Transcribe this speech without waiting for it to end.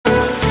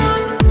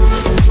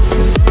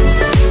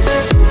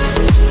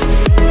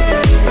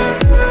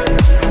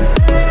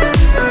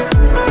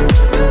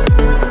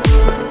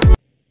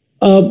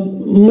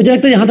मुझे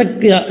लगता है यहाँ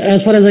तक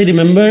as far as I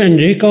remember and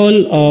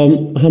recall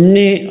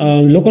हमने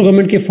लोकल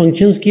गवर्नमेंट के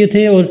फंक्शंस किए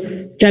थे और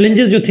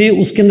चैलेंजेस जो थे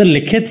उसके अंदर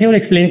लिखे थे और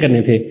एक्सप्लेन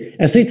करने थे,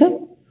 ऐसे ही था.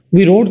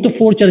 We wrote the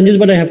 4 challenges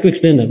but I have to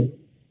explain them.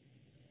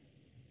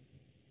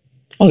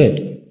 Okay,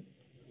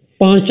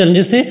 5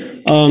 challenges थे,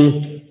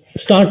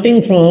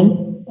 starting from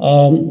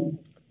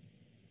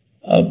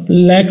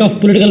lack of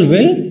political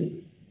will,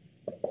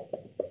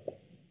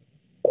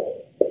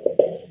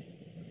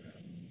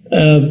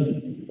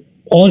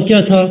 और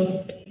क्या था,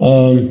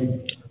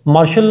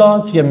 मार्शल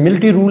लॉज या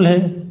मिलिट्री रूल है,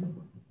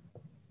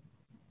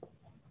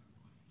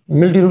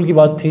 मिलिट्री रूल की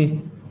बात थी.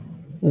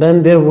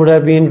 Then there would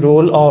have been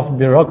role of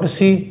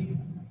bureaucracy,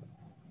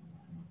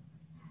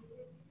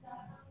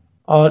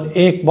 और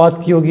एक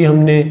बात की होगी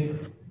हमने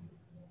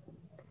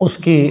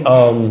उसकी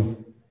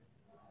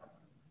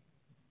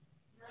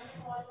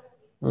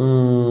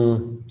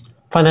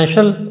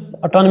फाइनेंशियल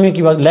ऑटोनॉमी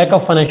की बात, lack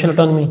of financial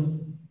autonomy.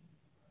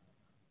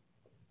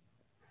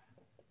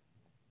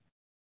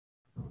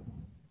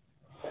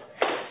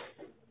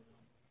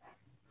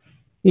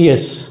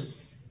 Yes,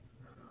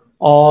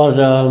 और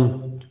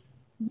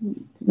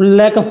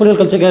लैक ऑफ पॉलिटिकल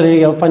कल्चर कह रहे हैं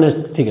या फाइनेंस,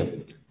 ठीक है,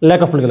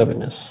 lack of political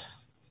awareness.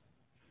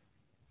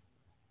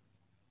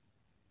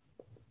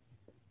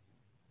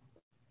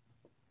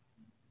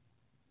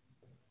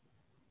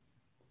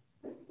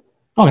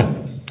 Okay,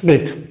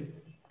 great.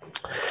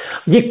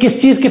 ये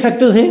किस चीज के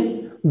फैक्टर्स हैं?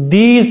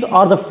 These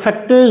are the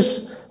factors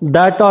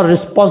that are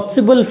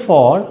responsible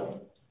for,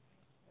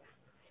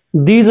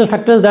 these are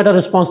factors that are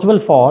responsible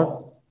for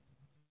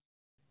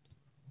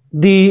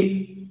the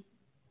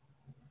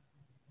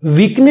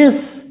weakness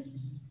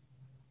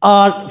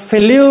or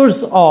failures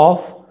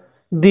of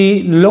the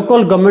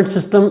local government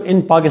system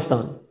in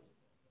Pakistan,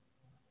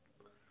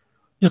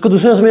 जिसको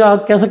दूसरे में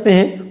आप कह सकते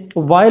हैं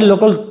why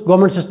local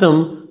government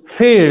system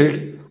failed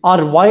or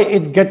why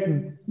it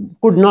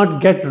could not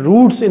get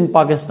roots in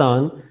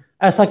Pakistan.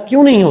 ऐसा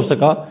क्यों नहीं हो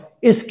सका,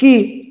 इसकी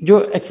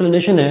जो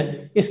एक्सप्लेनेशन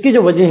है, इसकी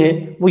जो वजह है,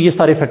 वो ये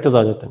सारे फैक्टर्स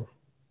आ जाते हैं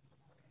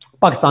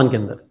पाकिस्तान के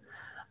अंदर.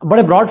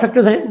 बड़े ब्रॉड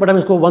फैक्टर्स हैं बट हम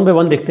इसको वन बाय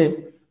वन देखते हैं.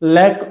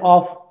 Lack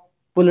of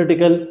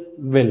political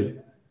will.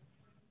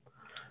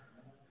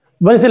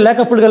 When I say lack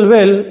of political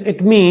will,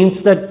 it means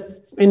that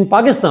in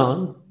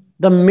Pakistan,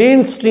 the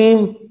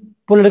mainstream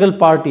political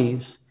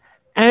parties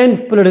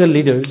and political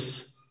leaders,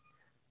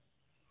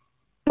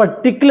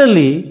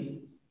 particularly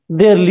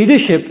their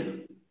leadership,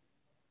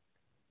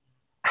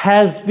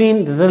 has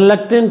been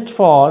reluctant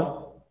for,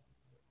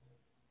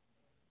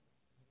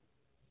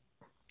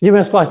 ये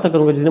मैं इसको आज तक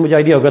करूंगा, जिसने मुझे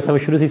आइडिया होगा था, मैं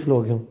शुरू से स्लो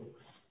हो गया हूं.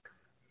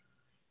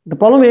 The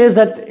problem is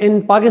that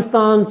in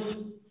Pakistan's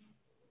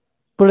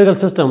political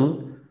system,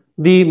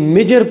 the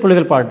major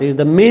political parties,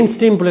 the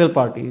mainstream political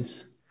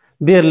parties,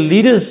 their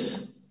leaders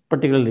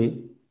particularly,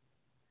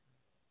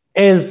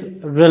 is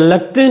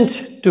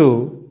reluctant to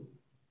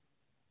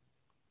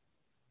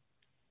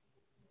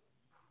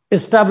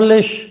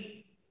establish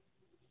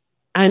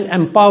and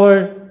empower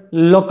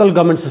local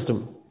government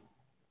system.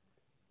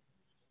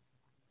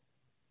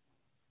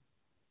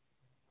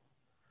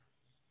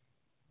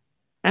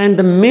 And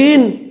the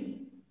main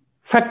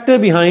factor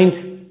behind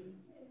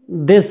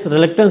this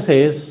reluctance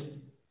is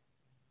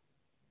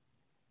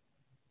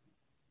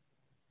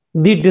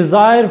the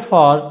desire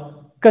for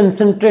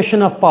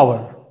concentration of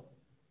power.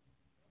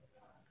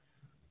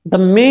 The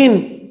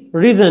main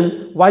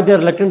reason why they are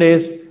reluctant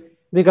is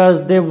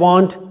because they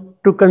want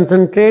to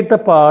concentrate the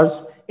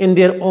powers in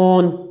their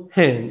own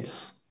hands.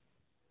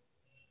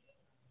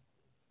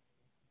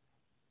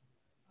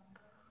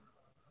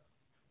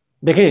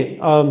 देखें,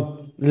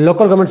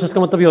 local government system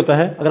का मतलब ये होता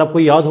है, अगर आपको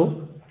याद हो,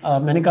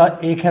 मैंने कहा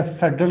एक है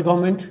फेडरल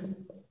गवर्नमेंट,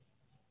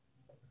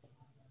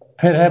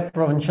 फिर है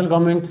प्रोविंशियल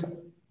गवर्नमेंट,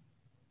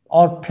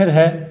 और फिर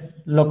है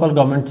लोकल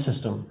गवर्नमेंट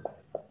सिस्टम.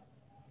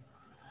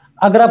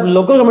 अगर आप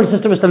लोकल गवर्नमेंट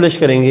सिस्टम एस्टेब्लिश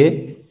करेंगे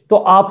तो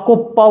आपको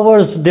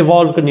पावर्स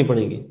डिवॉल्व करनी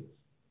पड़ेगी.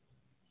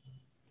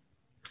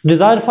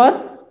 Desire for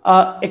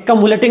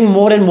accumulating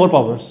more and more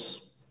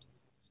powers.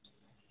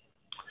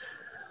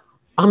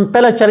 हम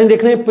पहला चैलेंज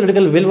देख रहे हैं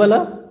पॉलिटिकल विल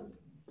वाला.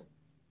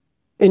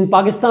 In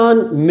Pakistan,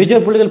 major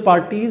political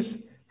parties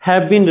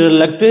have been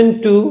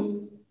reluctant to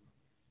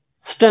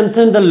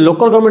strengthen the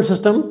local government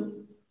system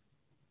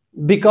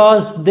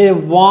because they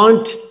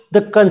want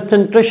the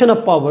concentration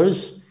of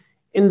powers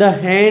in the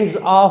hands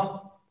of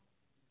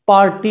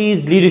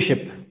parties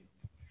leadership.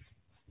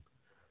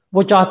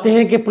 वो चाहते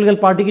हैं कि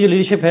political party की जो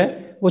leadership है,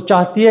 वो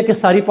चाहती है कि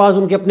सारी पावर्स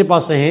उनके अपने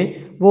पास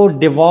रहें, वो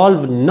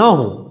डिवॉल्व ना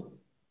हो.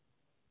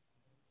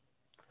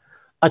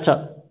 अच्छा,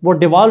 वो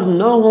डिवॉल्व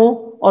ना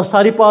हो और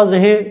सारी पावर्स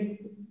रहें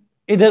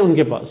इधर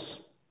उनके पास.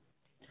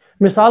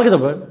 मिसाल के तौर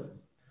पर,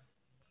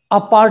 a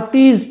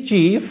party's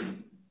chief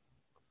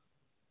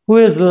who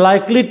is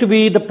likely to be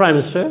the prime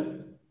minister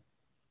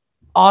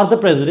or the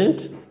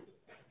president,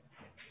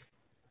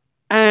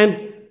 and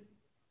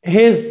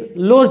his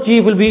lower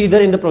chief will be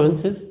either in the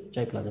provinces,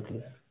 Chai Plaza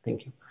please,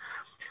 thank you,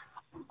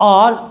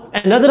 or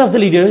another of the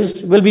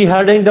leaders will be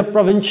heading the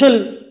provincial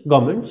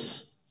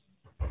governments.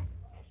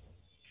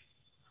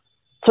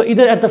 So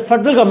either at the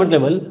federal government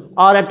level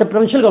or at the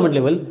provincial government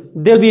level,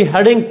 they'll be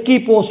heading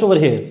key posts over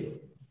here.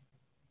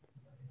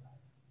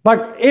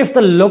 But if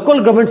the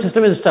local government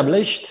system is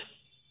established,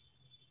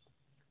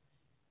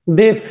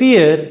 they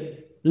fear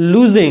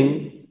losing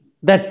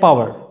that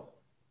power.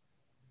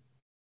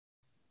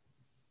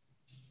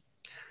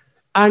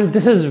 And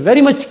this is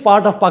very much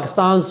part of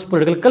Pakistan's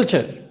political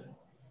culture.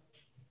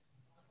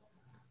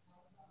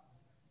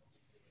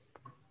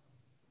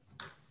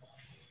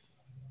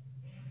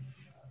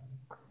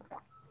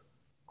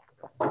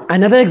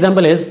 Another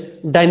example is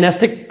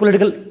dynastic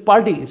political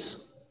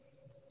parties,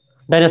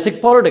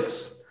 dynastic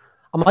politics.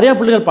 हमारे यहाँ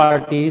political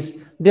parties,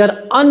 they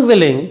are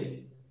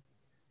unwilling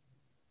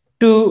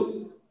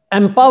to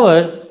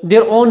empower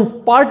their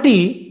own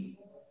party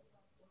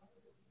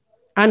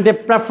and they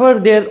prefer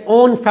their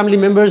own family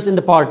members in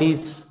the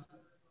parties.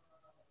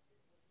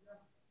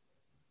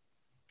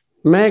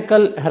 मैं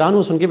कल हैरान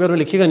हूँ सुन के, पर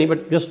लिखिएगा नहीं,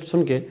 बट जस्ट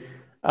सुन के,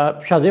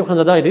 Shahzeb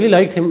Khanzada, I really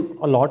like him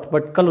a lot,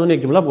 but कल उन्होंने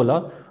एक जुमला बोला,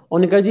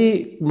 उन्होंने कहा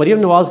जी मरियम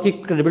नवाज की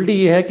क्रेडिबिलिटी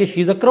ये है कि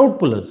she is a crowd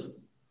puller.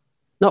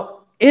 Now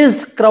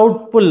is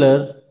crowd puller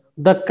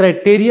the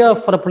criteria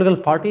for a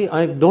political party?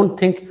 I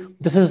don't think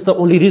this is the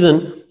only reason.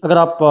 अगर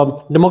आप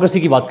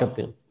डेमोक्रेसी की बात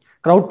करते हैं,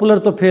 क्राउड पुलर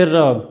तो फिर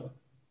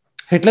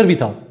हिटलर भी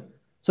था.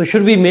 So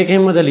should we make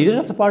him the leader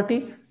of the party?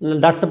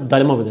 That's the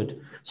dilemma with it.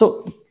 So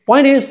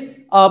point is,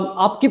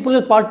 आपकी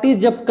political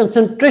parties जब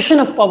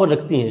concentration of power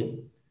रखती हैं,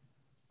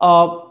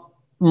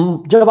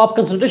 जब आप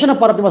concentration of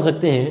power अपने पास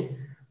रखते हैं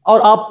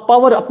और आप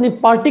power अपनी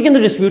पार्टी के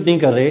अंदर distribute नहीं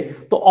कर रहे,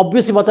 तो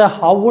obviously बात है,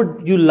 how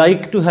would you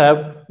like to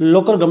have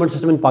local government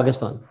system in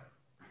Pakistan?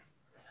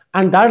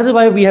 And that is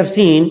why we have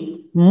seen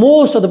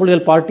most of the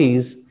political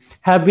parties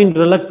have been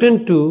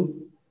reluctant to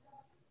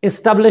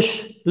establish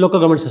local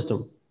government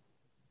system.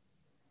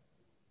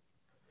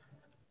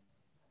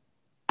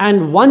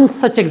 And one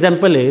such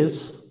example is,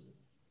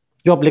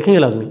 जो आप लिखेंगे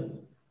लाजमी,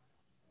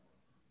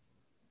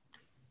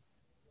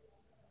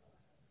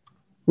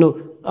 no,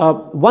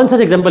 one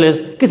such example is,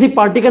 किसी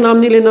party का नाम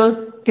नहीं लेना,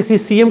 किसी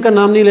सीएम का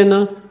नाम नहीं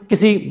लेना,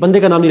 किसी बंदे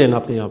का नाम नहीं लेना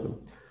आपने यहाँ पे.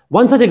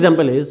 One such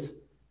example is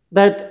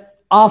that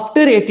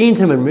after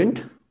 18th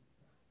amendment,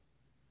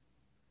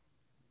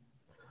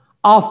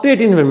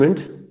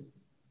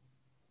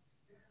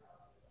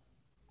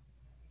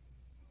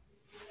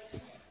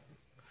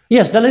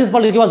 yes, dynamics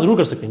policy की बात जरूर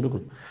कर सकते हैं,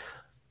 बिल्कुल.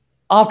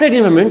 After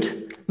 18th amendment,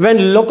 when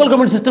local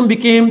government system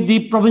became the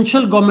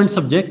provincial government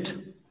subject,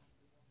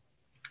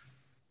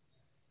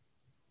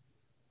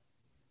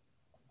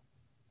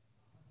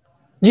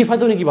 जी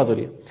फायदा होने की बात हो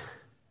रही है.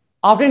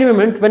 After 18th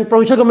amendment, when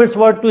provincial governments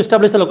were to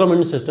establish the local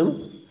government system,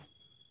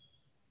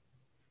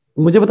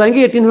 मुझे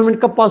बताएंगे 18th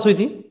amendment कब पास हुई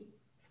थी?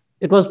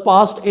 It was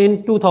passed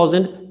in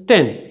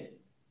 2010,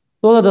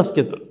 2010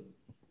 के अंदर.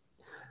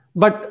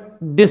 But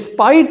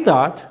despite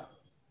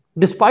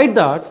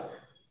that,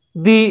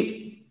 the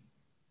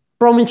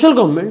provincial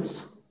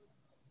governments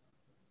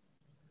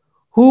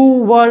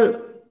who were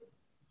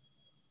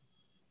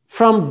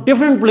from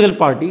different political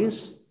parties,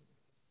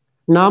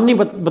 नाम नहीं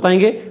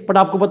बताएंगे, बट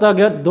आपको पता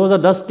गया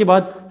 2010 के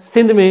बाद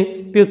सिंध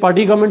में पीपल्स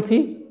पार्टी गवर्नमेंट थी,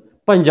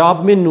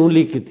 पंजाब में नून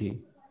लीग की थी,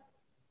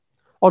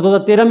 और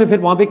 2013 में फिर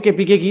वहां पे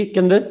केपीके के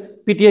अंदर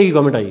पीटीआई की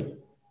government I.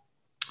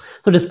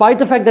 So despite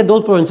the fact that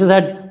those provinces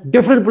had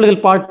different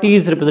political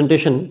parties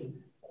representation,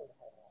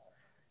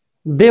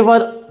 they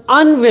were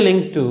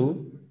unwilling to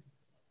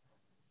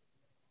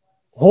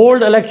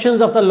hold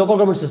elections of the local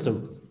government system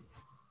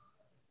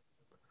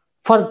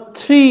for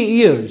 3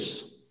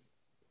 years.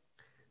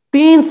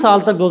 3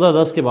 साल तक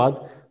 2010 के बाद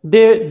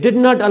they did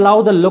not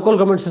allow the local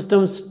government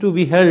systems to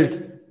be held,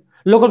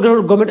 local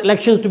government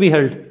elections to be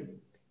held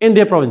in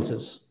their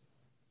provinces.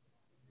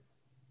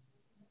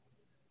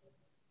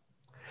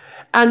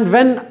 And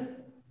when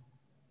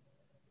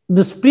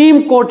the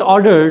Supreme Court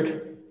ordered,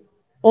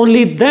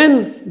 only then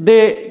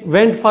they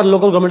went for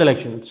local government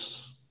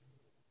elections.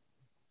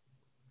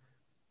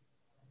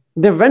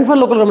 They went for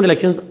local government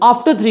elections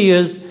after 3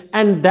 years,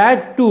 and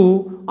that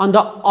too on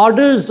the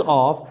orders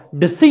of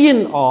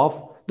decision of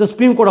the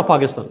Supreme Court of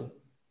Pakistan.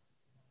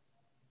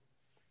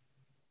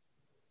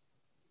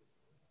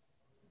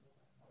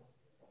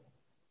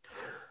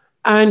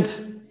 And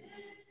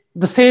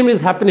the same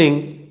is happening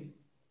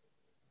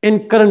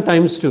in current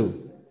times too.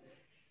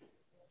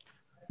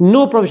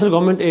 No provincial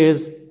government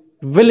is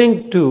willing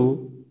to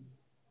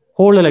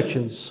hold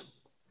elections.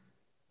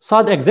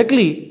 साथ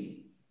exactly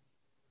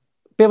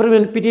paper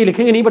में PTI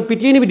लिखेंगे नहीं, but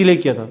PTI ने भी delay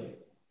किया था.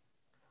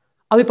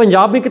 अभी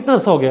पंजाब में कितना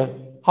अर्सा हो गया?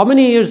 How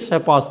many years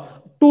have passed?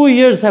 2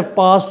 years have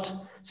passed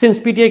since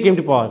PTI came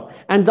to power,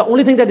 and the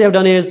only thing that they have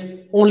done is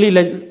only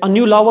a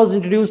new law was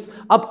introduced.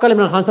 अब कल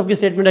इमरान खान साहब की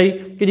स्टेटमेंट आई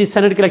कि जी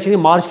सेनेट के इलेक्शन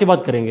मार्च के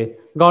बाद करेंगे,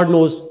 God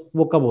knows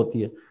वो कब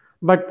होती है.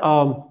 But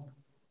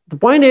the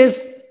point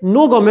is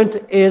no government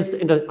is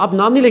interested, आप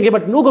नाम नहीं लेंगे,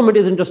 but no government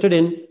is interested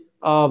in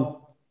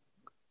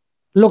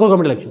local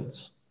government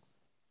elections.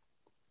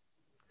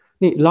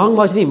 नहीं, लॉन्ग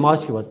मार्च नहीं,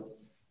 मार्च के बाद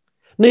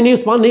नहीं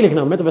उस्मान नहीं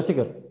लिखना, मैं तो वैसे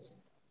कर.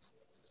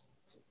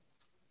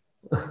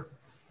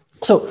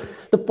 सो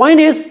द पॉइंट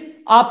इज,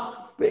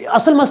 आप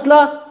असल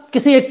मसला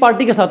किसी एक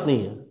पार्टी के साथ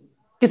नहीं है.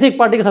 किसी एक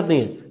पार्टी के साथ नहीं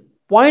है.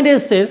 पॉइंट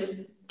इज सिर्फ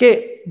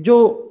कि जो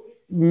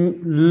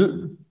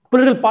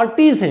पॉलिटिकल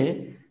पार्टीज हैं,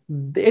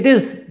 it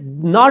is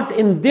not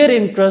in their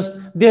interest,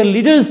 their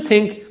leaders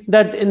think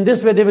that in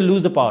this way they will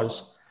lose the powers.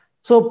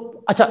 So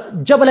अच्छा,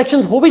 जब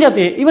elections हो भी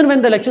जाती हैं, even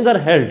when the elections are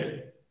held,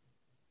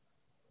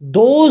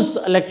 those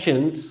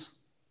elections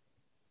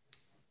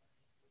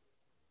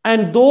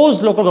and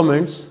those local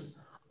governments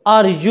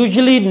are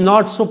usually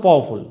not so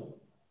powerful.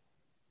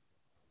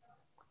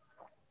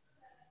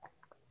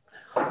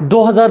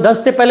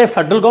 2010 से पहले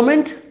federal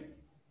government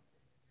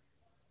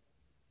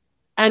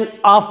and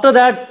after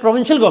that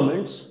provincial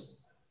governments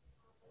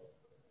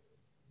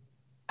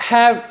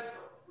have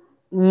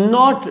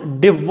not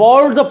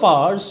devolved the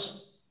powers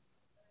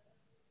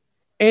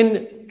in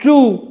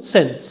true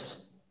sense.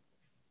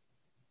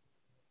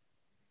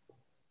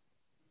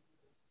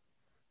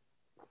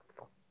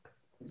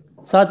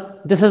 So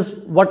this is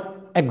what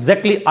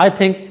exactly I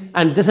think,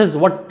 and this is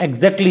what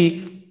exactly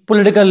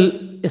political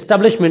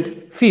establishment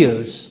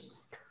fears.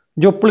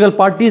 जो political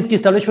parties की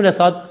establishment है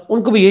साथ,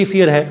 उनको भी यही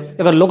fear है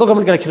कि अगर लोकल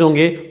गवर्नमेंट के इलेक्शन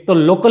होंगे तो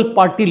लोकल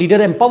पार्टी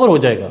लीडर एम्पावर हो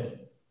जाएगा,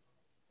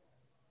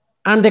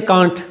 and they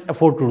can't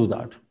afford to do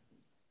that.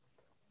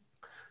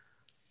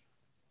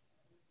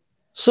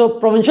 So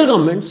provincial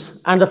governments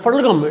and the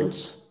federal governments,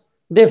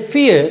 they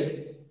fear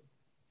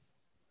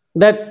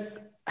that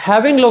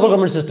having local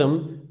government system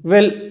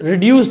will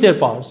reduce their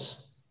powers,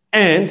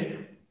 and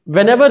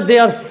whenever they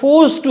are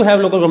forced to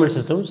have local government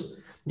systems,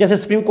 जैसे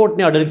supreme court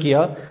ने order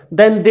किया,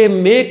 then they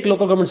make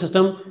local government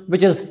system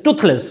which is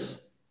toothless,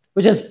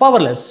 which is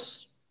powerless.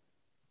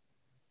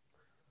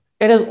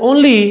 It is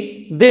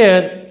only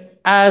there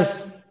as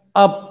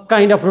a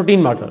kind of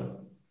routine matter.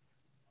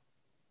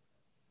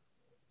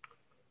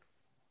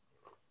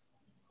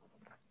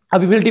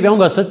 अभी military पे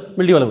आऊंगा sir,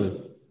 military वाला में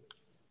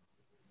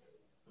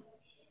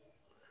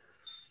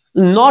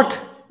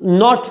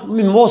not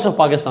most of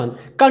Pakistan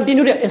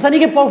continuity, ऐसा नहीं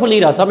कि पावरफुल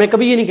नहीं रहा था, मैं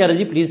कभी ये नहीं कह रहा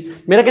जी, प्लीज.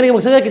 मेरा कहने का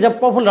मकसद है कि जब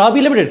पावरफुल रहा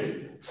भी limited,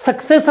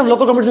 success of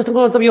local government system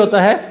का मतलब ये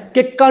होता है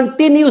कि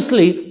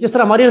कंटिन्यूसली, जिस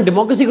तरह हमारे यहाँ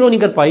डेमोक्रेसी ग्रो नहीं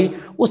कर पाई,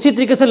 उसी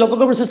तरीके से लोकल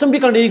गवर्नमेंट सिस्टम भी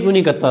कंटिन्यू ग्रो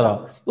नहीं करता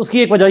रहा.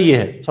 उसकी एक वजह ये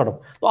है सॉर्ट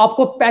ऑफ. तो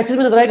आपको पैचेस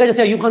में नजर आएगा,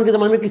 जैसे अयूब खान के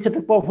जमाने में किसी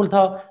तक पावरफुल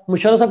था,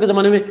 मुशर्रफ साहब के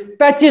जमाने में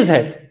पैचेस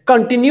है,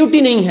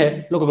 कंटिन्यूटी नहीं है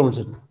local government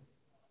system.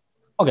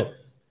 Okay,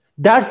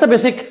 that's the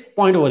basic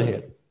point over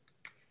here.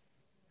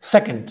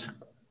 Second,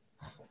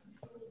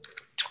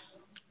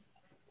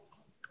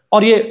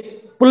 और ये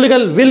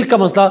पॉलिटिकल विल का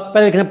मसला,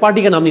 पहले देखना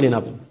पार्टी का नाम नहीं लेना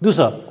आपने.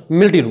 दूसरा,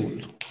 मिलिट्री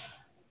रूल.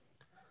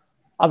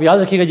 अब याद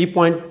रखिएगा जी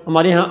पॉइंट,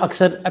 हमारे यहाँ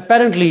अक्सर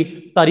अपेरेंटली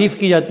तारीफ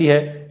की जाती है,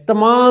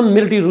 तमाम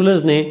मिलिट्री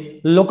रूलर्स ने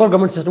लोकल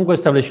गवर्नमेंट सिस्टम को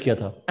एस्टेब्लिश किया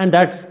था, and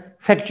that's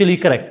factually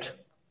correct.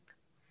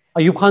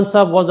 Ayub Khan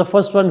साहब was the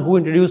first one who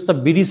introduced the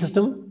BD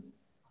system.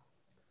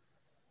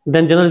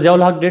 Then general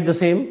Ziaul हक डिड द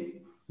सेम.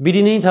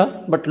 बीडी नहीं था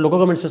बट लोकल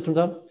गवर्नमेंट सिस्टम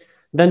था.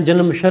 Then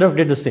general Musharraf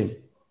did the same.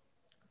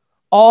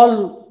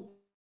 All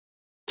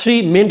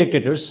three main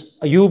dictators,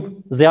 Ayub,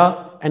 Zia,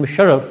 and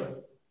Musharraf,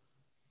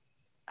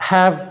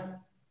 have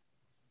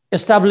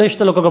established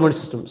the local government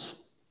systems.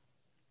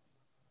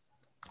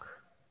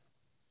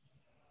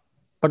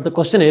 But the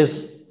question is,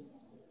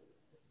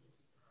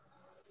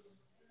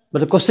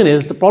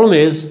 the problem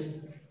is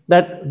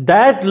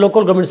that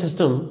local government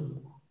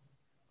system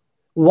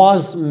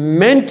was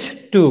meant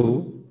to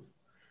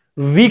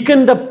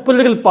weaken the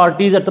political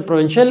parties at the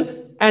provincial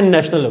and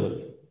national level.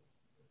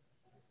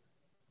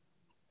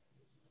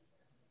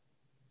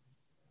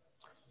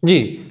 Ji,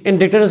 in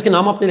dictators के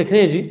नाम आपने लिख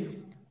रहे हैं जी.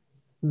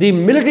 The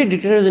military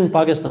dictators in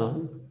Pakistan,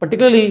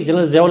 particularly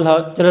General Ziaul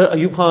Haq, General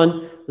Ayub Khan,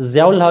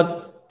 Ziaul Haq,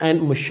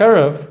 and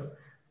Musharraf,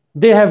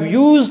 they have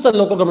used the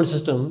local government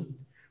system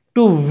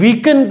to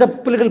weaken the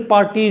political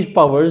parties'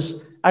 powers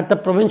at the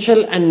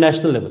provincial and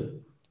national level.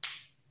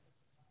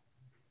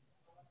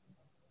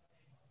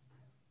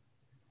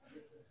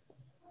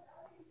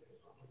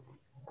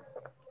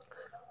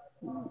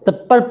 The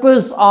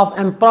purpose of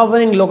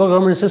empowering local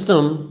government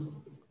system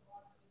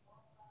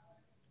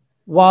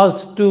was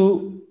to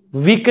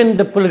weaken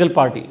the political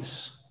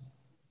parties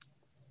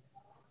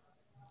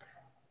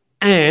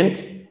and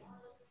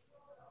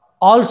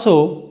also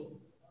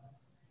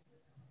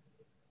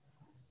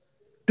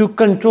to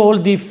control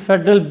the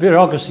federal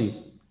bureaucracy.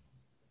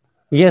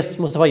 Yes,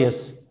 Mustafa,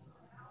 yes.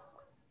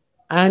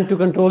 And to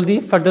control the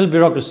federal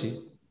bureaucracy.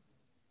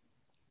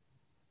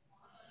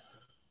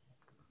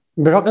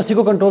 Bureaucracy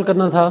को control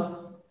करना था,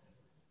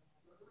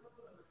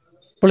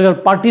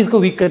 political parties को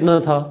weak करना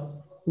था.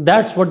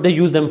 That's what they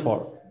use them for.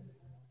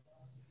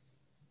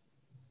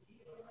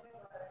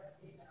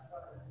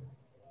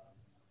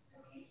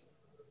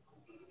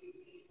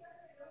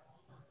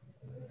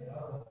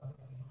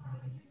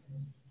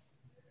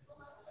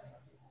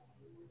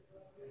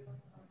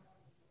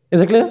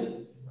 Is it clear?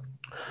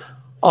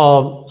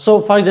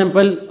 So, for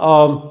example,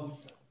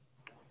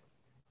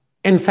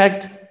 in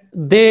fact,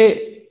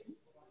 they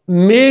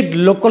made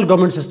local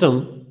government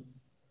system.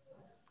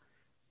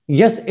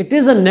 Yes, it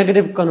is a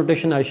negative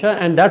connotation, Aisha,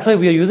 and that's why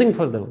we are using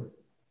for them.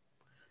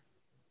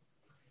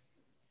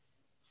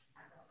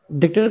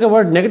 Dictator का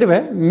word negative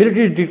है,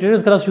 military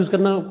dictators का use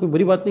करना कोई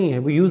बुरी बात नहीं है,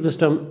 we use this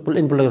term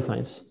in political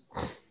science.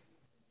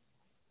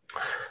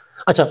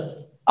 अच्छा,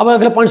 अब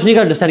अगला पॉइंट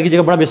सुनिएगा, अंडरस्टैंड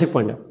कीजिएगा, बड़ा बेसिक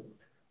पॉइंट है।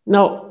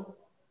 नाउ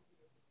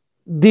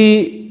द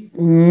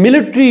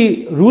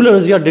मिलिट्री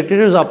रूलर्स या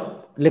डिक्टेटर्स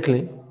आप लिख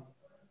लें,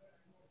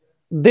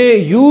 दे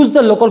use the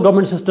local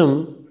government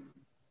system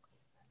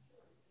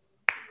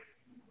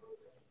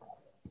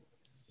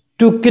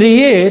to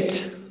create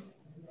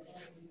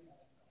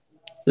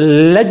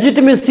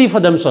legitimacy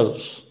for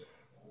themselves.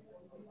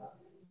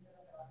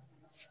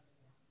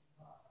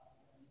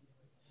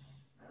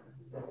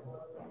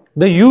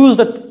 They use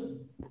the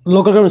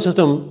local government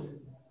system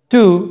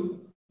to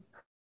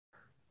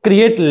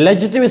create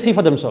legitimacy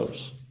for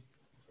themselves.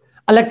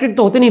 Elected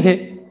तो होते नहीं थे,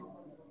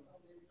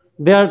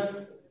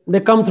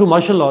 they come through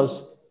martial laws.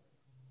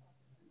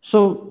 So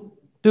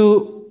to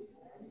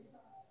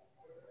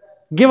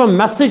give a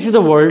message to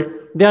the world,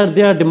 they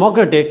are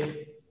democratic,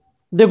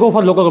 they go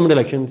for local government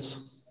elections.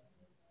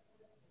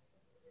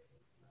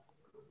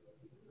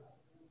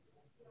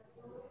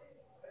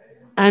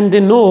 And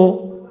they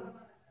know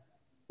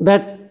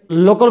that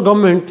local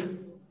government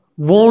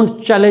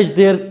won't challenge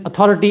their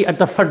authority at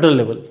the federal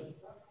level.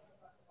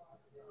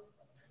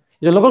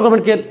 जो local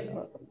government के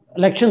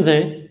elections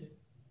हैं,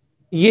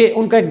 ये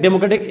उनका एक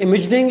democratic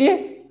image देंगे,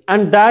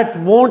 and that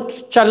won't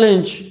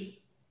challenge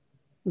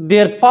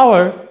their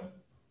power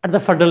at the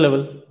federal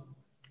level.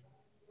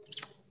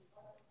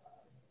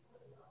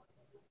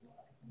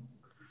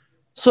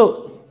 So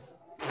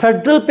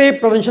federal पे,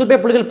 provincial पे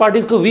political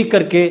parties को वीक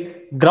करके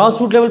ग्रास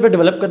रूट लेवल पे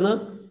डेवलप करना,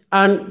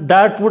 and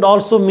that would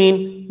also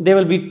mean they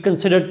will be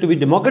considered to be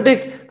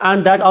democratic,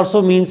 and that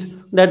also means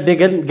that they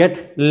can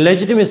get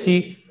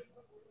legitimacy,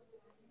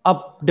 a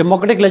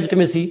democratic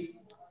legitimacy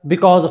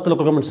because of the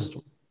local government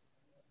system.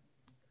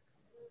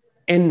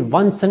 In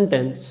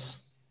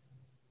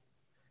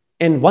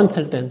one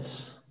sentence,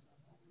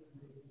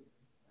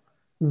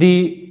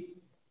 the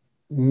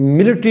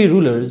military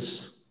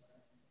rulers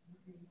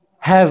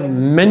have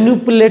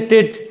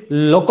manipulated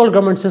local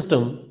government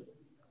system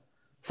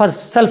for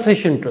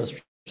selfish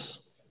interests.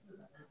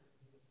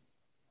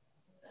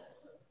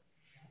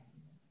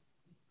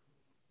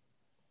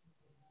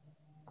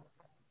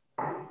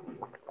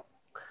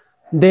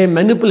 They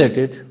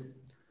manipulated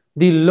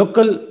the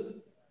local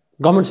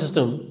government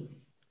system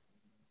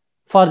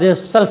for their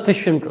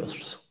selfish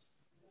interests.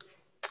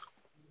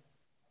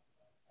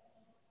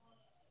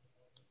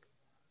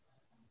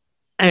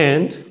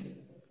 And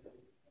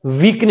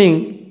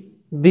weakening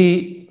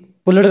the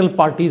political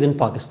parties in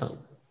Pakistan.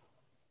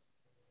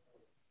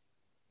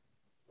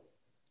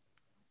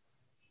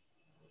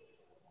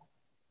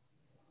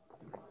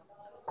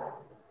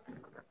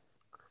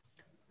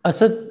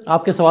 Asad,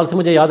 आपके सवाल से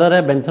मुझे याद आ रहा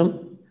है Bentham,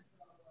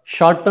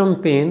 short term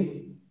pain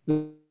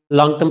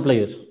long term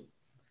player,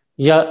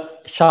 या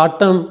short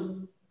term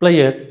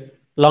player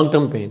long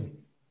term pain.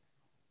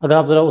 अगर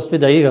आप जरा उस पर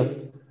जाइएगा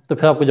तो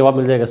फिर आपको जवाब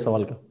मिल जाएगा इस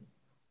सवाल का.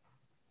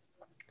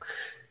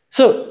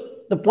 So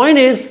the point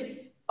is,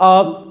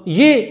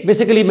 ये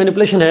बेसिकली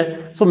मैनिपुलेशन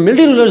है. सो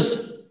military rulers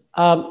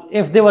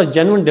if they were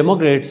genuine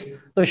Democrats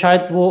तो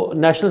शायद वो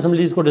नेशनल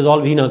असेंबलीज को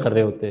डिसॉल्व ही ना कर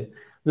रहे होते.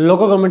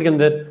 लोकल गवर्नमेंट के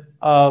अंदर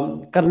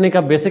करने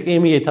का बेसिक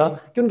एम ये था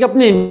कि उनके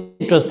अपने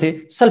इंटरेस्ट थे,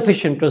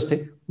 सेल्फिश इंटरेस्ट थे,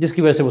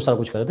 जिसकी वजह से वो सारा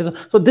कुछ कर रहे थे.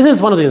 So this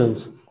is one of the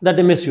reasons that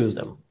they misuse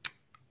them.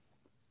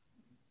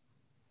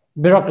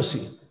 Bureaucracy.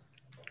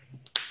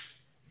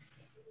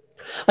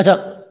 अच्छा,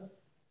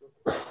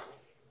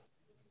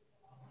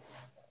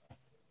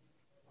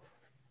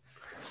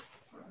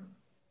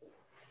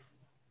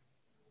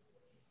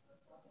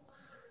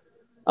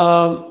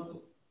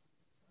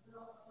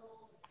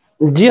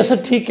 जी असर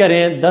ठीक कह रहे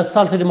हैं, 10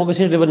 साल से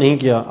डेमोक्रेसी डिलीवर नहीं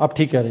किया, आप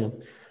ठीक कह रहे हैं.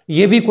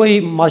 ये भी कोई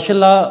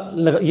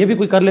माशाल्लाह, ये भी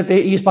कोई कर लेते,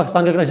 ईस्ट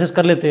पाकिस्तान का क्राइसिस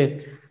कर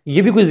लेते,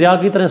 ये भी कोई ज़िया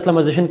की तरह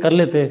इस्लामाइजेशन कर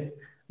लेते,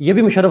 ये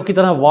भी मुशर्रफ की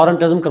तरह वार एंड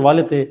टेररिज्म करवा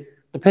लेते,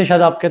 तो फिर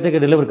शायद आप कहते कि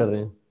डिलीवर कर रहे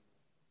हैं.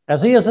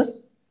 ऐसे ही है सर,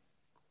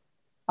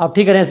 आप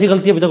ठीक कह रहे हैं, ऐसी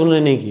गलती अभी तक उन्होंने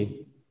नहीं की.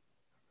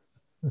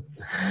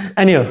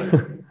 एनीवे,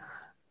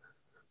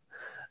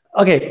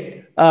 ओके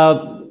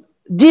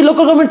जी.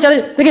 लोकल गवर्नमेंट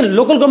चैलेंज देखिए,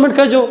 लोकल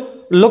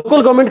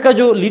गवर्नमेंट का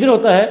जो लीडर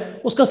होता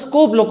है उसका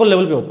स्कोप लोकल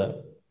लेवल पे होता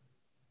है.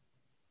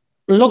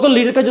 लोकल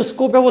लीडर का जो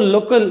स्कोप है वो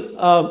लोकल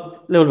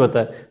लेवल पे होता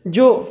है.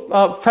 जो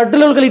फेडरल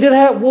लेवल का लीडर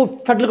है वो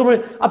फेडरल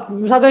गवर्नमेंट, अब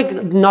मिसाल का एक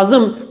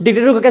नाज़िम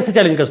डिक्टेटर को कैसे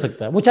चैलेंज कर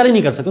सकता है? वो चैलेंज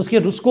नहीं कर सकता,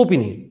 उसकी स्कोप ही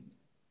नहीं है.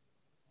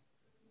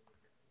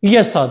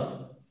 Yes sir,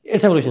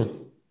 it's evolution.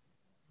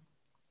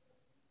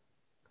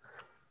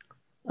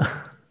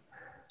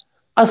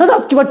 Asad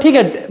आपकी बात ठीक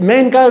है, मैं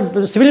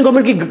इनका सिविल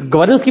गवर्नमेंट की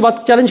गवर्नेंस की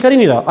बात चैलेंज कर ही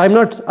नहीं रहा. I am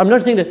not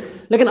saying that.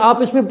 लेकिन आप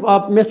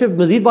मैं इस पर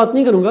मजीद बात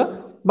नहीं करूंगा.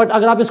 बट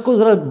अगर आप इसको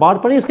जरा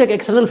बात पढ़ें, इसका एक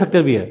एक्सटर्नल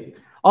फैक्टर भी है.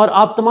 और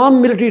आप तमाम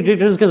मिलिट्री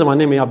डिक्टेटर्स के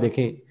जमाने में आप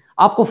देखें,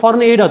 आपको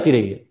फॉरेन एड आती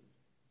रही है.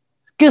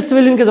 किस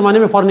सिविलियन के जमाने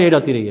में फॉरेन एड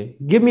आती रही है?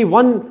 Give me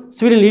one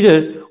civilian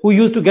leader who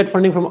used to get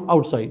funding from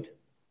outside.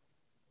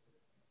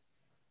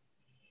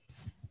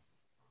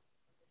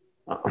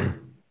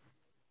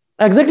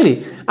 Exactly.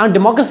 And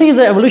democracy is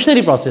an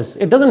evolutionary process.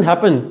 It doesn't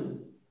happen.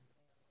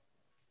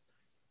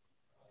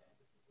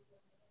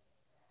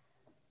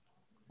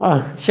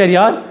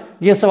 Shahryar,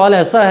 ये सवाल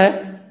ऐसा है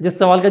जिस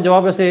सवाल का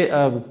जवाब ऐसे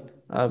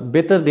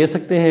बेहतर दे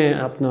सकते हैं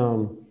अपना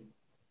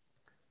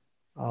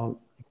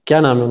क्या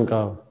नाम है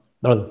उनका,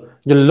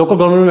 जो लोकल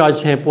गवर्नमेंट में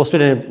आज हैं,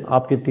 पोस्टेड हैं,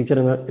 आपके टीचर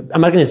हैं,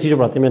 अमेरिकन हिस्ट्री जो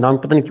पढ़ाते हैं, मेरा नाम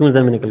पता नहीं क्यों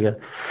जहन में निकल गया,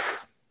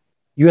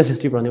 यूएस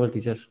हिस्ट्री पढ़ाने वाले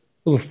टीचर,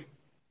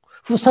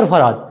 वो सर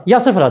फराद,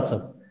 यासर फराद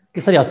साहब,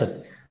 कि सर यासर,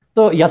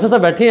 तो यासर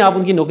साहब बैठे हैं, आप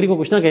उनकी नौकरी को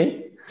कुछ ना कहें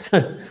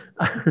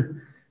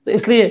तो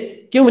इसलिए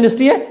क्यों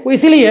मिनिस्ट्री है, वो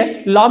इसीलिए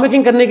है लॉ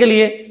मेकिंग करने के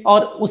लिए,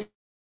 और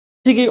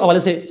उसी के हवाले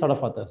से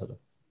सड़फ आता है सर,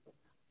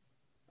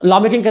 लॉ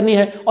मेकिंग करनी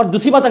है। और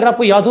दूसरी बात, अगर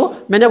आपको याद हो,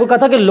 मैंने आपको कहा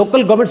था कि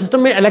लोकल गवर्नमेंट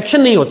सिस्टम में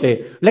इलेक्शन नहीं होते,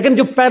 लेकिन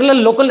जो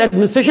पैरेलल लोकल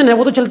एडमिनिस्ट्रेशन है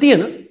वो तो चलती है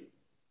ना,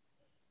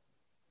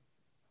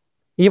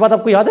 ये बात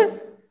आपको याद है,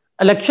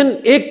 इलेक्शन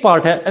एक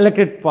पार्ट है,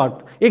 इलेक्टेड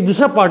पार्ट एक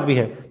दूसरा पार्ट भी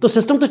है, तो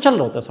सिस्टम तो चल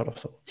रहा होता है सॉर्ट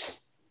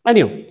ऑफ।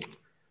 एनीवे,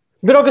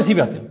 ब्यूरोक्रेसी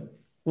पे आते हैं।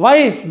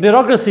 Why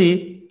bureaucracy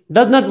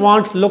does not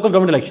want local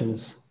government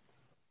elections,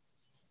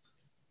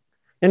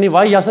 यानी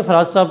वाई यासर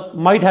फराज साहब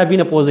might have been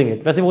opposing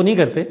it, वैसे वो नहीं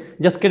करते,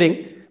 जस्ट किडिंग,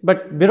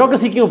 बट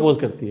ब्यूरोक्रेसी क्यों अपोज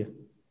करती है,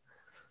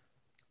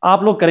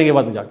 आप लोग करेंगे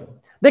बाद में जाकर।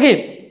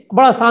 देखिए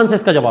बड़ा आसान से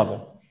इसका जवाब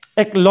है,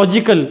 एक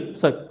लॉजिकल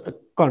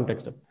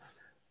कॉन्टेक्स्ट है।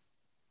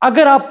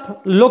 अगर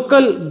आप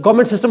लोकल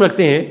गवर्नमेंट सिस्टम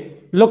रखते हैं,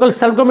 लोकल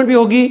सेल्फ गवर्नमेंट भी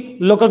होगी,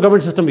 लोकल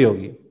गवर्नमेंट सिस्टम भी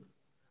होगी,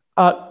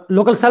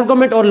 लोकल सेल्फ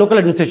गवर्नमेंट और लोकल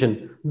एडमिनिस्ट्रेशन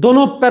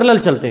दोनों पैरेलल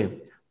चलते हैं,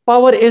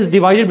 power is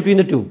divided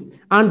between the two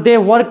and they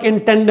work in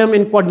tandem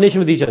in coordination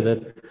with each other.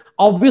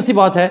 Obviously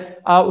बात है,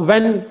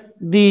 when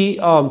the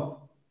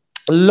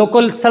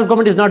local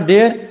self-government is not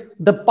there,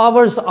 the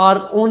powers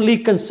are only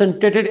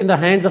concentrated in the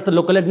hands of the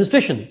local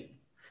administration.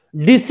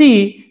 DC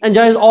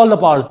enjoys all the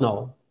powers now.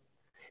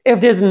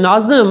 If there's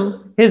Nazim,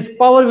 his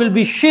power will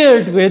be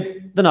shared with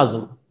the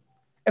Nazim.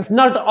 If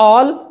not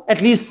all,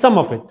 at least some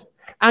of it.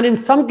 And in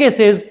some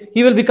cases,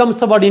 he will become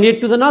subordinate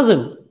to the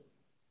Nazim.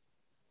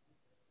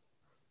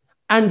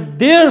 And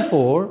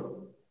therefore,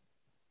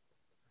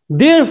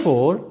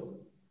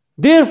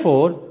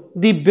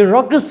 the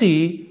bureaucracy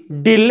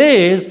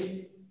delays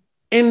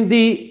in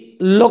the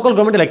local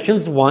government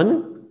elections, one,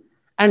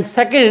 and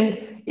second,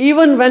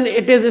 even when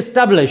it is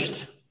established,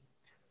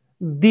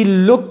 the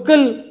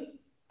local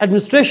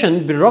administration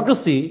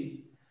bureaucracy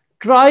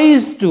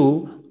tries to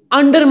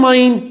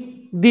undermine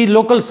the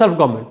local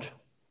self-government.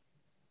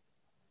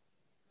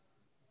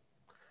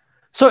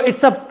 So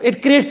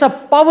it creates a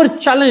power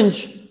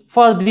challenge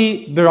for the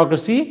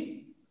bureaucracy,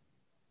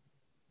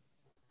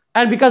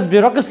 and because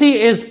bureaucracy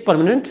is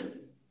permanent,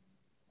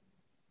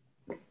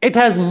 it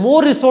has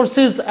more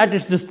resources at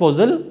its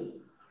disposal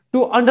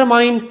to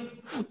undermine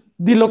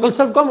the local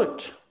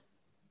self-government.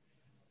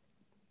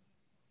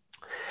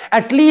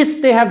 At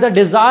least they have the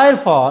desire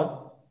for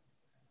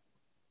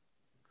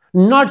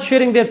not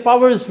sharing their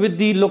powers with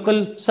the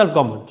local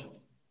self-government.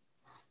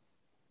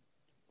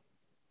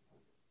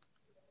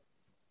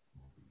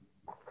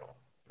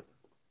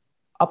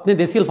 अपने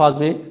देसी अल्फाज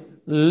में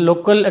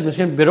local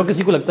administration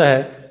bureaucracy को लगता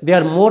है they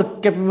are more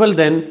capable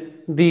then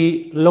the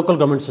local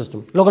government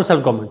system, local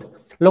self government.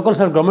 Local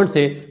self government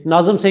से,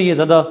 नाज़म से ये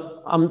ज़्यादा,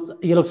 हम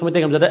ये लोग समझते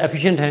हैं कि हम ज़्यादा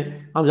एफिशिएंट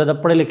हैं, हम ज़्यादा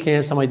पढ़े लिखे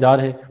हैं, समझदार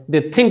हैं,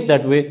 दे थिंक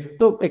दैट वे।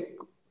 तो एक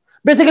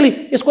बेसिकली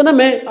इसको ना,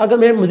 मैं अगर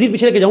मैं मजीद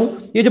पीछे लेके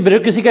जाऊँ, ये जो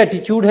ब्यूरोक्रेसी का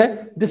एटीट्यूड है,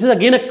 this is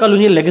again a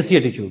colonial legacy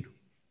attitude.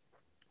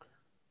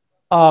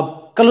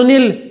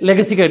 Colonial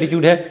legacy का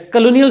एटीट्यूड है।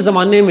 कॉलोनियल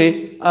ज़माने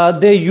में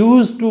दे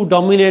यूज टू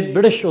डोमिनेट,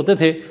 ब्रिटिश होते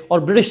थे और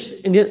ब्रिटिश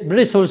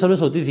सिविल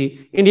सर्विस होती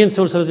थी, इंडियन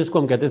सिविल सर्विस इसको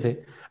हम कहते थे,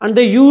 and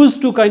they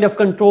use to kind of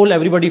control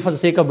everybody for the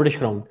sake of British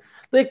crown.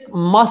 तो एक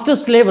मास्टर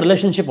स्लेव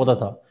रिलेशनशिप होता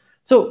था।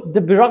 So the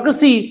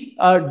bureaucracy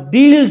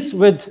deals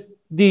with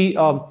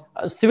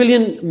the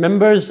civilian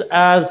members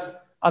as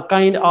a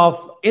kind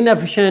of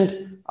inefficient,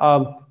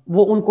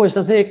 वो उनको इस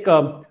तरह से एक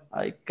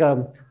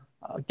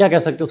क्या कह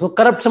सकते हैं, उसको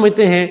करप्ट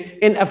समझते हैं,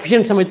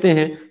 इनएफिशिएंट समझते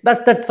हैं।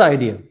 That's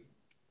idea.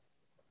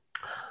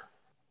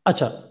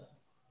 अच्छा,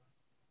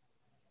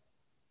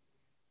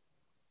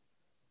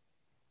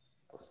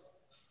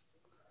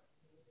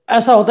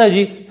 ऐसा होता है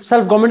जी,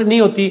 सेल्फ गवर्नमेंट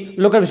नहीं होती,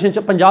 लोकल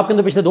एडमिनिस्ट्रेशन। पंजाब के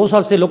अंदर पिछले 2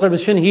 साल से लोकल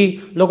एडमिनिस्ट्रेशन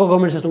ही लोकल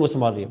गवर्नमेंट सिस्टम को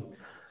संभाल रही है।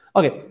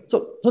 ओके,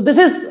 सो दिस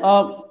इज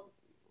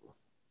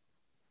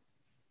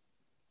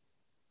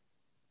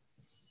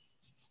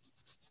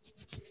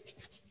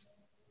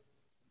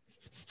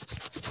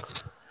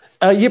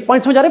ये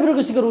पॉइंट समझ आ रहे हैं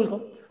ब्यूरोक्रेसी का रूल का।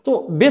 तो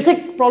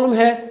बेसिक प्रॉब्लम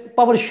है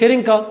पावर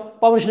शेयरिंग का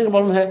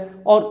प्रॉब्लम है,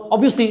 और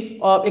ऑब्वियसली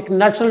एक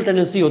नेचुरल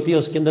टेंडेंसी होती है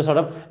उसके अंदर सॉर्ट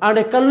ऑफ, एंड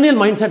एक कॉलोनियल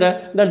माइंडसेट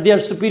है that they are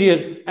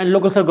superior and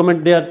local self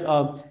government they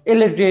are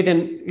illiterate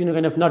and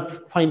kind of not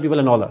fine people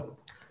and all that.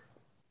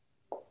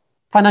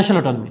 Financial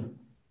autonomy,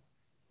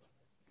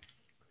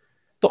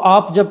 तो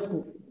आप जब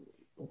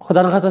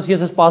खुदा न खास्ता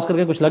सीएसएस पास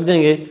करके कुछ लग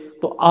जाएंगे,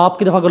 तो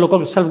आपकी दफा अगर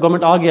लोकल सेल्फ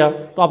गवर्नमेंट आ गया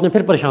तो आपने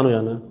फिर परेशान हो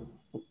जाना है।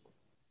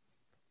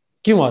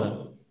 क्यों आ रहा है?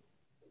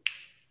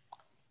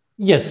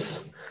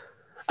 यस।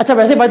 अच्छा,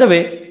 वैसे by the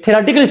way,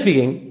 theoretically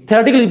speaking,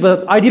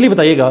 ideally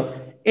बताइएगा,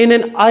 in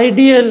an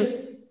ideal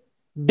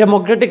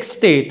democratic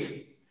state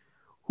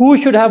who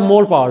should have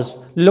more powers,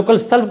 local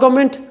self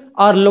government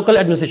और local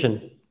administration?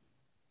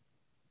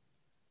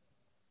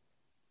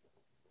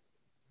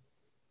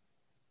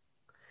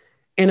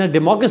 In a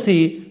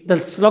democracy, the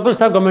local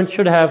self-government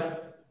should have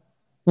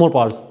more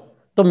powers.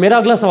 तो मेरा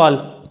अगला सवाल,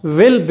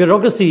 will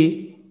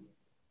bureaucracy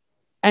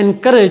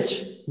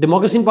encourage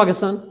democracy in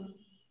Pakistan?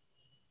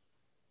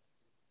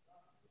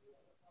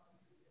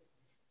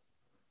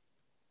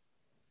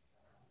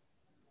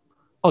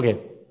 Okay.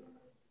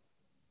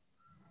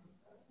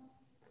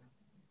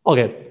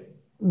 Okay.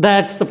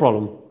 That's the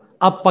problem.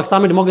 अब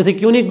पाकिस्तान में democracy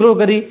क्यों नहीं grow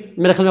करी?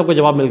 मेरे ख्याल में आपको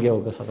जवाब मिल गया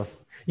होगा सारा.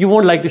 You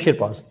won't like to share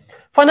powers.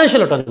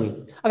 Financial autonomy,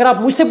 अगर आप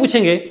मुझसे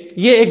पूछेंगे,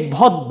 ये एक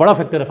बहुत बड़ा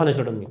फैक्टर है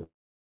फाइनेंशियल ऑटोनॉमी.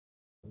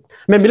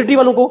 मैं मिलिट्री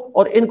वालों को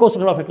और इनको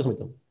सबसे बड़ा फैक्टर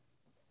समझता हूं.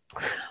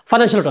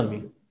 Financial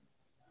autonomy.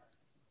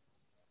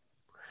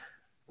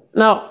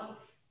 Now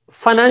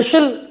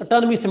financial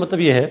autonomy से मतलब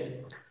ये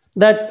है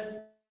that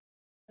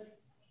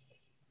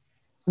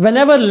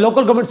whenever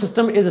local government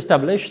system is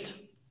established,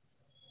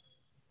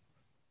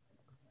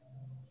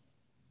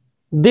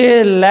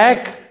 they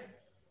lack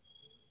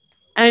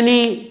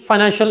any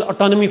financial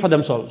autonomy for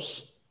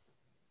themselves.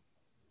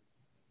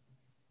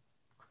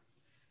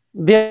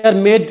 They are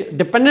made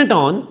dependent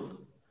on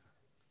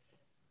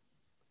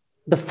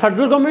the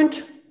federal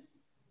government,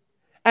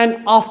 and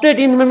after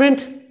 18th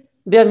amendment,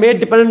 they are made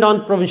dependent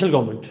on provincial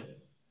government.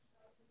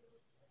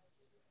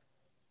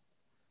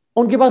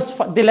 उनके पास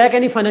they lack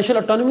any financial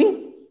autonomy,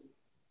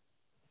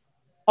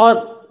 और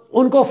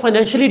उनको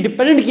financially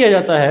dependent किया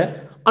जाता है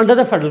under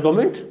the federal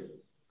government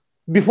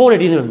before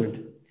 18th amendment,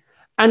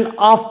 and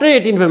after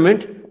 18th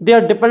amendment they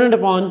are dependent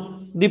upon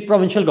the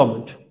provincial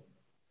government.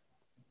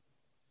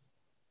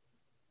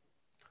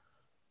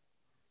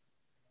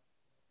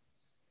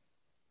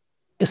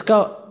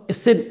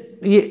 इससे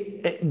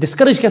ये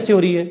discourage कैसे हो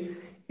रही है?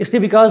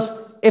 इसलिए because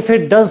if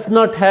it does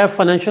not have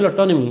financial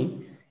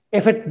autonomy,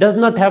 if it does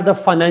not have the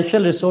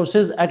financial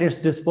resources at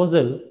its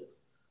disposal,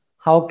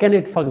 how can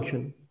it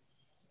function?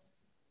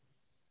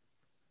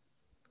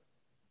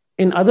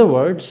 In other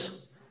words,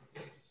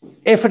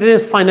 if it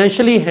is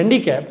financially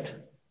handicapped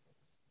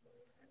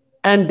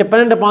and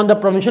dependent upon the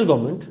provincial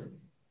government,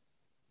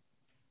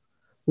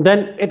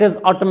 then it is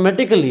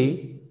automatically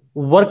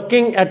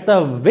working at the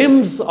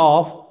whims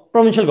of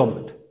provincial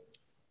government.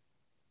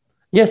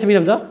 Yes, we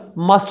have the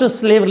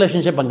master-slave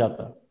relationship बन जाता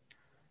है.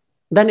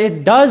 Then it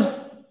does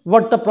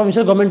what the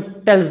provincial government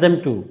tells them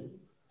to.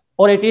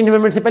 और 18th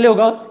amendment से पहले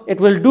होगा,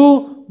 it will do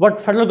what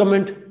federal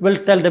government will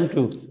tell them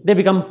to. They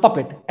become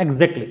puppet,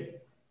 exactly.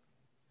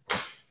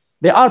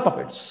 They are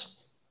puppets.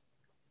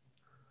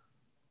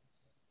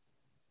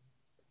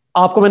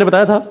 आपको मैंने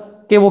बताया था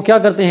कि वो क्या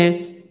करते हैं,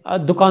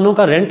 दुकानों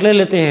का रेंट ले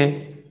लेते हैं,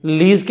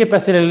 लीज के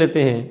पैसे ले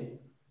लेते हैं,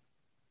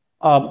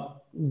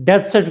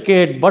 डेथ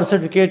सर्टिफिकेट, बर्थ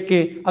सर्टिफिकेट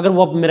के, अगर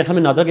वो मेरे ख्याल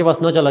में नादर के पास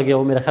ना चला गया,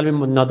 वो मेरे ख्याल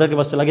में नादर के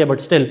पास चला गया, बट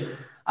स्टिल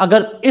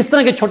अगर इस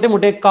तरह के छोटे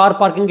मोटे कार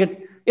पार्किंग के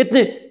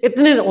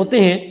इतने होते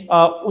हैं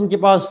उनके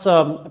पास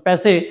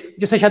पैसे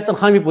जिससे शायद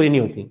तनख्वाह भी पूरी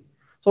नहीं होती,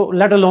 सो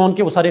लेट अलोन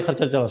के वो सारे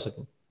खर्चा चला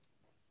सकें.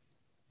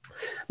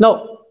 Now,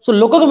 so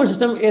local government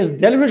system is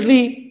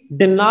deliberately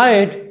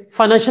denied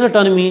financial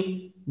autonomy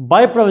by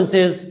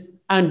provinces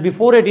and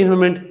before 18th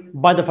amendment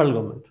by the federal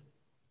government.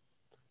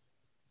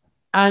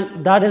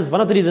 And that is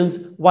one of the reasons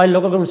why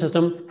local government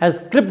system has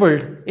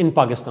crippled in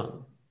Pakistan.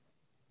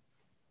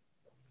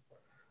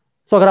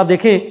 So अगर आप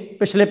देखें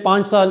पिछले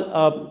 5 साल,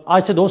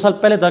 आज से 2 साल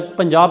पहले तक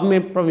पंजाब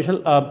में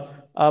प्रोविंशियल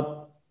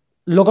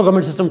लोकल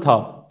गवर्नमेंट सिस्टम था.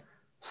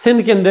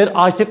 सिंध के अंदर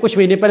आज से कुछ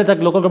महीने पहले तक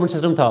लोकल गवर्नमेंट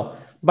सिस्टम था.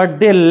 But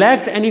they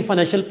lacked any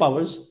financial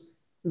powers,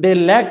 they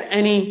lacked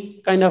any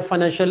kind of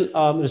financial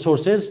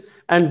resources,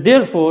 and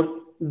therefore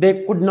they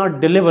could not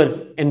deliver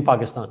in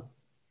Pakistan.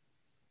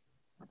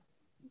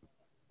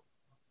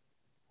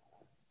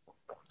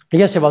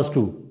 Yes, it was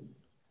true.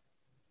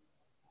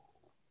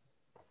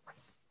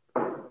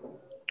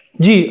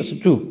 Ji,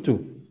 true.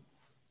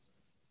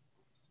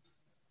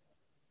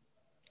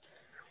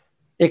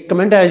 एक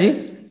कमेंट आया जी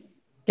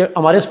कि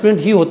हमारे student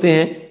ही होते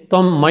हैं तो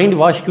हम mind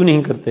wash क्यों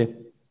नहीं करते?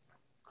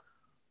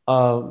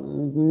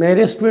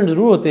 मेरे स्टूडेंट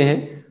जरूर होते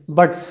हैं,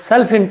 बट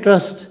सेल्फ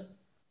इंटरेस्ट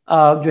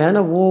जो है ना,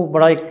 वो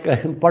बड़ा एक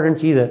इंपॉर्टेंट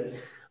चीज़ है.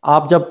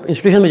 आप जब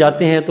इंस्टीट्यूशन में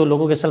जाते हैं तो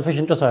लोगों के सेल्फिश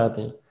इंटरेस्ट आ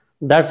जाते हैं.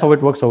 That's how it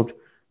works out.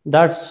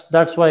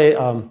 That's why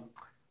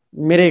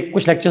मेरे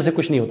कुछ लेक्चर से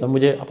कुछ नहीं होता,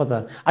 मुझे पता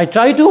है. I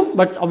try to,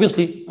 but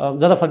obviously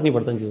ज़्यादा फर्क नहीं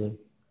पड़ता इन चीज़ों में.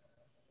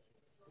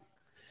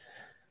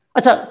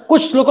 अच्छा,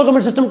 कुछ लोकल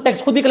गवर्नमेंट सिस्टम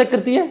टैक्स खुद भी कलेक्ट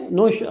करती है,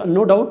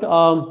 no doubt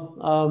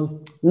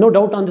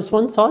on this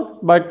one solve,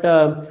 but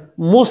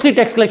mostly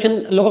tax collection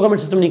local government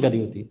system नहीं कर रही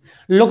होती.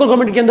 लोकल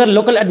गवर्नमेंट के अंदर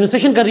लोकल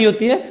एडमिनिस्ट्रेशन कर रही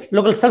होती है,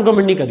 लोकल सेल्फ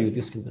गवर्नमेंट नहीं कर रही होती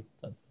उसके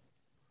अंदर.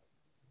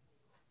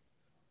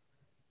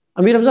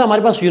 अमीर हमजा,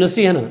 हमारे पास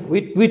यूनिवर्सिटी है ना,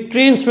 we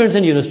train students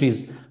in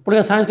universities,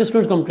 political science के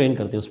स्टूडेंट्स को हम ट्रेन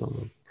करते हैं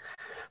उसमें.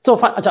 सो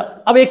अच्छा,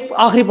 अब एक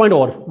आखिरी पॉइंट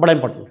और बड़ा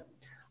इंपॉर्टेंट.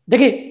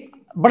 देखिए,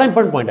 बड़ा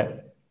इंपॉर्टेंट पॉइंट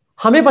है.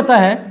 हमें पता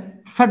है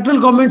फेडरल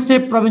गवर्नमेंट से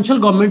प्रोविंशियल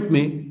गवर्नमेंट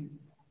में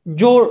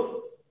जो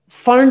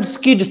फंड्स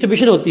की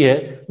डिस्ट्रीब्यूशन होती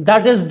है,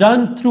 that is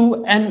done through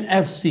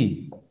NFC.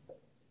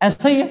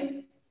 ऐसा ही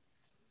है.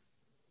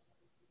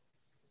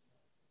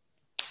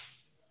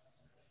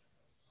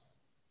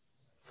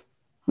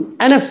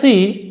 NFC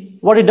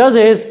what it does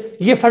is,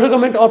 ये फेडरल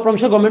गवर्नमेंट और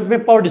प्रोविंशियल गवर्नमेंट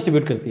में पावर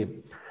डिस्ट्रीब्यूट करती है.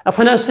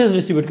 फाइनेंसेस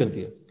डिस्ट्रीब्यूट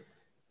करती है।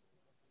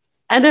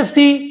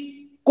 एनएफसी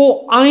को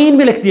आइन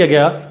में लिख दिया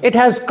गया, इट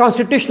हैज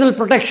कॉन्स्टिट्यूशनल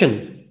प्रोटेक्शन,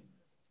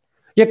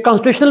 ये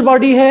कॉन्स्टिट्यूशनल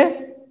बॉडी है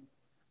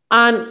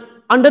and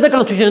under the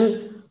constitution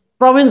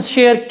province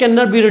share can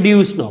not be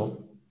reduced now.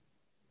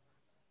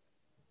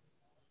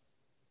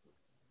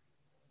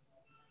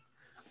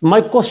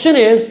 My question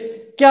is,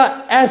 क्या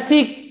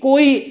ऐसी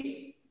कोई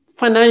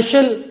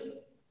financial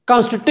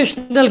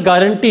constitutional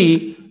guarantee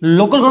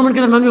local government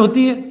के दरमियान में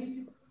होती है?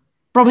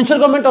 प्रोविंशियल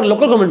गवर्नमेंट और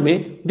लोकल गवर्नमेंट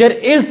में there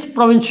is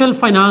provincial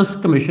finance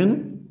commission,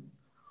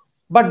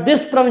 but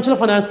this provincial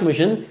finance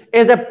commission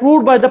is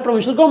approved by the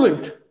provincial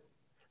government,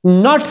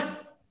 not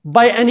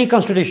by any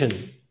constitution,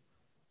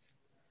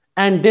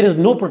 and there is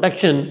no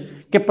protection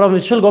कि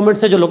provincial government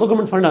से जो local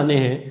government fund आने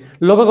हैं,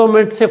 local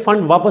government से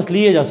fund वापस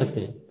लिए जा सकते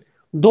हैं।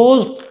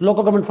 Those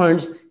local government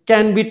funds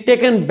can be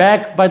taken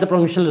back by the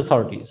provincial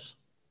authorities.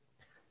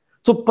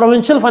 So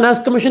provincial finance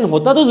commission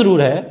होता तो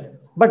जरूर है,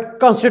 but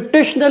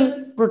constitutional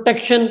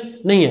protection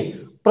नहीं है।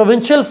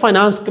 provincial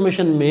finance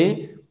commission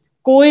में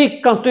कोई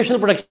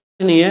constitutional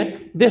protection नहीं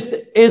है। This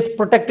is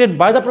protected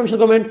by the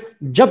provincial government.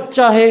 जब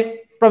चाहे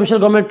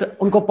provincial government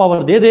उनको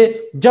power दे दे,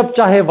 जब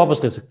चाहे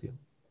वापस ले सकती है।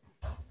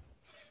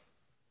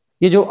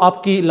 ये जो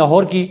आपकी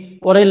लाहौर की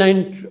ऑरेंज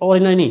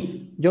लाइन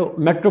जो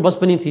मेट्रो बस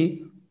बनी थी,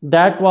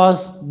 that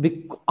was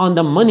on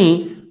the money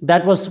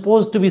that was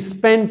supposed to be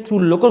spent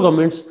through local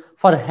governments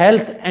for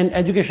health and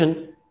education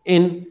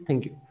in,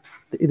 thank you,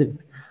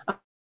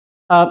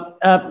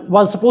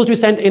 was supposed to be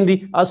sent in the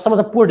some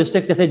of the poor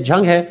districts, जैसे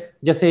जंग है,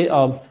 जैसे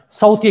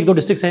south की एक दो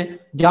districts हैं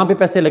जहां पे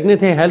पैसे लगने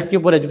थे हेल्थ के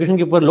ऊपर, एजुकेशन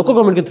के ऊपर, लोकल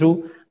गवर्नमेंट के through,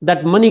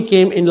 that money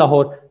came in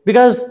Lahore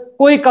because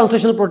कोई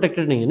कॉन्स्टिट्यूशनल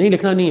प्रोटेक्टेड नहीं है। नहीं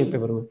लिखना नहीं है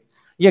पेपर में,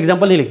 ये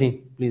एग्जांपल नहीं लिखनी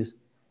please,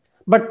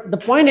 but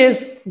the point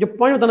is, जो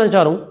पॉइंट बताना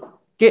चाह रहा हूं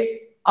कि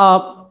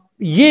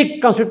ये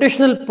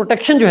कॉन्स्टिट्यूशनल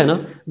प्रोटेक्शन जो है ना,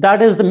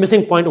 that is the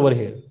missing point over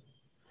here.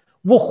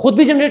 वो खुद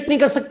भी जनरेट नहीं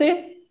कर सकते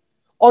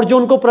और जो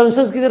उनको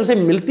प्रोविंसेस की तरफ से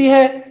मिलती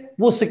है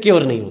वो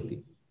सिक्योर नहीं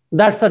होती।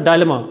 That's the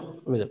dilemma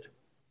with it.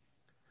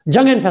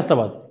 जंग एंड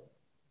फैसलाबाद।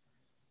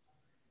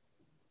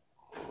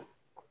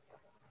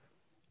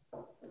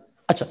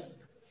 अच्छा,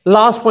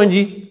 last point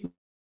ji,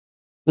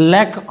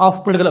 lack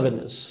of political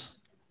awareness.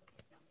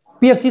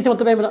 PFC से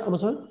मतलब है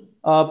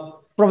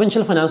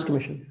provincial finance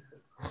commission.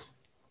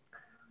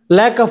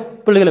 Lack of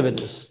political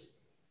awareness.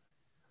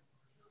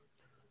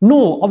 No,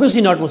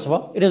 obviously not, Mustafa.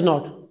 It is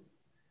not.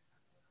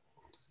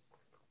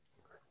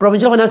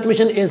 Provincial Finance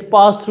Commission is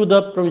passed through the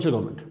provincial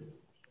government.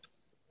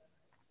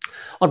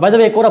 और by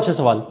the way, एक और आपसे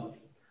सवाल,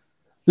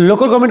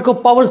 local government को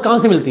powers कहां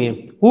से मिलती हैं?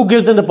 Who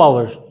gives them the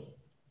powers?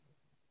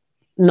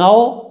 Now,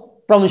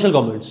 provincial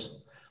governments.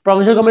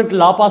 Provincial government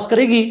law पास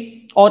करेगी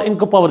और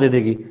इनको पावर दे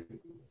देगी।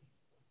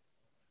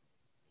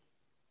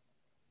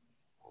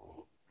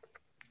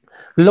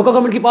 लोकल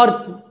गवर्नमेंट की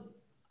पावर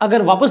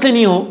अगर वापस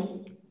लेनी हो,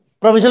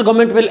 provincial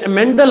government will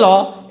amend the law,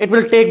 it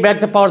will take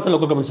back the power of the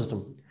local government system.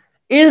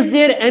 Is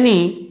there any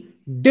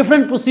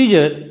different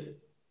procedure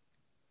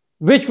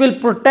which will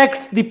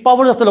protect the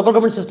powers of the local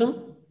government system?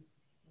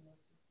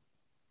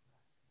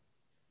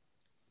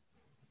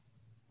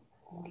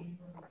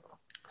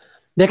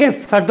 देखें,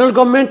 federal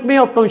government में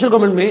और provincial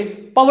government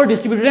में power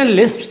distributed है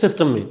list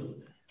system में,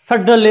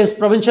 federal list,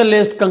 provincial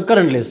list,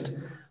 concurrent list.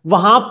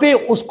 वहां पे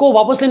उसको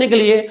वापस लेने के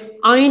लिए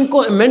आइन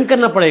को अमेंड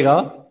करना पड़ेगा,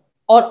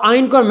 और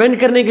आइन को अमेंड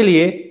करने के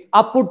लिए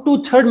आपको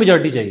 2/3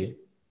 मेजॉरिटी चाहिए।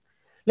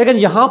 लेकिन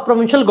यहां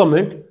प्रोविंशियल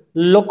गवर्नमेंट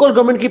लोकल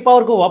गवर्नमेंट की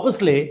पावर को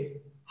वापस ले,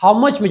 how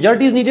much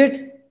majority is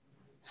needed?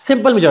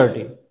 Simple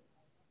majority.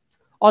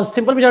 और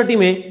सिंपल मेजॉरिटी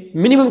में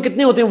मिनिमम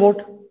कितने होते हैं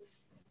vote?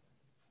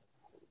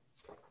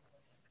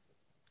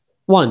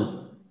 1।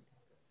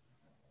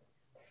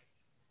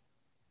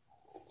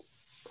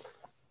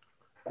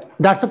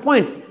 That's the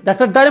point,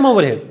 that's the dilemma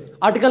over here.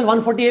 Article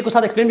 148 को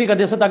साथ एक्सप्लेन भी कर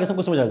दिया ताकि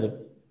सबको समझ आ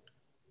जाए।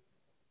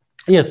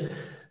 Yes.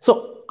 So,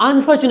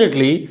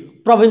 unfortunately,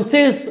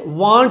 provinces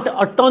want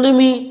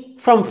autonomy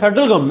from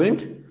federal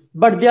government,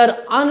 but they are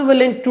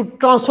unwilling to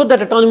transfer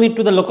that autonomy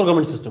to the local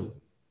government system.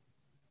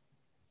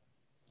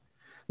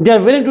 They are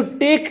willing to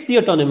take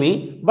the autonomy,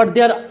 but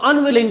they are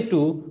unwilling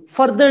to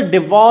further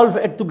devolve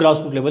it to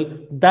grassroots level.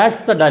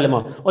 That's the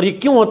dilemma. और ये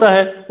क्यों होता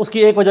है?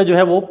 उसकी एक वजह जो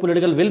है वो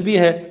political will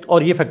भी है,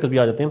 और ये फैक्टर भी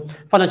आ जाते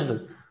हैं।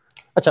 फाइनेंशियल।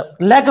 अच्छा,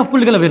 lack of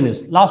political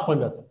awareness, last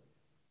point आता है।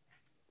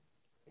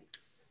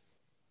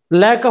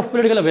 Lack of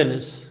political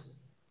awareness.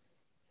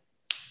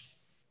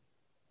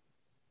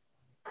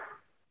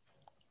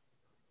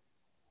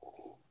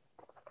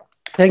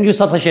 Thank you,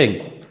 Sat, for sharing.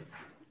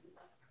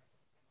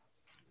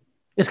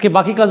 इसके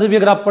बाकी क्लासेस भी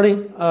अगर आप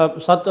पढ़ें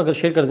साथ अगर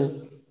शेयर कर दें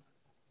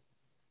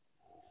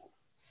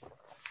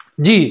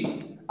जी।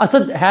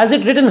 Asad, has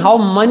it written how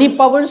many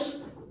powers?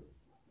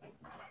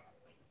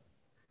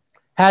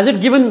 Has it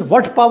given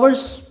what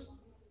powers?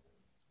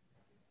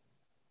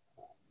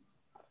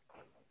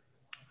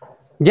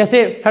 जैसे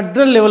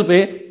फेडरल लेवल पे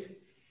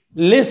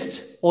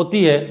लिस्ट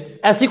होती है,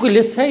 ऐसी कोई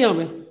लिस्ट है यहां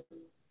पे?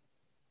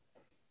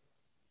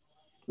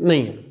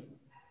 नहीं है।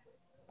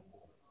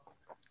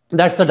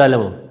 दैट्स द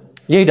डायलेमा,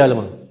 यही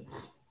dilemma.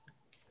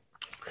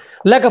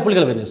 Lack of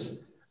political awareness.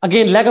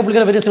 Again lack of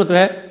political awareness मतलब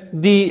है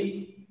the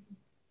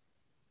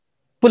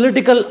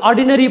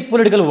ordinary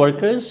political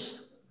workers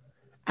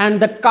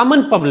and the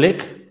common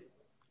public,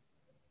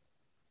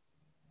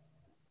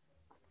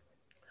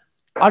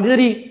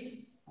 ordinary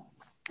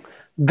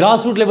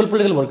grassroots level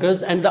political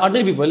workers and the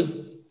ordinary people,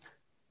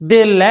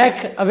 they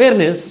lack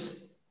awareness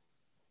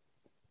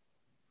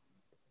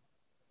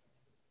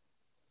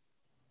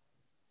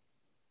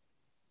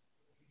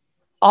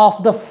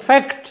of the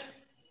fact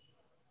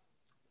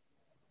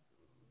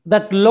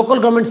that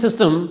local government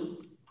system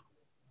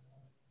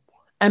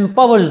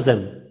empowers them.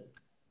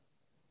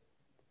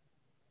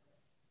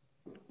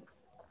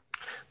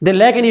 They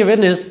lack any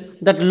awareness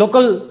that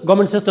local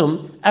government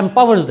system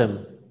empowers them,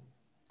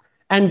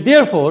 and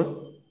therefore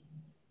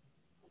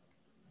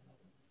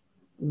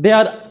they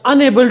are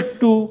unable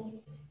to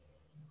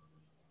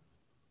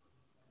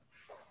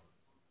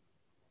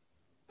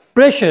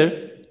pressure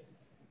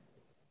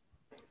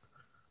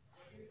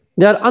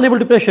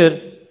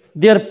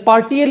their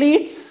party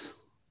elites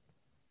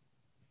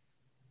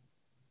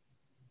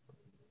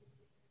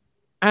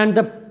and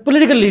the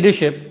political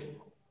leadership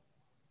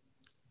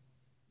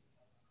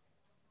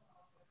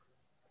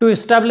to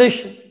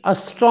establish a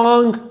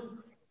strong,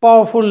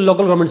 powerful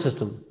local government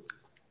system.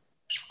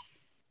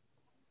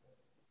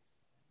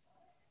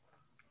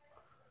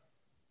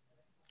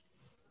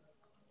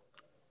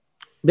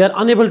 They are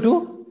unable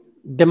to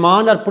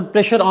demand or put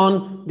pressure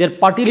on their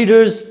party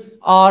leaders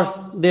or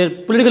their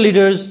political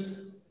leaders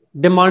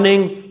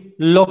demanding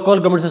local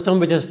government system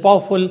which is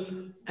powerful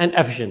and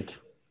efficient.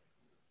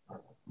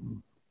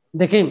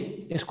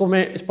 देखें, इसको मैं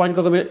इस point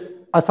को अगर मैं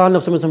आसान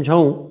लफ्ज़ों में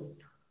समझाऊं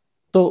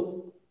तो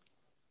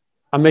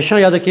हमेशा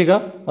याद रखिएगा,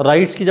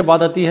 राइट्स की जब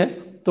बात आती है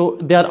तो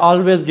they are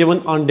always given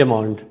on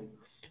demand.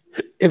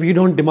 If you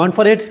don't demand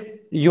for it,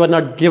 you are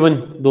not given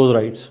those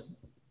rights.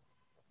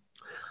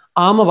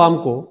 आम आवाम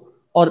को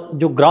और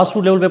जो ग्रास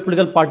रूट लेवल पे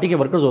पॉलिटिकल पार्टी के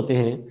वर्कर्स होते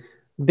हैं,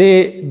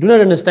 they do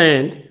not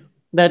understand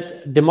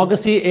that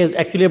democracy is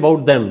actually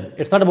about them.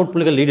 It's not about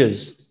political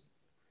leaders.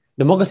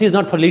 Democracy is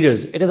not for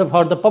leaders, it is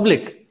for the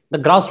public, the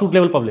grassroots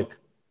level public,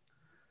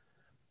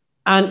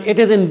 and it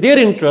is in their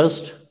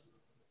interest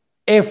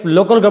if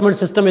local government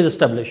system is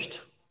established.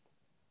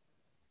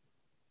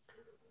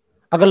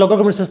 अगर local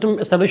government system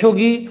establish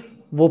होगी,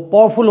 वो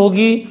powerful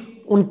होगी,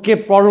 उनके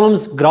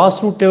problems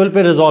grassroots level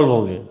पे resolve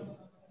होंगे.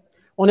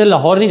 उन्हें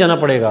लाहौर नहीं जाना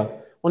पड़ेगा,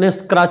 उन्हें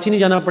कराची नहीं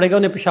जाना पड़ेगा,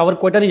 उन्हें पेशावर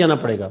कोयटा नहीं जाना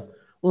पड़ेगा.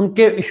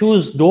 उनके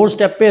इश्यूज डोर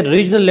स्टेप पे,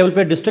 रीजनल लेवल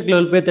पे, डिस्ट्रिक्ट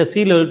लेवल पे,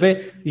 तहसील लेवल पे,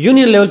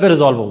 यूनियन लेवल पे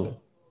रिजॉल्व होंगे.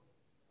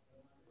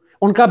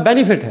 उनका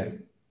बेनिफिट है.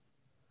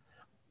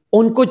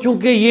 उनको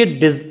चूंकि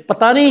ये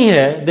पता नहीं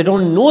है, they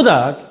don't know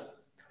that,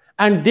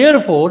 and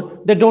therefore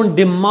they don't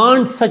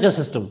demand such a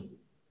system.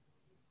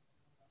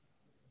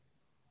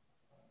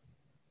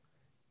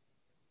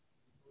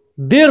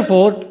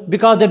 Therefore,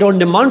 because they don't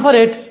demand for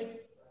it,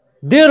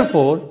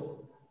 therefore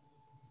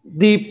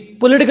the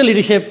political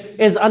leadership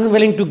is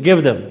unwilling to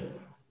give them.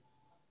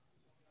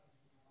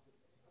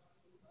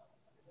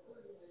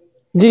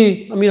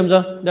 Ji Amir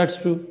Hamza,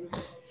 that's true.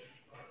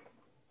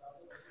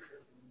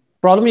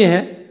 Problem ये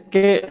है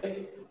कि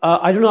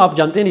I don't know आप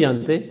जानते हैं नहीं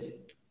जानते,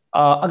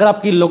 अगर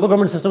आपकी लोकल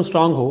गवर्नमेंट सिस्टम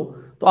स्ट्रांग हो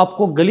तो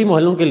आपको गली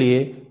मोहल्लों के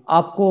लिए,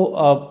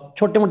 आपको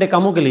छोटे मोटे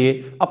कामों के लिए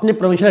अपने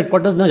प्रोविंशियल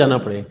हेडक्वार्टर्स ना जाना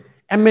पड़े,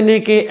 एमएनए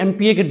के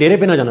एमपीए के डेरे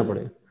पे ना जाना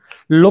पड़े.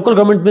 लोकल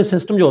गवर्नमेंट में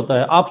सिस्टम जो होता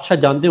है, आप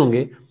शायद जानते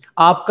होंगे,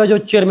 आपका जो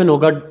चेयरमैन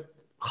होगा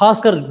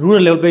खासकर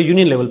रूरल लेवल पे,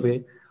 यूनियन लेवल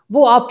पे,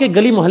 वो आपके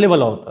गली मोहल्ले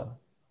वाला होता है.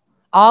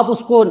 आप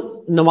उसको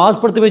नमाज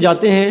पढ़ते हुए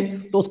जाते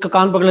हैं तो उसका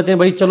कान पकड़ लेते हैं,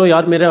 भाई चलो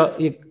यार मेरा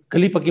ये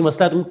गली पक्की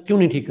मसला है, तुम क्यों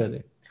नहीं ठीक कर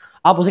रहे.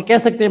 आप उसे कह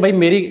सकते हैं, भाई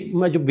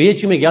मैं जो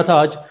बीएचयू में गया था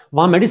आज,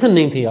 वहां मेडिसिन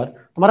नहीं थी यार,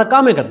 तुम्हारा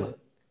काम है करना.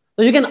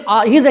 तो you can,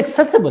 he is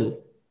accessible,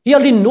 he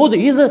already knows,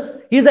 he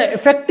is the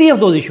effective of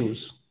those issues.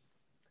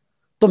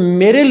 तो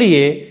मेरे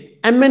लिए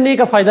एमएनए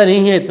का फायदा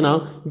नहीं है इतना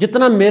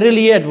जितना मेरे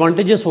लिए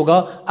एडवांटेजेस होगा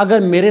अगर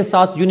मेरे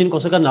साथ यूनियन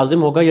काउंसिल का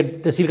नाजिम होगा या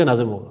तहसील का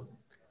नाजिम होगा.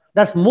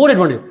 That's more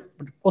advantage.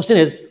 Question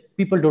is,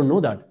 people don't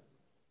know that.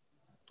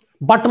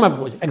 Bottom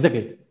up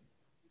exactly.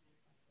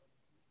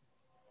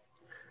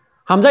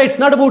 Hamza, it's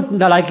not about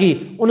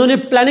लायकी. उन्होंने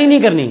प्लानिंग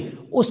नहीं करनी.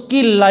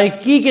 उसकी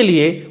लायकी के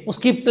लिए,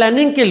 उसकी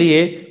प्लानिंग के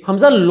लिए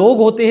हमजा लोग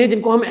होते हैं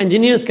जिनको हम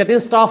इंजीनियर्स कहते हैं,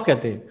 स्टाफ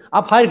कहते हैं,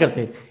 आप हायर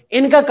करते हैं.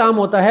 इनका काम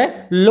होता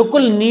है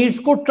लोकल नीड्स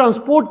को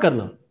ट्रांसपोर्ट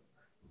करना.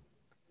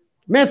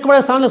 मैं इसको बड़ा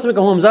आसान लफ्ज़ में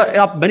कहूँ हमजा,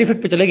 आप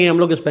बेनिफिट पे चले गए हम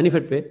लोग. इस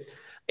बेनिफिट पे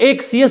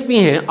एक सीएसपी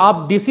हैं,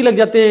 आप डीसी लग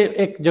जाते हैं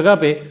एक जगह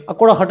पे,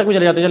 अकोड़ा खटक में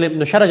चले जाते हैं,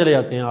 नौशहरा चले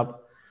जाते हैं आप,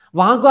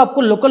 वहां को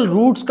आपको लोकल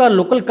रूट्स का,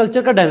 लोकल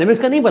कल्चर का,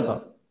 डायनेमिक्स का नहीं पता.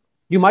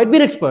 You might be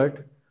an expert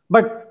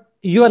but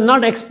you are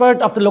not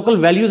expert of the local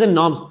values and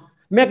norms.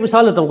 मैं एक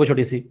मिसाल देता हूँ कोई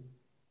छोटी सी.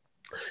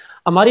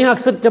 हमारे यहाँ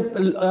अक्सर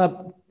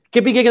जब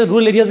केपीके के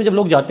रूरल एरियाज में जब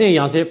लोग जाते हैं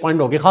यहाँ से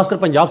पॉइंट होके, खासकर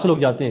पंजाब से लोग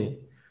जाते हैं,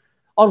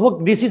 और वो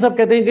डीसी साहब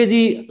कहते हैं कि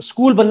जी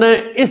स्कूल बनना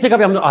है, इस जगह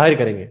पे हम हायर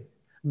करेंगे.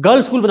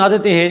 गर्ल्स स्कूल बना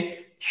देते हैं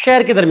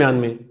शहर के दरमियान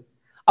में.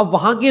 अब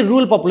वहां की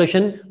रूरल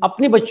पॉपुलेशन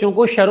अपने बच्चों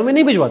को शहरों में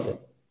नहीं भिजवाते.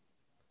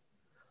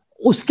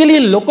 उसके लिए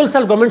लोकल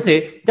सेल्फ गवर्नमेंट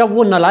से, जब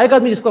वो नालायक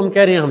आदमी जिसको हम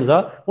कह रहे हैं हमजा,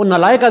 वो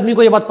नालायक आदमी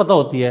को ये बात पता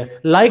होती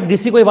है, लाइक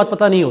डीसी को ये बात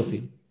पता नहीं होती.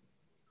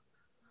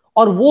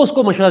 और वो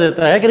उसको मशवरा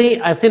देता है कि नहीं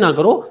ऐसे ना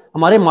करो,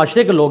 हमारे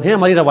माशरे के लोग हैं,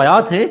 हमारी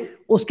रवायात हैं,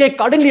 उसके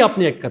अकॉर्डिंगली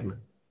आपने एक्ट करना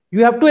है।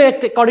 You have to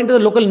act according to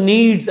the local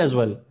needs as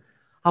well.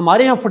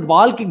 हमारे यहाँ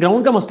फुटबॉल की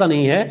ग्राउंड का मसला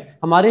नहीं है,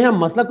 हमारे यहाँ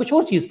मसला कुछ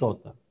और चीज का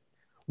होता है।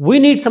 We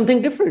need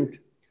something different.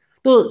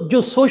 तो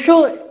जो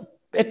socio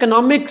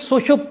economic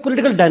socio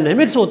political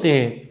dynamics होते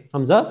हैं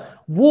हमजा,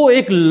 वो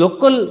एक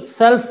लोकल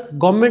सेल्फ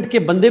गवर्नमेंट के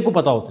बंदे को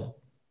पता होता है।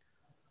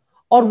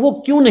 और वो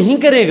क्यों नहीं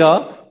करेगा?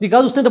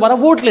 बिकॉज उसने दोबारा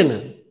वोट लेना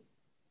है।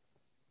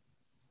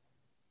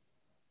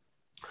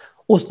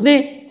 उसने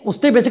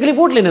उसने बेसिकली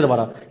वोट लेने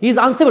दोबारा, ही इज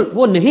आंसरेबल।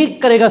 वो नहीं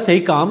करेगा सही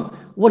काम,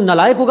 वो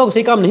नालायक होगा, वो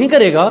सही काम नहीं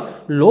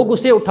करेगा, लोग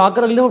उसे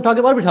उठाकर अगले दिन उठा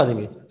के बाहर बिठा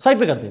देंगे, साइड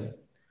पे कर देंगे।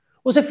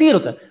 उसे फियर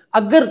होता है।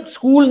 अगर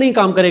स्कूल नहीं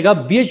काम करेगा,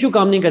 बीएचयू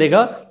काम नहीं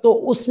करेगा, तो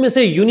उसमें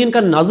से यूनियन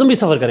का नाज़म भी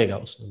सफर करेगा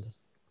उसके अंदर।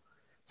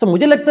 सो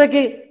मुझे लगता है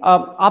कि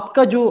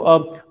आपका जो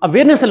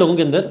अवेयरनेस है लोगों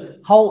के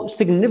अंदर, how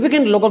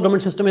significant local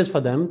government system is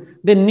for them,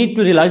 they need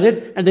to realise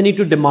it and they need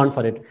to demand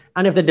for it.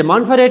 And if they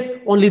demand for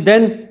it, only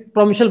then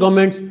provincial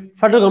governments,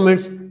 federal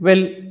governments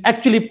will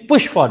actually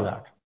push for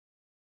that.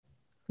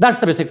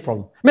 That's the basic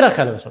problem. मेरा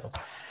ख्याल है वैसा।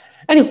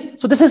 Anyway,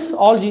 so this is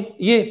all जी,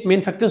 ये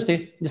main factors थे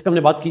जिस पे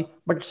हमने बात की,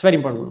 but it's very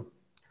important.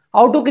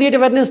 How to create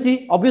awareness ji,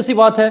 obviously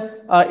बात है,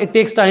 it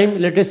takes time,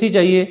 literacy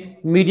चाहिए,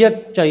 media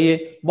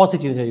चाहिए, बहुत सी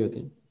चीजें चाहिए होती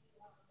हैं।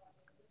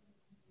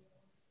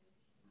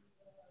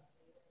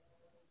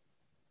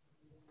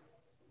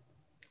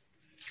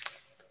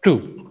 True.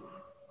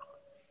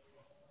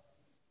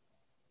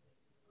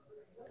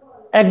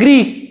 Agree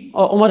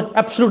Umar,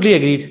 absolutely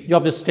agreed, जो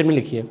आपने स्टेटमेंट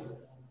लिखी है।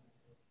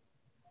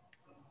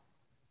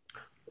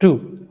 True,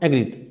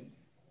 agreed.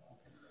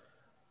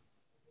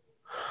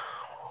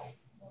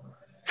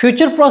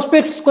 फ्यूचर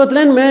प्रोस्पेक्ट्स को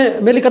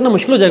मेरे लिए करना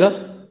मुश्किल हो जाएगा,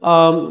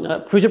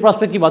 फ्यूचर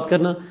प्रोस्पेक्ट की बात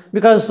करना,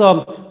 बिकॉज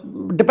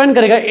डिपेंड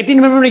करेगा। 18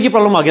 नवंबर में ये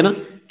प्रॉब्लम आ गया ना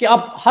कि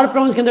आप हर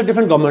प्रोविंस के अंदर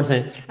डिफरेंट गवर्नमेंट्स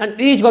हैं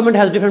and each government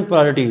has different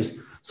priorities.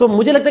 सो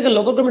मुझे लगता है कि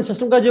लोकल गवर्नमेंट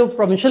सिस्टम का जो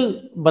प्रोविंशियल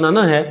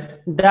बनाना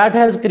है, that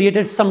has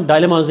created some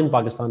dilemmas in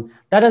Pakistan,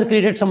 that has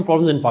created some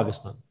problems in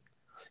Pakistan.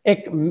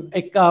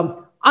 एक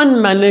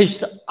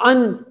अनमैनेज्ड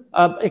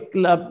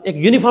एक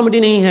यूनिफॉर्मिटी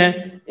नहीं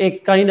है,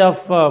 एक काइंड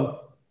ऑफ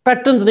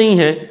पैटर्न्स नहीं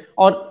है,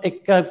 और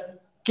एक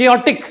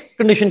chaotic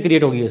कंडीशन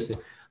क्रिएट होगी इससे।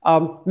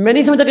 मैं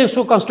नहीं समझता कि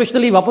इसको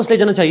कॉन्स्टिट्यूशनली वापस ले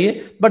जाना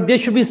चाहिए, but there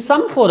should be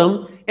some forum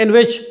in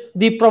which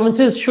the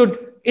provinces should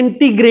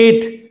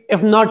integrate,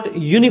 if not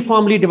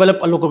uniformly develop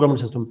a local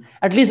government system.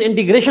 At least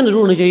integration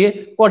जरूर होनी चाहिए,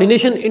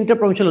 coordination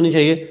interprovincial होनी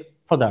चाहिए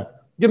for that,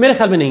 जो मेरे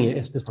ख्याल में नहीं है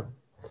इस पर।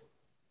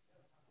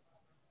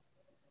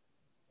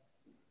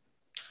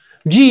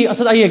 जी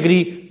असद, आई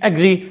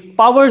एग्री।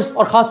 पावर्स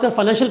और खासकर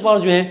फाइनेंशियल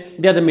पावर्स जो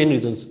हैं, they are the main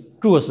reasons.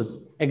 True Asad,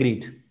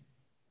 agreed.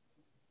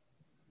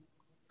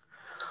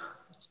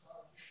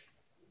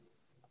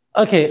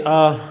 Okay,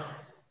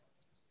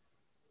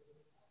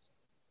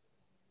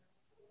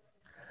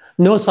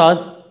 no Saad,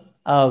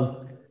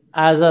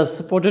 as a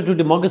supporter to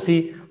democracy,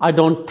 I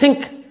don't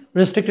think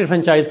restricted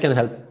franchise can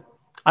help.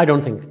 I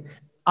don't think.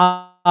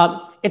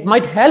 It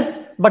might help,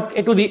 but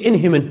it will be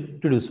inhuman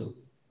to do so.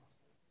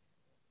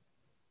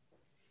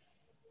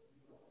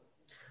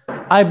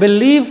 I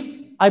believe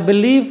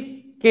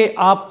कि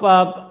आप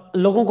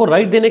लोगों को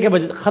right देने के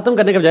बजाय, खत्म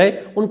करने के बजाय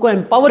उनको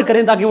एम्पावर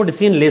करें ताकि वो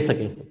डिसीजन ले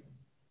सकें।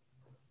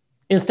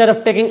 Instead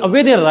of taking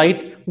away their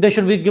right, they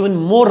should be given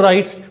more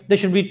rights. They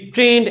should be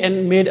trained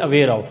and made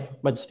aware of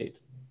by the state.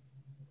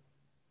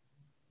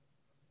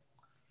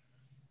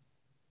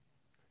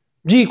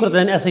 जी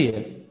कुरतन ऐसे ही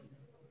है।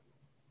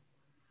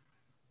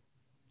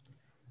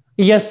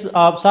 Yes,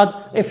 Saad,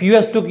 if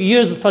US took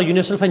years for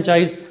universal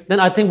franchise, then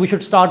I think we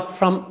should start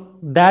from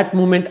that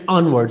moment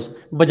onwards.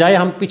 बजाय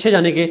हम पीछे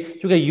जाने के,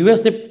 क्योंकि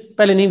US ने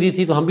पहले नहीं दी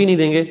थी तो हम भी नहीं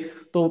देंगे,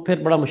 तो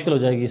फिर बड़ा मुश्किल हो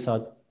जाएगी साथ।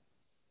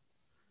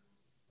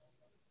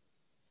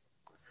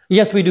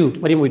 Yes, we do,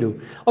 Maryam, we do.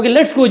 Okay,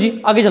 let's go जी,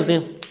 आगे चलते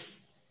हैं।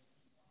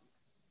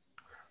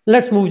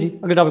 Let's move जी,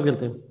 अगले टॉपिक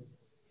चलते हैं।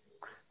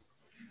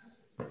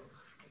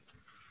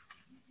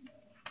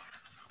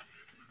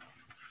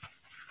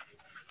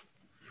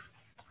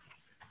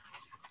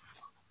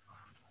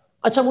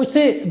 अच्छा,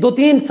 मुझसे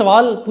 2-3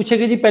 सवाल पूछे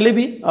गए जी पहले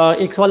भी,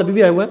 एक सवाल अभी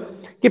भी आया हुआ है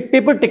कि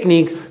पेपर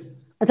टेक्निक्स।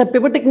 अच्छा,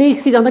 पेपर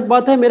टेक्निक्स की जहाँ तक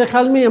बात है, मेरे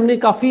ख्याल में हमने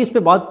काफ़ी इस पे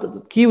बात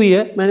की हुई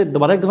है। मैं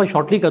दोबारा एक दफ़ा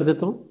शॉर्टली कर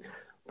देता हूँ।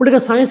 पॉलिटिकल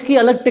साइंस की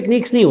अलग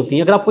टेक्निक्स नहीं होती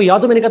हैं। अगर आपको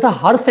याद हो, मैंने कहा था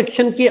हर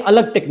सेक्शन के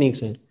अलग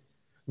टेक्निक्स हैं।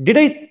 Did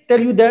I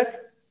tell you that?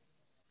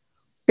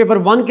 Paper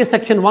 1 के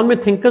सेक्शन 1 में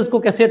थिंकर्स को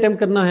कैसे अटेम्प्ट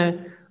करना है,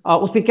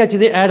 उसमें क्या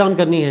चीज़ें ऐड ऑन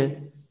करनी है।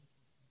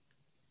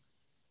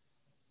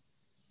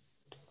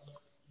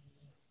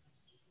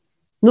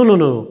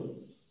 नो।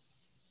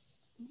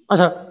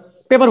 अच्छा,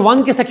 पेपर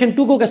 1 के सेक्शन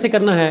 2 को कैसे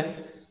करना है,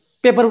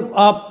 पेपर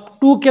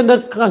 2 के अंदर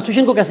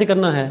कॉन्स्टिट्यूशन को कैसे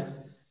करना है,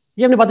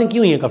 ये हमने बातें की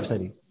हुई हैं काफी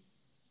सारी।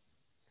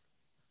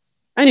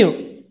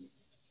 एनीवे,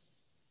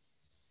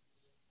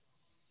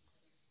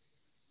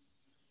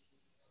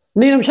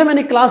 नहीं हमेशा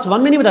मैंने क्लास 1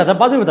 में नहीं बताया था,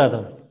 बाद में बताया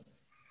था।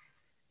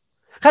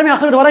 खैर, मैं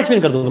आखिर में दोबारा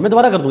एक्सप्लेन कर दूंगा, मैं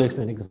दोबारा कर दूंगा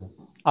एक्सप्लेन एक दफा,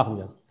 आप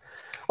समझा।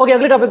 ओके,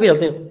 अगले टॉपिक पे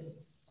चलते हैं।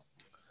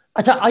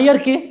 अच्छा, आईआर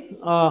के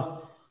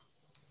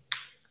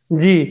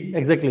जी,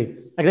 एग्जैक्टली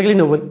एग्जैक्टली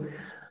नोबल।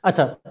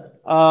 अच्छा,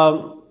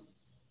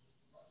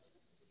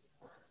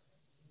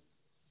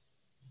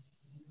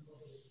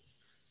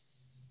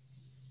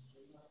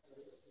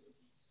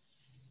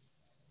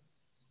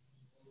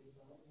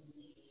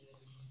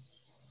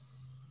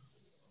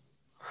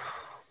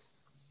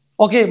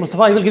 okay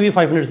Mustafa, I will give you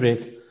 5 minutes break.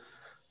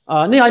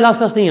 नहीं, आज लास्ट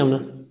क्लास नहीं है हमने,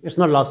 इट्स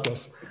नॉट लास्ट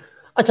क्लास।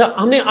 अच्छा,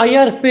 हमने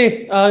आईआर पे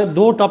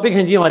दो टॉपिक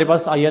हैं जी हमारे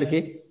पास आईआर के।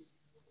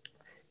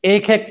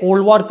 एक है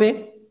कोल्ड वॉर पे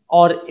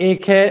और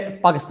एक है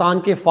पाकिस्तान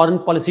के फॉरेन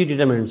पॉलिसी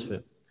डिटरमिनेंट्स पे।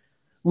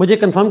 मुझे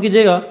कंफर्म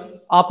कीजिएगा,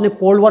 आपने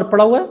कोल्ड वॉर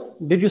पढ़ा हुआ है?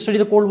 Did you study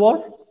the cold war?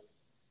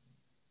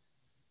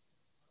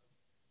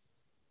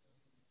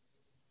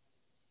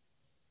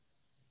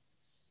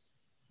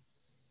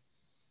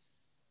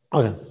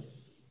 Okay,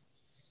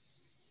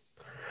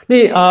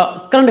 नहीं,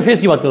 करंट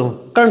अफेयर्स की बात कर रहा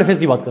हूँ, करंट अफेयर्स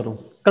की बात कर रहा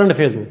हूँ, करंट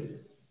अफेयर्स में।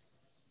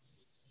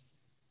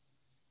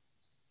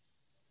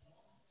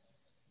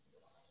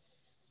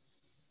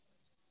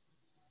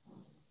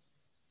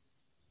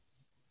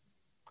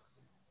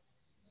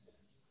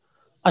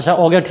 अच्छा,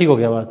 हो गया, ठीक हो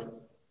गया बात,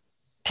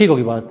 ठीक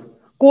होगी बात।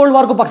 कोल्ड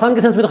वॉर को पाकिस्तान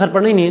के सेंस में तो खैर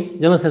पढ़ना ही नहीं है,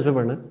 जनरल सेंस में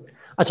पढ़ना है।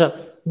 अच्छा,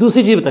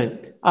 दूसरी चीज बताएं,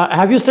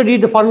 have you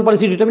studied the foreign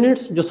policy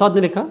determinants? जो साथ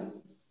ने लिखा,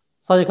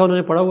 साथ लिखा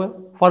उन्होंने पढ़ा हुआ है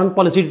फॉरेन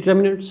पॉलिसी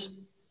डिटरमिनेंट्स।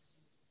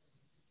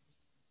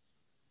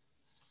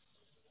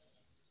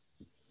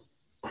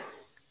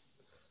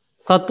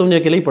 साथ तुमने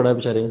अकेले ही पढ़ा है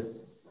बेचारे,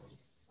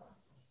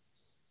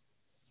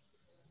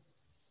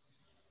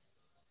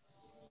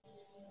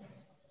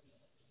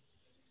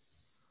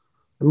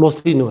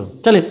 मोस्टली नो।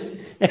 चले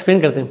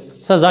एक्सप्लेन करते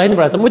हैं। सर जाहिर ने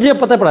पढ़ाया था, मुझे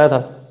पता है पढ़ाया था,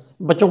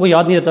 बच्चों को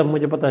याद नहीं रहता,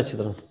 मुझे पता है अच्छी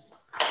तरह।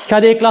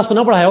 शायद एक क्लास को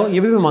ना पढ़ाया हो, ये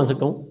भी मैं मान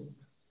सकता हूँ,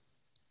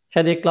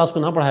 शायद एक क्लास को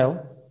ना पढ़ाया हो,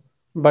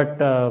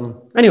 but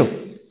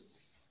anyway.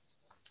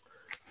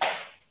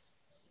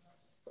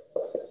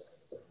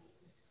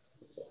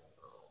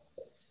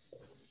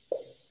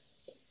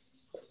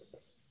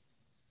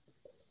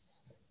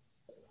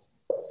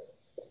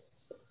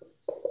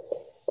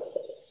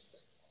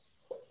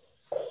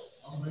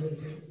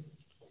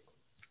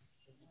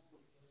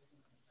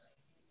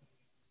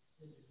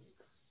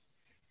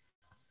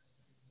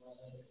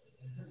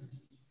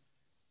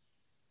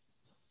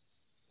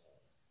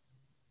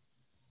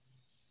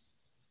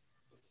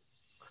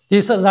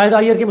 Ji sir, Zahid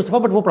आयर के मुस्तफा,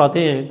 बट वो पढ़ाते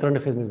हैं करंट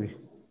अफेयर में भी।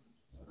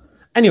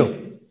 एनीवे,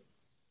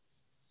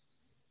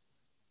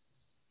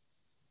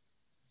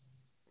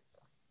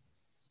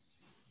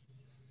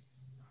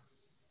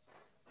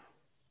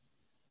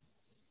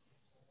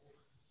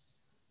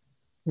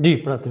 जी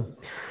पढ़ाते हैं।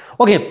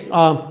 Okay,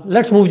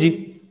 let's move ji.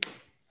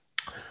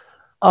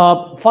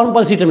 Foreign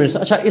policy determinants.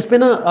 अच्छा, इस पे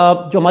ना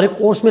जो हमारे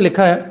कोर्स में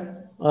लिखा है,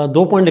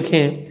 2 पॉइंट लिखे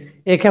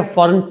हैं। एक है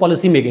फॉरेन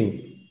पॉलिसी मेकिंग।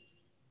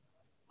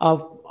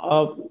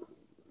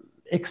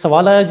 एक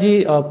सवाल आया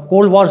जी,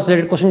 कोल्ड वॉर से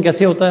रिलेटेड क्वेश्चन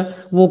कैसे होता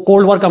है? वो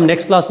कोल्ड वॉर का हम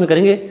नेक्स्ट क्लास में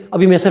करेंगे,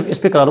 अभी मैं सिर्फ इस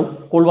पे करा रहा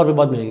हूँ, कोल्ड वॉर पे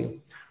बाद में आएंगे।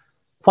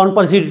 Foreign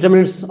policy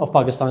determinants of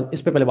Pakistan,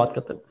 इस पे पहले बात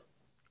करते हैं।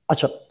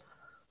 अच्छा,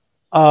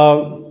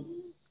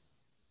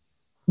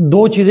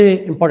 दो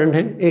चीज़ें इंपॉर्टेंट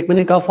हैं। एक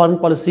मैंने कहा फॉरेन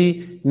पॉलिसी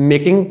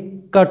मेकिंग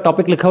का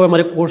टॉपिक लिखा हुआ है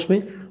हमारे कोर्स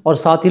में, और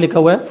साथ ही लिखा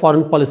हुआ है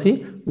फॉरेन पॉलिसी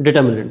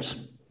डिटरमिनेंट्स।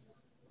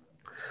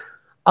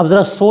 अब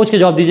ज़रा सोच के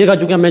जवाब दीजिएगा,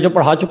 क्योंकि मैं जो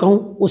पढ़ा चुका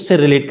हूँ उससे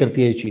रिलेट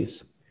करती है ये चीज़।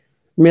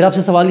 मेरा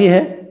आपसे सवाल ये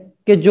है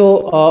कि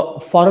जो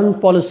फॉरेन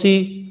पॉलिसी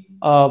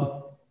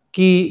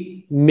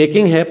की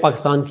मेकिंग है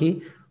पाकिस्तान की,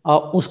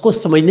 उसको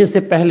समझने से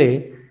पहले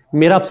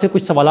मेरा आपसे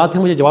कुछ सवालात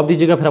हैं, मुझे जवाब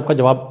दीजिएगा, फिर आपका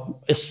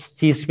जवाब इस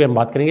चीज़ पे हम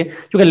बात करेंगे।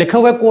 क्योंकि लिखा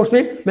हुआ है कोर्स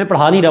में, मैं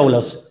पढ़ा नहीं रहा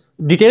हूँ,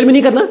 डिटेल में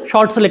नहीं करना,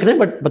 शॉर्ट से लिखना है,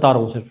 बट बता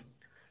रहा हूँ सिर्फ।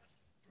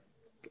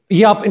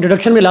 ये आप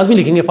इंट्रोडक्शन में लाजमी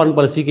लिखेंगे फॉरेन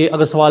पॉलिसी के,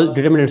 अगर सवाल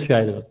डिटरमिनेंट्स पे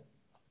आएगा।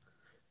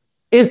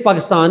 Is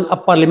Pakistan a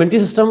parliamentary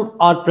system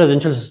और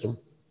प्रेसिडेंशियल सिस्टम?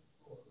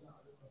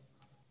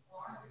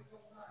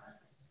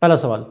 पहला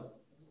सवाल,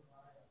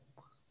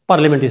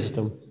 पार्लियामेंट्री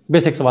सिस्टम,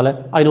 बेसिक सवाल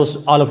है, I know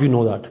all of you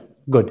know that,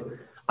 good.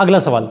 अगला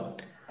सवाल,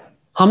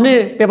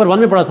 हमने पेपर 1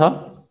 में पढ़ा था,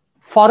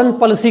 फॉरेन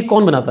पॉलिसी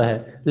कौन बनाता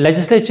है,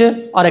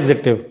 लेजिस्लेचर और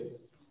एग्जीक्यूटिव?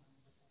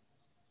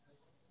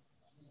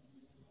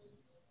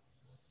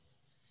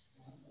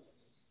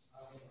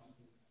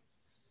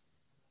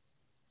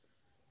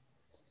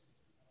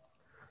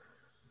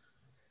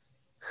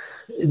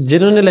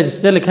 जिन्होंने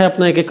लेजिस्लेचर लिखा है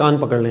अपना एक एक कान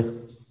पकड़ लें,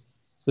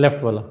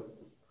 लेफ्ट वाला।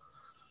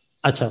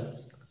 अच्छा,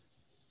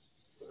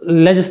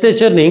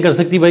 लेजिस्लेचर नहीं कर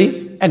सकती भाई,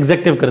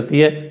 एग्जीक्यूटिव करती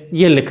है,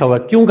 ये लिखा हुआ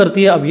है। क्यों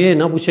करती है अब ये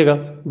ना पूछेगा,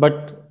 बट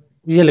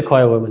ये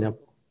लिखवाया हुआ है मैंने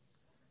आपको,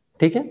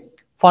 ठीक है।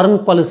 फॉरेन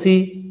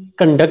पॉलिसी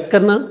कंडक्ट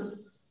करना,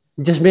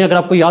 जिसमें अगर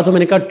आपको याद हो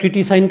मैंने कहा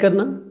ट्रीटी साइन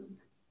करना,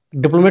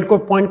 डिप्लोमेट को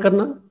अपॉइंट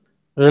करना,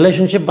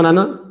 रिलेशनशिप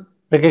बनाना,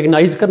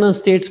 रिकग्नाइज करना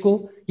स्टेट्स को,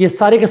 ये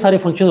सारे के सारे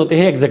फंक्शन होते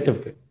हैं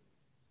एग्जीक्यूटिव के।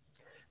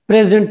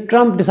 President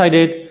Trump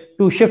decided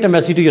to shift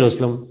embassy to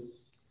यरूशलेम।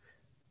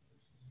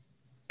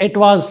 It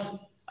was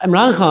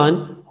Imran Khan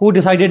who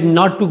decided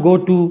not to go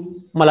to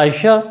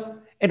Malaysia.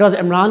 It was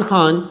Imran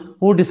Khan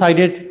who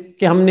decided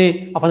कि हमने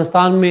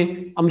अफगानिस्तान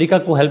में अमेरिका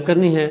को हेल्प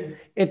करनी है.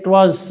 It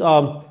was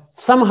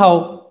somehow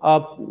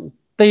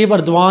Tayyab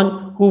Erdogan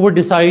who would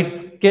decide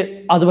कि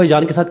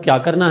Azerbaijan के साथ क्या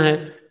करना है.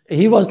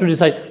 He was to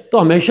decide. तो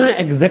हमेशा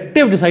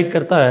एग्जेक्टिव डिसाइड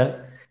करता है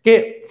कि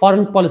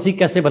फॉरेन पॉलिसी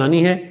कैसे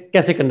बनानी है,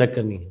 कैसे कंडक्ट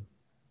करनी है।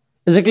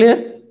 Is it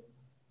clear?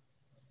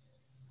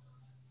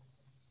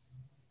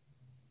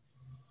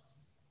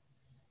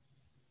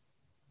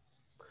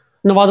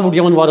 Nawaz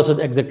Bhutia मनवार असद,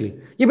 एग्जैक्टली,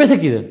 ये बेसिक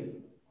चीज है।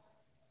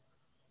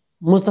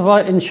 मुस्तफा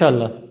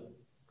इंशाल्लाह,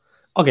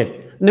 ओके।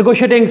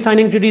 नेगोशिएटिंग,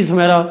 साइनिंग ट्रीटीज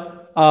हमारा,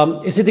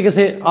 इसी तरीके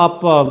से आप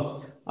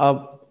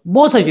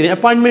बहुत सारी चीजें,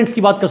 अपॉइंटमेंट्स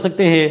की बात कर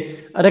सकते हैं,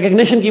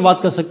 रिकग्निशन की बात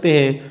कर सकते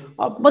हैं,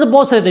 मतलब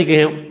बहुत सारे तरीके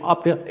हैं।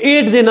 आप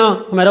एड देना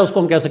हमारा, उसको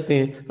हम कह सकते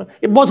हैं,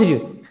 ये बहुत सी चीजें।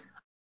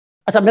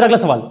 अच्छा, मेरा अगला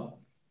सवाल,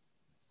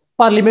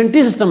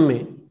 पार्लियामेंट्री सिस्टम में,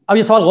 अब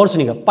ये सवाल गौर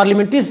सुनिएगा,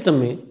 पार्लियामेंट्री सिस्टम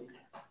में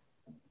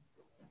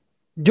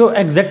जो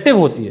एग्जेक्टिव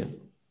होती है,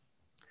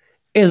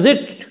 इज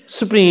इट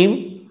सुप्रीम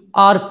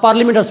और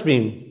parliament are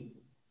supreme?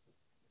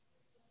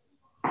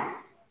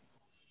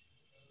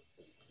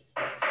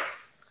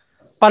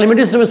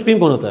 Parliamentary system में सुप्रीम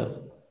कौन होता है?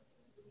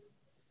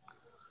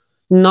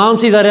 नाम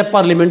से इधर है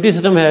पार्लियामेंट्री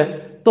सिस्टम है,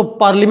 तो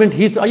parliament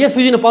he, yes,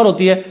 fusion of power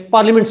होती है,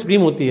 पार्लियामेंट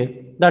सुप्रीम होती है,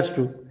 दैट्स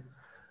ट्रू।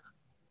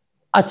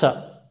 अच्छा,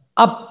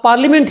 अब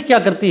पार्लियामेंट क्या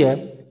करती है?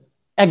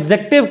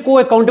 एग्जेक्टिव को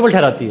अकाउंटेबल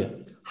ठहराती है।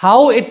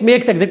 How it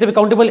makes executive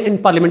accountable in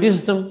parliamentary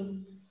system?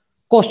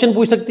 Question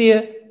पूछ सकती है,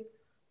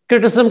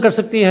 क्रिटिसिज्म कर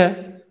सकती है,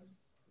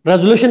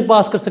 रेजोल्यूशन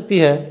पास कर सकती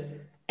है,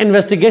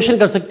 इन्वेस्टिगेशन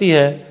कर सकती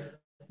है,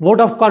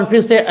 वोट ऑफ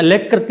कॉन्फिडेंस से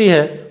इलेक्ट करती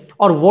है,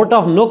 और वोट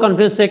ऑफ नो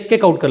कॉन्फिडेंस से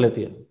किक आउट कर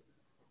लेती है।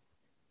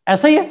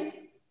 ऐसा ही है?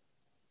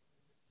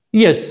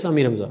 Yes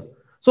Amir Hamza.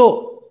 So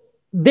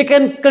they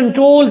can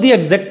control the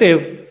adjective.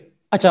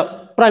 अच्छा,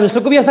 प्राइम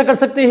मिनिस्टर को भी ऐसा कर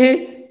सकते हैं,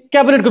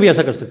 कैबिनेट को भी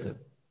ऐसा कर सकते हैं।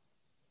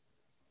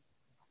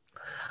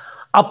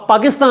 अब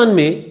पाकिस्तान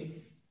में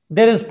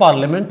there is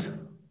parliament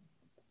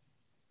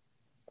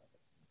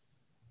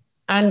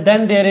and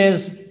then there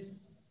is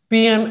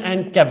PM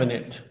and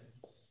cabinet.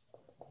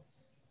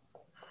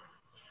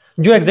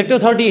 जो एग्जेक्टिव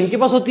अथॉरिटी इनके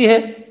पास होती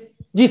है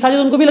जी, साजिद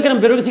उनको भी, लेकिन हम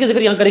ब्यूरोक्रेसी का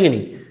जिक्र यहां करेंगे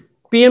नहीं।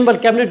 पीएम और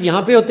कैबिनेट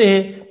यहां पे होते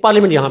हैं,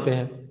 पार्लियामेंट यहां पे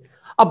है।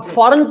 अब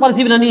फॉरेन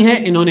पॉलिसी बनानी है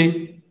इन्होंने,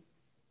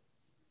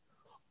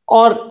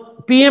 और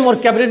पीएम और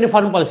कैबिनेट ने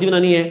फॉरेन पॉलिसी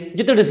बनानी है,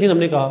 जितने डिसीजन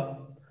हमने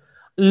कहा।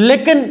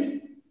 लेकिन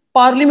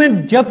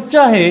पार्लियामेंट जब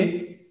चाहे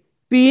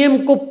पीएम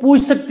को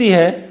पूछ सकती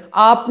है,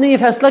 आपने ये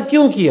फैसला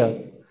क्यों किया?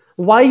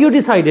 Why you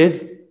decided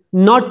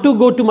not to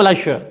go to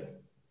Malaysia?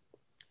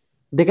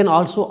 They can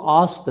also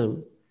ask them,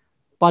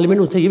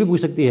 parliament उनसे ये भी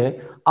पूछ सकती है,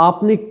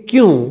 आपने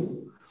क्यों,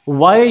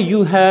 why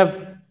you have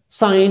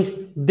signed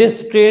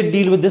this trade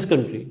deal with this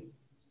country?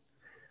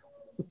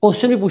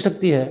 Question भी पूछ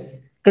सकती है,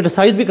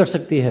 क्रिटिसाइज भी कर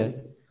सकती है,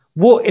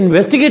 वो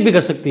इन्वेस्टिगेट भी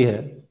कर सकती है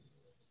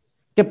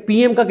कि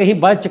पीएम का कहीं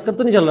बाहर चक्कर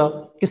तो नहीं चल रहा,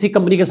 किसी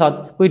कंपनी के साथ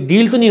कोई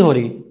डील तो नहीं हो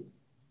रही,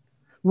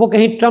 वो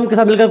कहीं ट्रंप के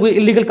साथ मिलकर कोई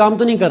इलीगल काम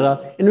तो नहीं कर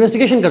रहा।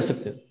 इन्वेस्टिगेशन कर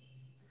सकते हैं।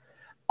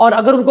 और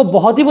अगर उनको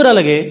बहुत ही बुरा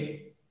लगे,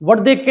 what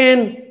they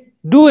can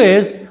do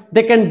is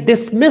they can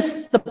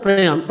dismiss the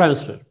prime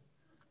minister.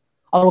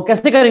 और वो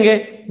कैसे करेंगे?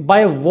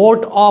 Bye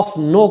vote of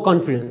no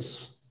confidence.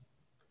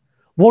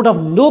 Vote of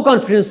no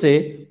confidence से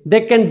they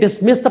can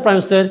dismiss the prime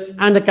minister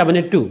and the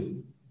cabinet to.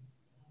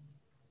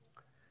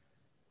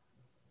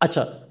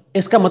 अच्छा,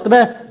 इसका मतलब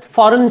है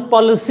फॉरेन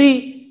पॉलिसी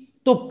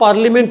तो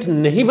पार्लियामेंट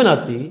नहीं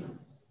बनाती,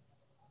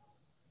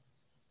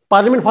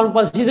 पार्लियामेंट फॉरेन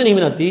पॉलिसी से नहीं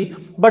बनाती,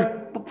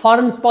 बट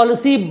फॉरेन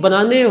पॉलिसी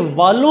बनाने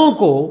वालों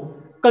को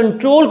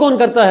कंट्रोल कौन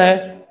करता है?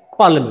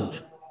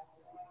 Parliament.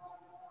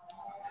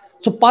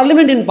 So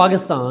parliament in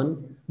Pakistan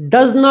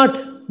does not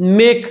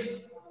make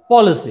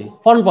policy,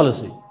 foreign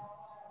policy,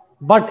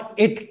 but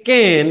it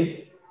can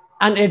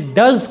and it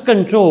does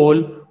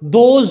control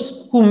those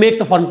who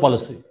make the foreign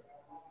policy.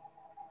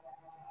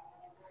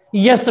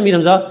 Yes, Amir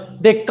Hamza,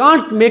 they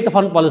can't make the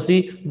foreign policy,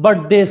 but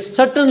they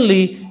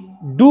certainly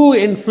do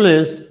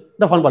influence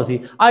the foreign policy.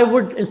 I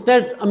would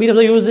instead, Amir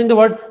Hamza, using the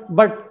word,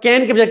 but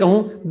can के बजाय कहूं,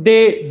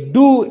 they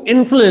do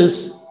influence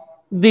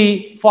the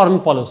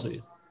foreign policy.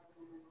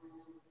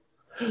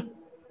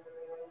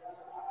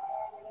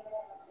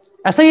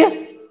 ऐसा ही है?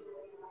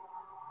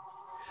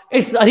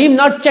 It's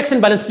Harim, not checks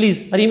and balance,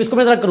 please. Harim, इसको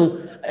मैं जरा करूं,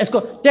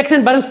 इसको checks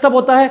and balance तब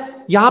होता है,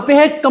 यहां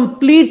पे है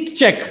complete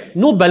check,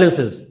 no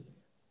balances.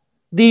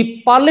 The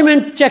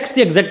parliament checks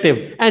the executive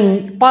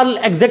and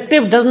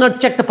executive does not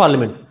check the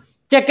parliament.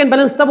 Check and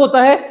balance तब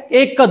होता है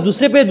एक का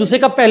दूसरे पे, दूसरे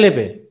का पहले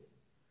पे।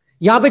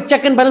 यहां पे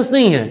check and balance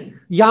नहीं है,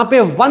 यहां पे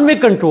one way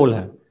control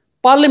है।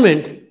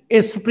 Parliament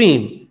is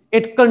supreme,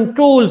 it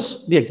controls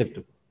the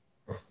executive.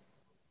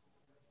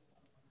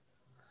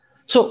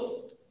 So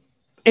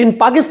in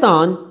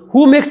Pakistan,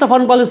 who makes the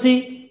foreign policy?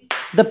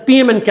 The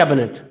PM and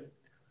cabinet.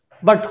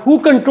 But who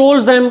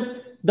controls them?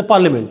 The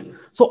parliament.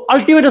 So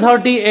ultimate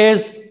authority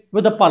is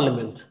with the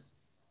parliament.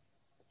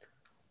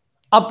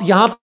 अब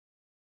यहां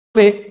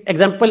पे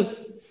example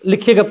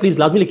लिखिएगा please,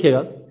 लाजमी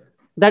लिखिएगा,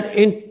 that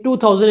in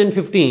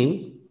 2015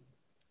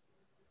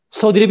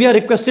 Saudi Arabia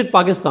requested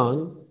Pakistan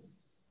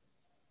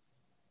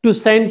to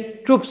send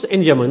troops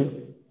in Yemen.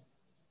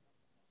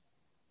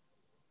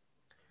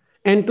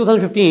 In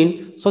 2015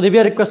 Saudi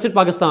Arabia requested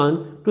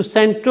Pakistan to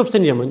send troops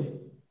in Yemen.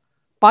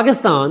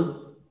 Pakistan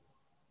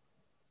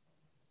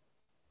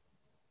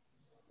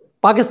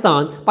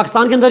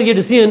Pakistan के अंदर ये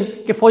decision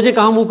कि फौजें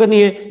कहाँ मूव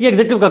करनी है ये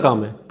एग्जीक्यूटिव का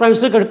काम है, प्राइम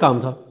मिनिस्टर का काम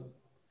था।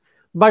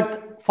 बट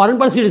फॉरेन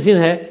पॉलिसी डिसीजन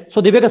है,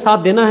 सऊदी अरब का साथ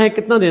देना है,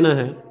 कितना देना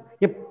है,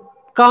 ये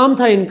काम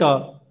था इनका,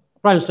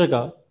 प्राइम मिनिस्टर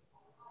का।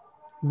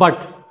 But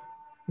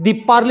the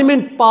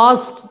parliament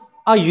passed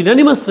a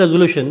unanimous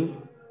resolution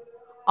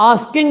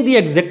asking the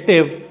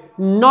executive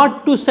not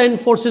to send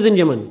forces in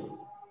Yemen.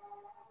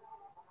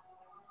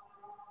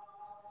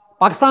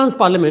 Pakistan's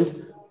parliament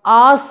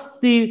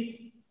asked the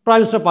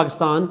Prime Minister of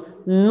Pakistan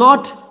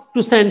not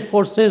to send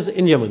forces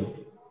in Yemen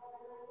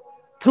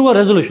through a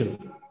resolution.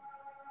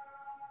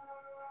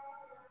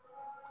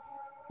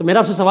 तो मेरा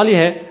आपसे सवाल यह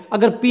है,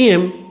 अगर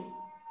PM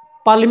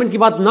parliament की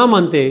बात ना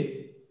मानते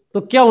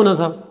तो क्या होना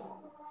था?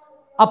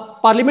 अब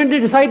पार्लियामेंट ने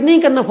डिसाइड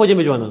नहीं करना फौजें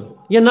भिजवाना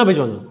या ना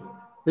भिजवाना,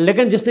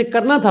 लेकिन जिसने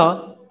करना था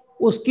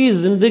उसकी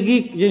जिंदगी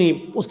यानी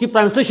उसकी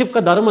प्राइम मिनिस्टरशिप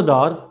का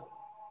दारोमदार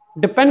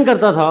डिपेंड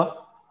करता था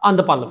ऑन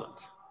द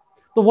पार्लियामेंट।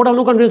 तो वोट ऑफ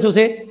नो कॉन्फिडेंस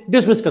उसे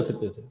डिसमिस कर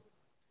सकते थे।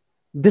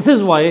 This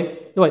is why.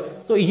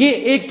 तो ये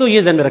एक तो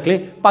ये ध्यान में रख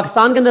लें,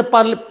 पाकिस्तान के अंदर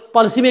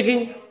पॉलिसी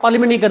मेकिंग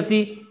पार्लियामेंट नहीं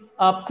करती,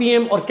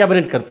 पीएम और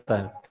कैबिनेट करता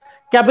है।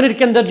 कैबिनेट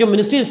के अंदर जो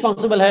मिनिस्ट्री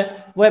रिस्पॉन्सिबल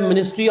है वो है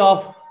मिनिस्ट्री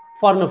ऑफ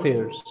फॉरेन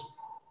अफेयर्स।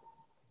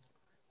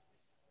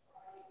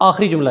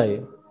 आखिरी जुमला है,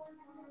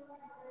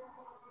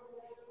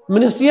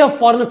 Ministry of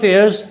Foreign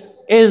Affairs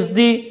is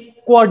the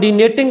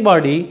coordinating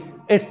body.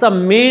 It's the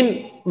main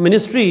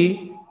ministry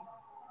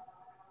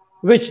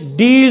which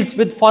deals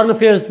with foreign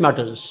affairs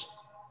matters.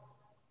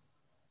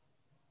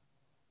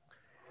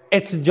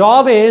 Its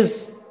job is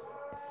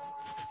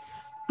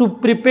to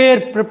prepare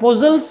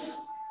proposals.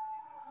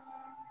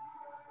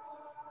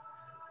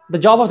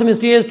 The job of the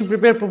ministry is to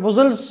prepare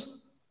proposals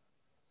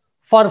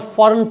for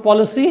foreign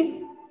policy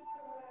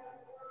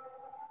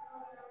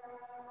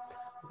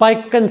by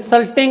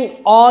consulting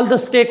all the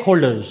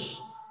stakeholders.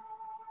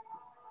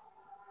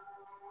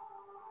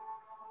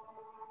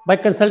 By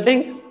consulting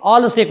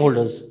all the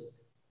stakeholders.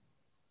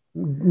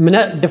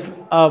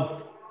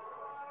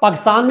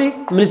 Pakistan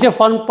में ministry of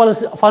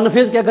foreign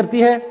affairs क्या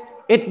करती है?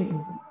 It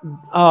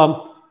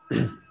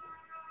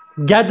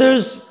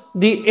gathers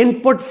the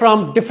input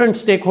from different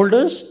stake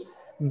holders,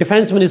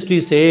 defence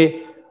ministry से,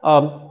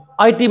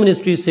 IT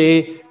ministry से,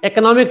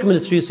 economic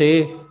ministry से,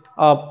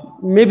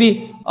 may be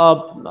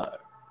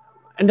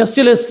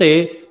industrialist से,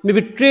 may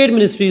be trade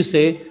ministry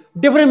से,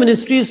 different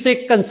ministries से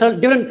कंसल्ट,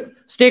 डिफरेंट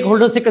स्टेक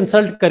होल्डर्स से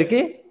कंसल्ट करके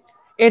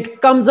it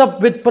comes up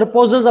with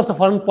proposals of the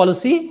foreign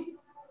policy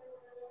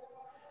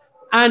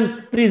and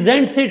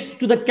presents it's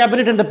to the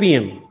cabinet and the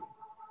PM.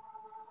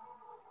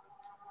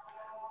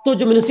 तो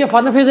जो ministry of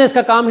foreign affairs है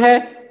इसका काम है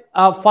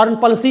फॉरेन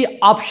पॉलिसी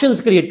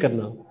ऑप्शंस क्रिएट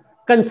करना,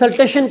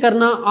 consultation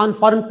करना on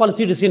foreign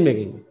policy decision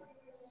making.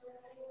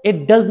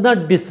 It does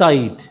not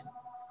decide,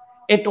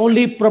 it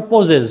only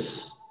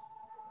proposes.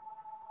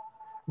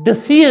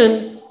 Decision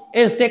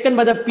is taken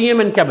by the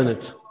PM and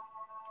cabinet,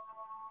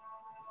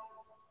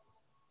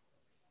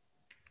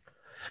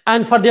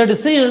 and for their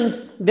decisions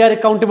they are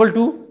accountable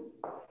to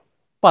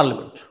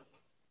parliament.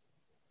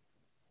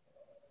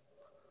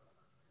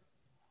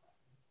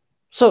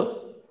 So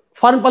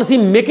foreign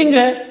policy making जो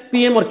है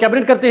PM और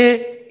cabinet करते हैं,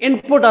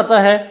 input आता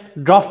है,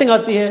 drafting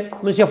आती है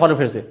ministry of foreign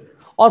affairs से,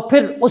 और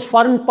फिर उस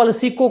फॉरेन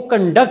पॉलिसी को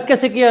कंडक्ट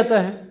कैसे किया जाता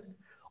है,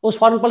 उस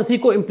फॉरेन पॉलिसी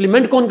को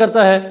इंप्लीमेंट कौन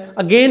करता है?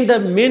 Again the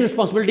main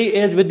responsibility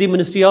is with the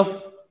ministry of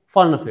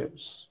foreign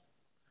affairs.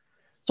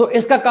 सो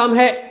इसका काम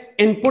है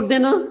इनपुट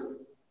देना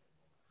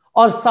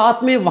और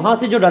साथ में वहां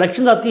से जो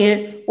डायरेक्शंस आती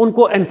हैं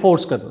उनको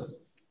एनफोर्स करना।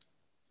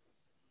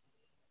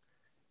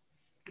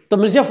 तो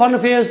ministry of foreign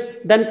affairs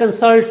then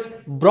consults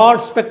broad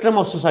spectrum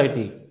of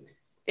society,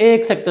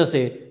 एक सेक्टर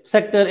से,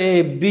 sector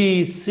A,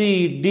 B,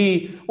 C,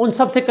 D, उन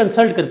सब से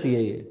कंसल्ट करती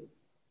है। ये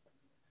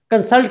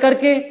कंसल्ट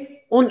करके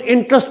उन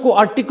इंटरेस्ट को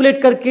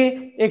आर्टिकुलेट करके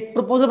एक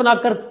प्रपोजल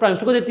बनाकर प्राइम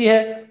मिनिस्टर को देती है।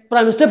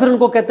 प्राइम मिनिस्टर फिर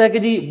उनको कहता है कि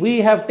जी we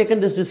have taken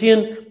this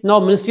decision,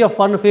 now ministry of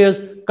foreign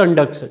affairs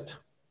conducts it.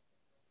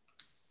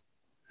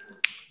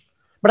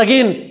 But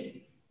again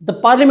the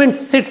parliament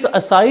seats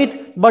aside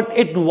but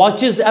it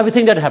watches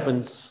everything that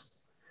happens,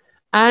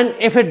 and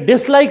if it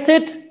dislikes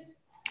it,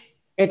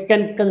 it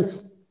can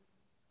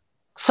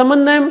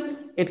summon them,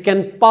 it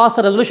can pass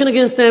a resolution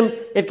against them,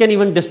 it can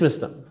even dismiss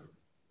them.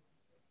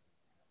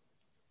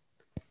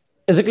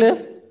 Is it clear?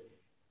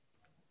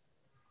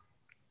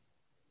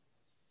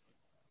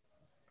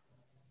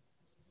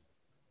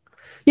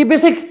 ये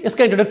basic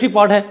इसका introductory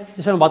part है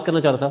जिसमें मैं बात करना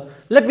चाह रहा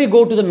था। Let me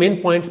go to the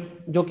main point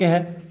जो कि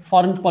है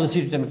फॉरेन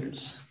पॉलिसी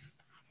डिटरमिनेंट्स।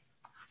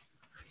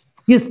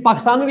 ये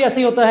पाकिस्तान में भी ऐसे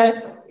ही होता है,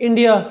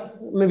 इंडिया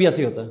में भी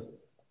ऐसे ही होता है।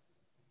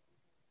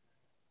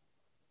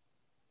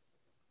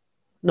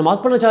 नमाज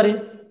पढ़ना चाह रहे हैं?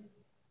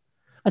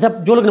 अच्छा,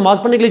 जो लोग नमाज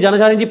पढ़ने के लिए जाना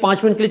चाह रहे हैं जी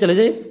 5 मिनट के लिए चले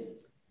जाइए,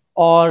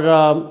 और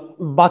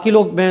बाकी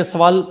लोग, मैं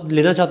सवाल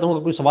लेना चाहता हूँ,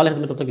 अगर कोई सवाल है तो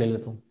मैं तब तक ले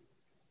लेता हूँ।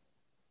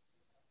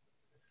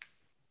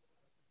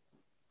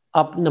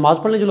 आप नमाज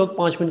पढ़ लें जो लोग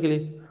 5 मिनट के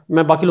लिए,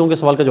 मैं बाकी लोगों के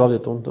सवाल का जवाब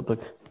देता हूँ, तब तक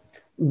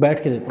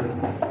बैठ के देता हूँ।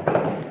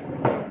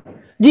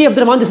 जी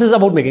Abdurrahman, this is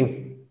about making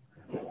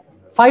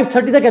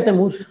 5:30 तक कहते हैं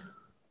मूर।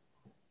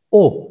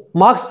 ओ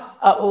मार्क्स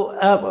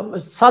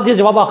साथ ये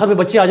जवाब आखिर में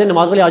बच्चे आ जाए,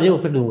 नमाज वाले आ जाए,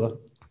 उस पर दूंगा।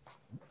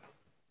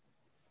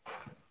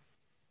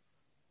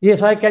 ये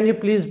सवाल, can you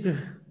please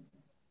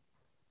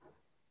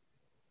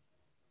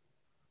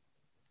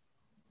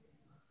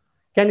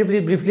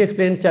briefly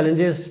explain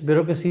challenges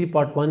bureaucracy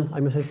part 1?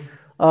 I message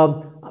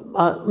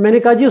मैंने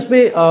कहा जी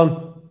उसमें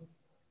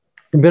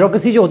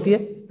ब्यूरोक्रेसी जो होती है,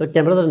 तो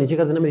कैमरा जरा नीचे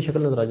कर देना, मेरी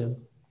शक्ल नजर आ जाए।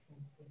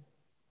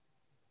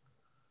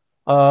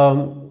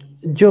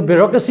 जो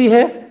ब्यूरोक्रेसी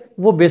है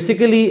वो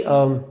बेसिकली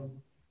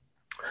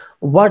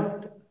व्हाट,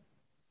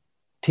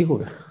 ठीक हो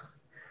गया,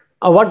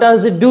 what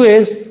does it do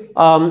is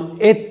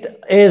it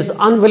is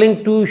unwilling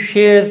to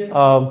share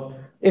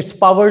its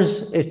powers,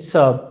 its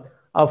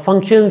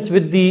functions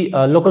with the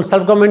local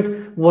self government.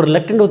 वो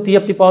reluctant होती है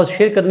अपनी powers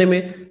share करने में,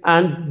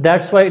 and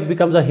that's why it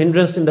becomes a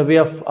hindrance in the way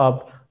of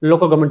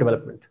local government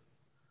development.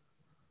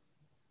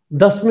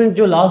 10 minute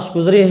जो last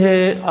गुजरे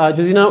हैं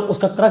जो ना,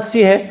 उसका क्रक्स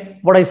ये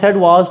है, what I said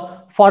was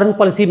foreign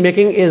policy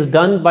making is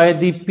done by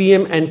the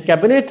PM and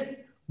cabinet,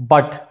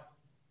 but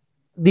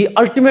the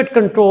ultimate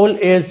control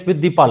is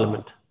with the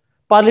parliament.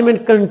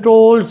 Parliament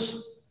controls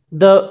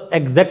the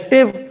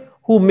executive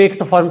who makes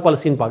the foreign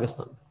policy in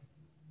Pakistan.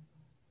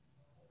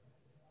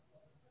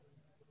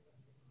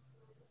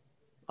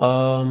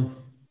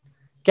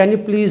 Can you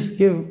please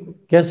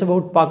guess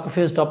about Pak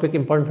Affairs topic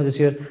important for this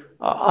year?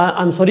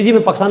 I'm sorry जी,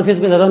 मैं Pakistan face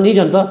में ज़्यादा नहीं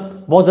जानता,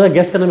 बहुत ज़्यादा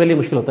guess करने मेरे लिए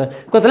मुश्किल होता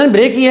है। कोई तरह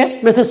ब्रेक ही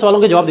है, मैं सिर्फ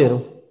सवालों के जवाब दे रहा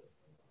हूँ।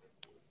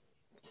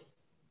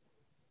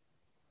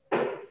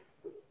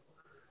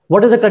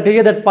 What is the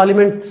criteria that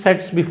Parliament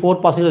sets before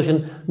passing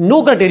resolution?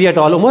 No criteria at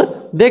all, Umar.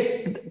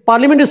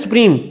 Parliament is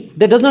supreme.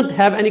 They does not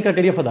have any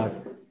criteria for that.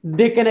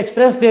 They can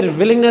express their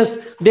willingness,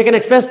 they can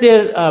express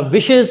their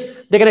wishes,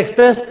 they can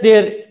express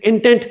their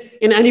intent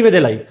in any way they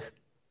like.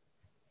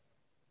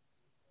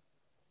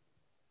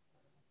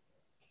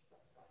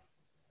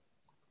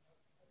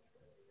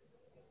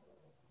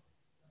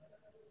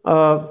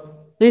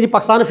 नहीं जी,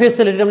 Pakistan affairs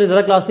से related हमने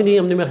ज़्यादा class नहीं ली,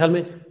 हमने मेरे ख्याल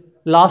में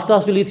last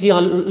class पे ली थी,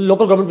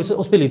 लोकल गवर्नमेंट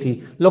उस पर ली थी,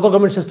 लोकल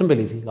गवर्नमेंट सिस्टम पे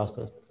ली थी लास्ट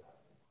क्लास।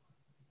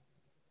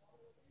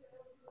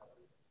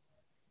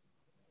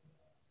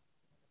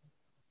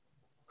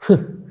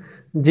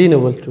 जी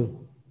नोबल, ट्रू।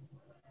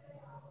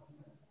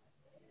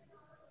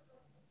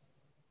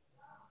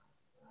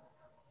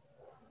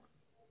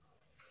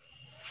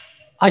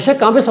 आयशा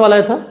कहाँ पे सवाल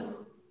आया था?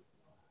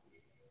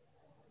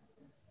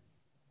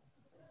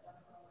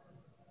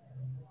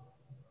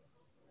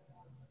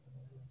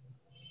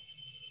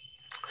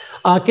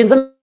 केंद्र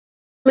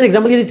में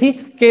एग्जाम्पल ये दी थी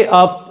कि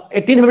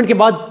 18 अमेंडमेंट के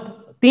बाद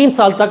 3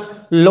 साल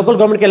तक लोकल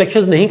गवर्नमेंट के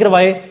इलेक्शंस नहीं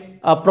करवाए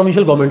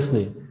प्रोविंशियल गवर्नमेंट्स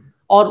ने,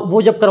 और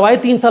वो जब करवाए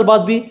 3 साल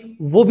बाद भी,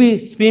 वो भी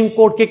सुप्रीम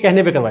कोर्ट के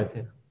कहने पे करवाए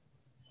थे।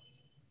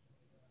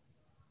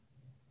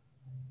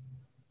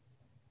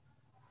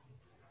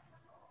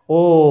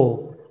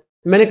 ओ,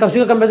 मैंने कभी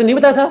का कंपैरिजन नहीं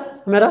बताया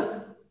था मेरा?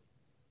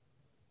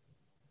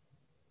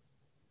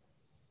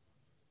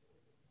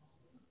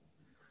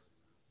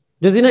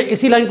 जो ना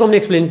इसी लाइन को हमने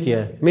एक्सप्लेन किया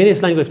है, मैंने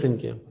इस लाइन को एक्सप्लेन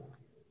किया।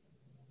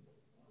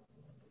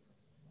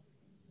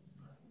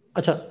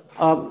 अच्छा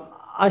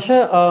आशा,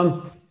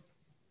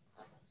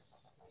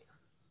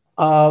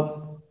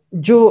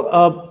 जो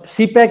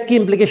सी पैक की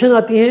इम्प्लीकेशन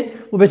आती हैं,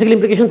 वो बेसिकली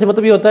इम्प्लीकेशन से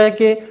मतलब ये होता है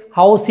कि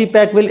how C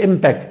pack will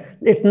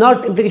impact. It's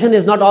not, implication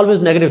is not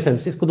always negative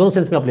sense, इसको दोनों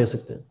सेंस में आप ले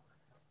सकते हैं,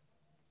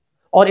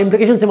 और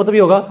इम्प्लीकेशन से मतलब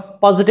ये होगा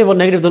पॉजिटिव और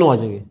नेगेटिव दोनों आ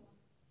जाएंगे।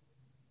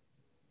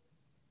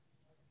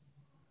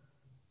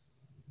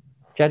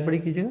 चैट बड़ी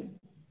कीजिएगा।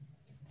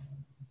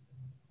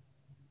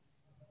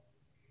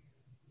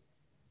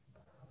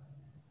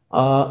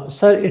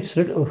 सर इट्स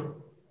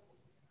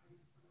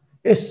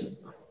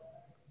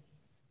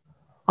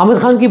आमिर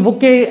खान की बुक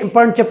के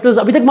इंपॉर्टेंट चैप्टर्स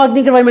अभी तक मार्क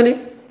नहीं करवाए मैंने।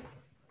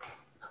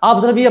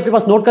 आप जरा भी अपने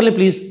पास नोट कर ले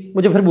प्लीज,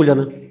 मुझे फिर भूल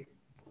जाना।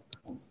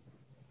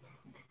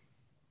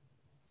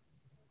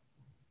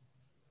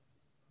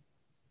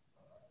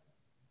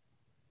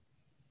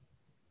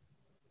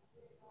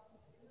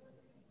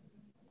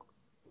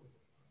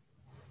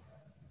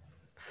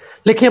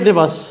 लिखिए अपने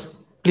पास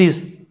प्लीज।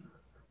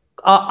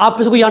 आप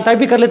में से कोई यहां टाइप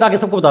भी कर ले ताकि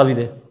सबको बता भी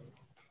दे।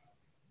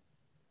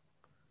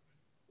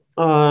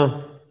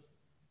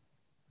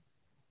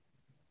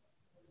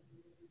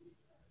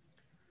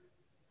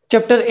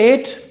 चैप्टर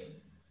 8,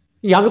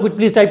 यहां पे कुछ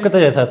प्लीज टाइप करता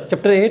जाए sir.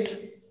 Chapter 8,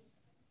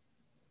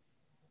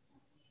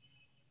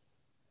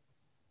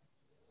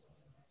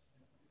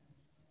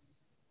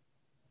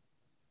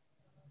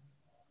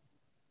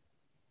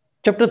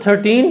 chapter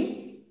 13,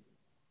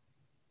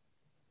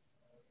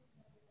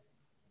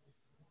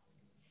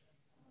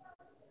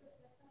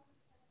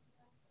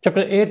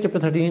 chapter 8, chapter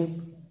 13,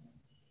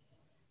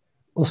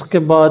 उसके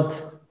बाद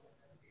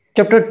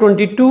चैप्टर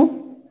 22,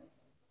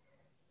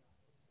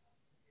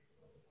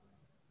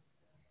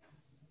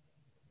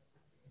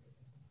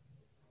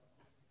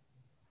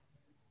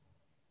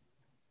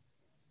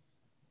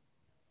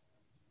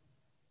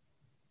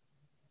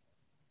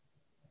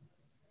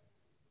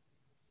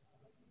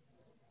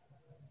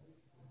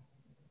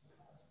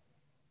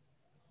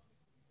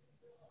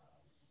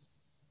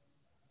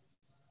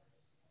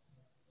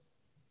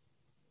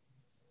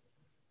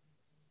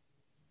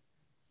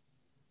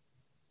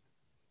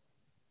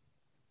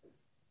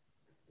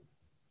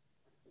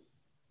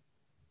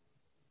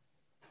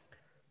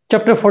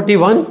 चैप्टर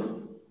 41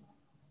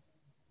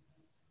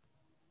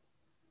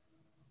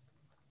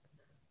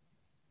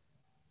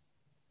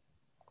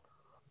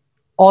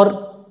 और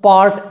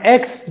पार्ट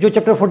एक्स जो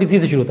चैप्टर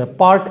 43 से शुरू होता है,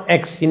 पार्ट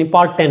एक्स यानी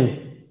part 10,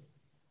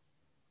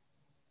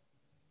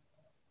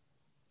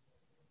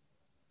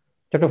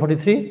 chapter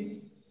 43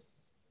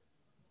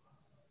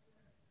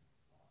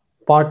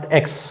 part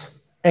x,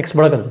 x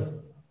बड़ा कर दें,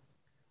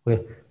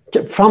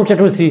 okay, from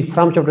chapter 3,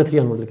 from chapter 3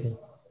 onward लिखें,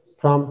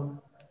 फ्रॉम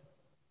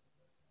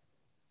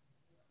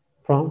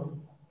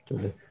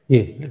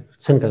ये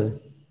सेंड कर दें।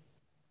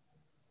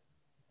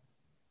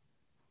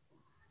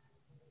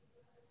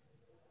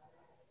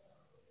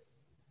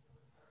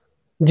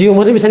 जी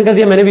उमर ने भी सेंड कर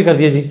दिया, मैंने भी कर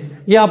दिया जी।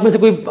 ये आप में से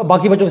कोई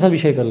बाकी बच्चों के साथ भी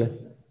शेयर कर ले।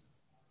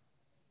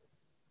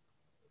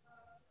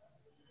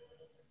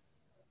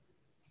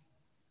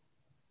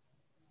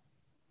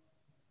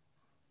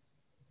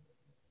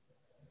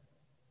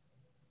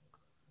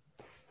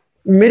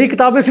 मेरी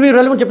किताब में से भी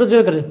रेलेवेंट चैप्टर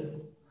जो करें,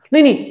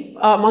 नहीं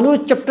मानो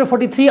चैप्टर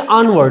 43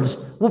 ऑनवर्ड्स,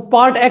 वो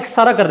पार्ट एक्स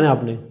सारा करना है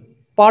आपने,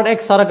 पार्ट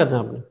एक्स सारा करना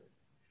है आपने।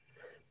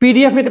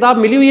 पीडीएफ में किताब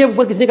मिली हुई है,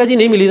 ऊपर किसी ने कहा जी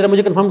नहीं मिली, जरा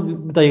मुझे कंफर्म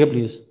बताइएगा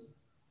प्लीज।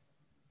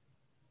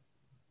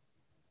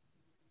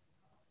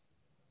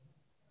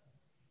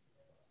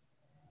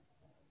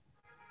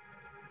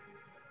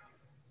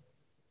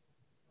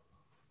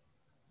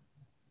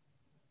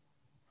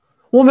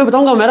 वो मैं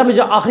बताऊंगा, मेरा मुझे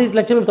आखिरी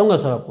लेक्चर में बताऊंगा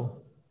सर आपको,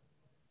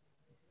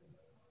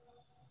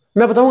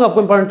 मैं बताऊंगा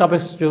आपको इंपॉर्टेंट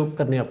टॉपिक्स जो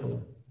करने हैं आपको।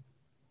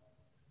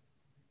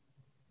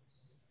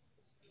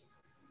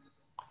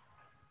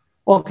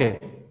 ओके,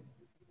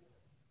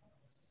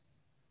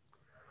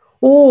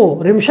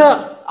 ओ रिमशा,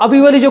 अभी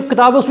वाली जो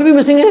किताब है उसमें भी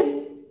मिसिंग है,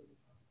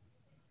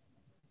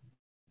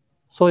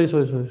 सॉरी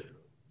सॉरी सॉरी।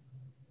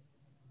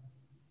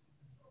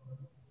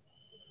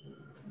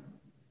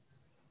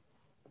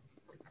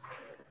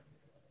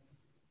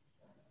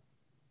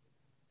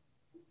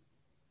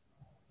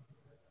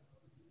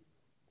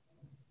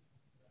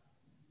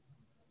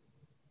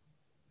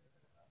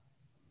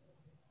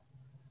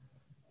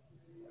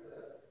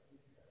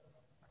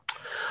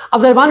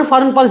 अब दरबान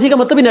फॉरेन पॉलिसी का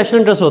मतलब ही नेशनल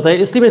इंटरेस्ट होता है,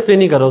 इसलिए मैं एक्सप्लेन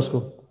नहीं कर रहा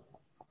उसको।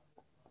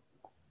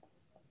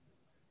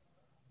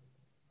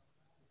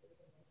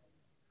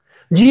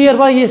 जी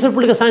अरबा, ये सिर्फ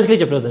पॉलिटिकल साइंस के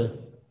लिए चैप्टर्स हैं।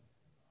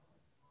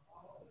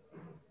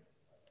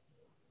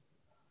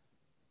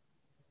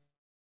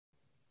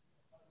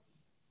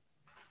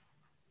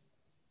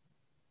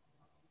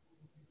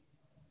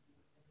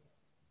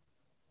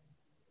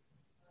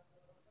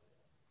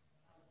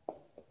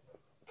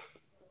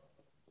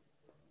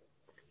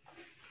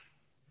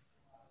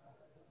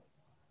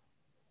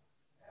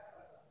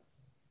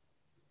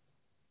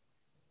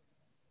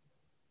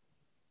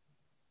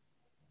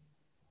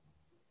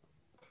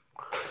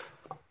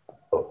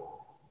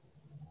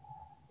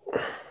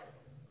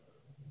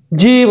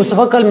 जी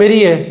मुस्तफा, कल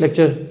मेरी है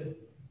लेक्चर।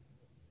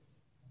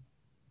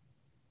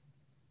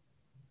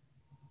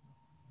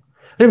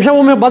 रिमशा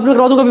वो मैं बाद में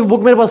करा दूंगा, अभी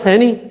बुक मेरे पास है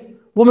नहीं,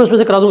 वो मैं उसमें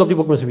से करा दूंगा अपनी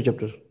बुक में से भी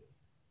चैप्टर।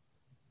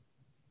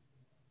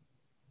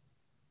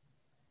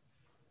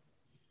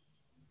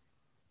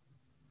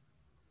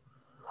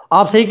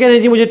 आप सही कह रहे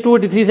हैं जी, मुझे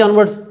 283 से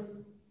ऑनवर्ड्स,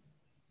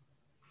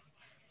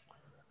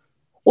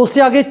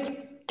 उससे आगे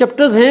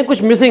चैप्टर्स हैं,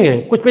 कुछ मिसिंग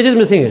हैं, कुछ पेजेस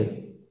मिसिंग हैं।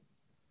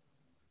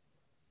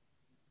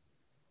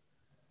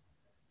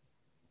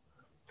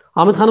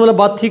 आमिद खान वाला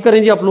बात ठीक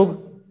करें जी आप लोग,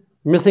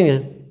 मिसिंग है।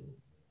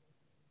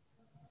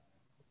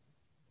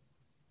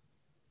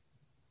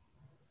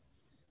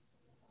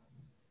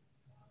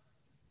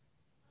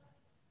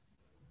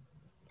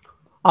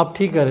 आप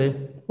ठीक कर रहे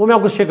हैं, वो मैं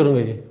आपको शेयर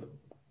करूंगा जी।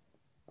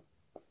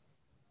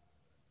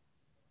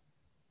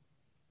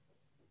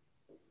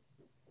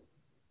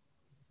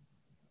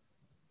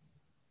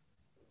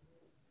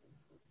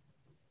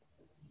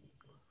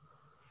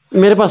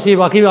 मेरे पास ये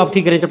वाकई में आप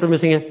ठीक करें चैप्टर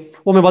मिसिंग है,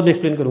 वो मैं बाद में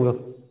एक्सप्लेन करूंगा।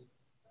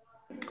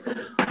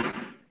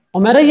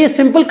 और मेरा ये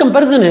सिंपल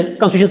कंपैरिजन है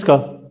कॉन्स्टिट्यूशंस का।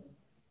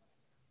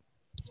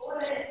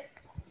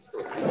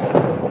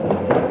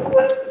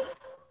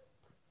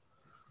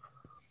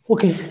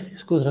 ओके,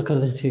 इसको जरा कर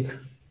दें ठीक।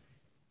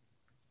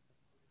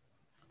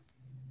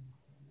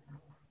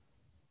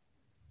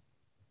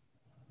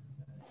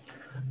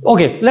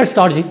 ओके लेट्स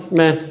स्टार्ट जी,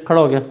 मैं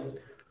खड़ा हो गया।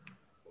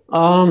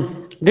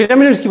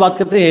 डिटर्मिनेंट्स की बात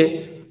करते हैं।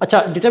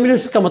 अच्छा,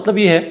 डिटर्मिनेंट्स का मतलब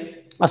ये है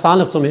आसान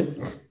लफ्ज़ों में,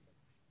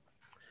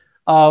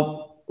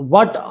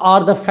 what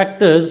are the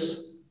factors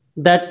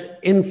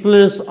that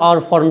influence our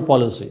foreign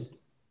policy.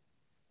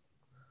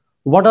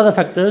 What are the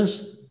factors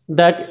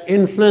that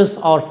influence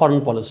our foreign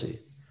policy.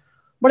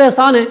 बड़े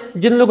आसान है,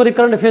 जिन लोगों ने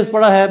करंट अफेयर्स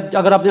पढ़ा है,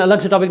 अगर आपने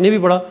अलग से टॉपिक नहीं भी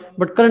पढ़ा,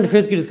 बट करंट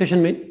अफेयर्स की डिस्कशन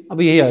में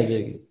अभी यही आ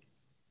जाएगी।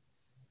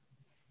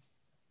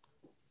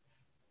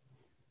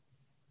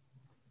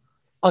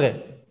 ओके,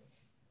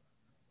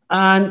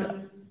 एंड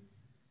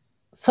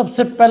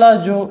सबसे पहला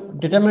जो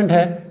डिटरमिनेंट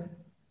है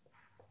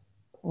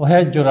वो है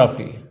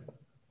geography.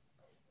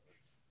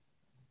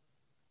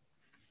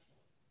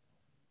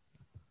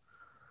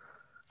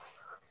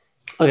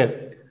 Okay,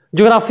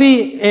 geography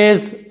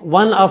is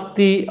one of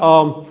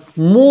the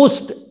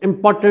most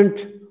important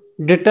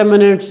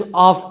determinants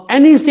of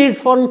any state's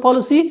foreign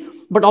policy,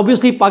 but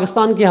obviously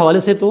Pakistan के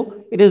हवाले से तो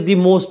it is the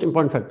most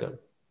important factor.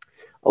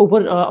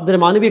 ऊपर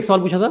अब्दुर्रहमान ने भी एक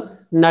सवाल पूछा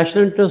था,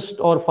 नेशनल इंटरेस्ट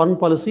और फॉरेन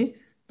पॉलिसी।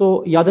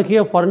 तो याद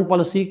रखिए, फॉरेन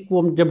पॉलिसी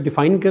को हम जब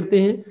डिफाइन करते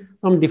हैं,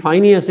 हम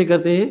डिफाइन ही ऐसे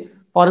करते हैं,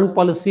 foreign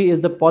policy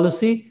is the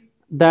policy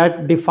that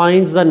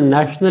defines the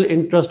national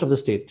interest of the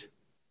state.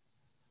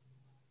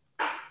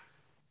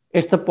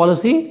 It's the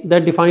policy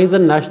that defines the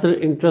national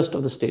interest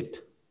of the state.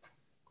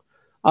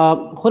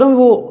 Khurram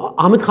वो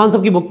आमिद खान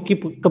साहब की बुक की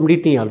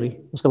कंप्लीट नहीं आ रही,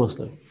 उसका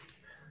मसला है।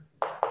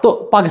 तो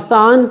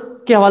पाकिस्तान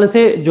के हवाले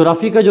से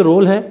ज्योग्राफी का जो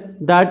रोल है,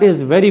 that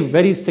is very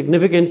very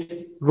significant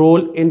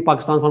role in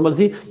Pakistan foreign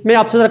policy. मैं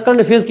आपसे जरा करंट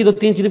अफेयर्स की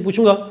 2-3 चीजें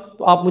पूछूंगा,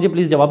 तो आप मुझे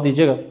प्लीज जवाब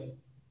दीजिएगा।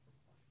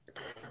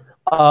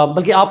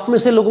 बल्कि आप में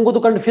से लोगों को तो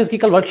करंट अफेयर्स की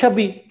कल वर्कशॉप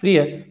भी फ्री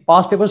है,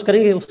 पास पेपर्स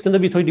करेंगे, उसके अंदर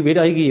भी थोड़ी डिबेट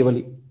आएगी ये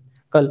वाली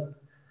कल।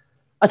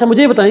 अच्छा,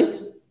 मुझे ये बताएं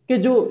कि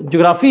जो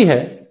ज्योग्राफी है,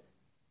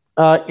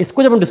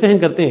 इसको जब हम डिस्कशन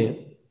करते हैं,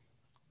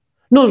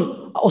 no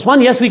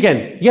Usman, yes we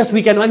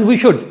can and we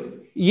should.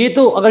 ये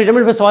तो अगर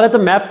रिटायरमेंट पे सवाल है तो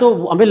मैप तो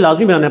हमें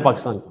लाजमी बनाना है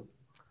पाकिस्तान का।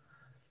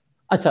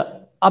 अच्छा,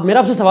 अब मेरा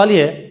आपसे सवाल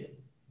ये है,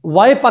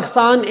 why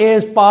Pakistan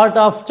is part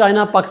of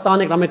China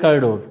Pakistan economic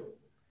corridor?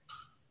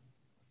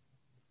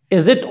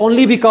 Is it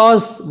only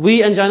because we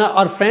and China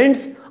are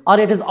friends, or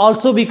it is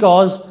also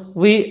because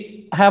we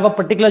have a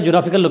particular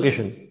geographical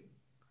location?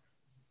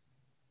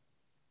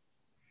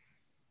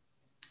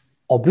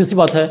 Obviously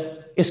बात है,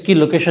 इसकी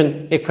लोकेशन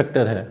एक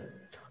फैक्टर है।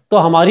 तो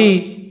हमारी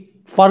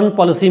फॉरेन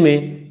पॉलिसी में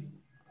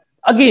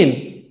again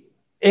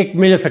एक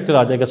major factor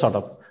आ जाएगा सॉर्ट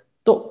ऑफ।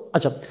 तो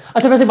अच्छा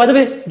वैसे बात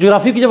है,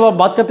 ज्योग्राफी की जब आप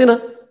बात करते हैं ना,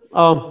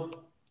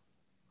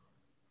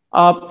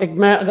 आप एक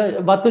मैं अगर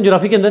बात करूं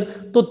ज्योग्राफी के अंदर,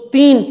 तो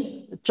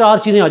 3-4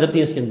 चीजें आ जाती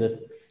हैं इसके अंदर।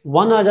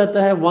 वन आ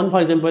जाता है, one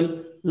for example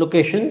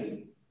location,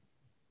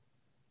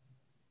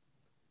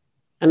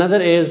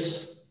 another is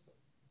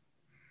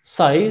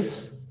size,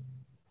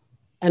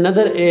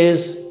 another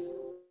is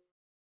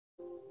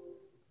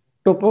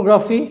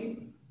topography,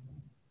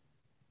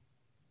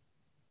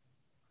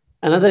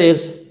 another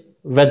is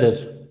whether.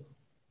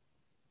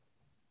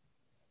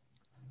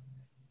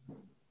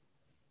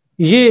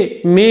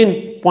 ये मेन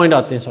पॉइंट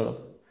आते हैं sir,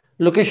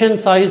 location,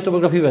 size,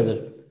 topography, weather.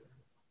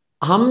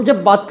 हम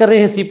जब बात कर रहे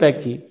हैं सी पैक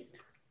की,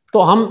 तो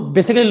हम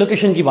बेसिकली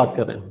लोकेशन की बात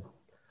कर रहे हैं।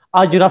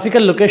 Are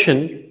geographical location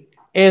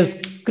is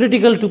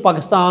critical to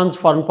Pakistan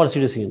foreign policy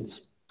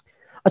decisions.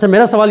 अच्छा,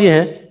 मेरा सवाल यह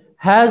है,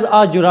 has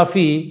are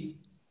geography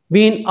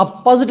been a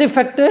positive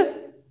factor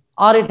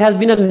और it has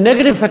been a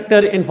negative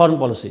factor in foreign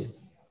policy?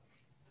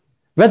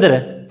 Weather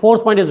है,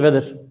 फोर्थ पॉइंट इज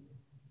वेदर।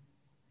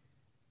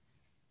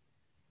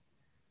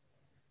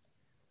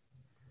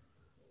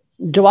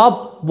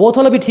 जवाब बोथ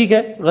वाला भी ठीक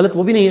है, गलत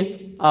वो भी नहीं है,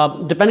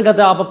 डिपेंड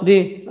करता है, आप अपनी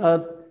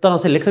तरह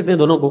से लिख सकते हैं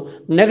दोनों को।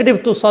 नेगेटिव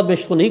तो साथ मैं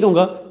इसको नहीं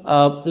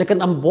कहूँगा,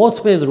 लेकिन हम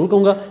बोथ पे जरूर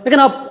कहूँगा। लेकिन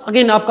आप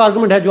अगेन आपका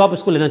आर्गुमेंट है जो आप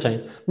इसको लेना चाहें।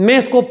 मैं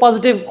इसको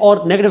पॉजिटिव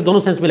और नेगेटिव दोनों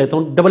सेंस में लेता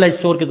हूँ, डबल एज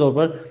स्वॉर्ड के तौर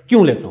पर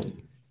क्यों लेता हूँ।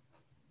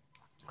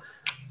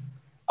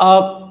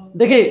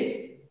 देखिए,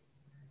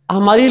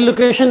 हमारी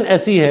लोकेशन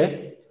ऐसी है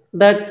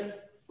that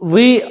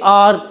we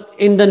are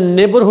in the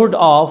neighbourhood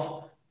of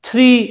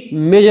 3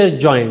 major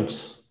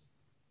joints,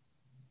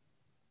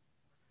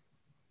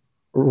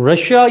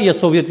 Russia या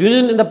Soviet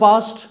Union in the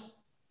past,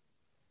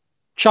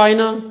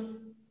 China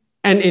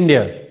and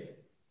India.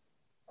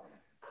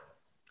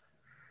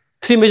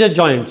 3 major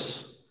joints,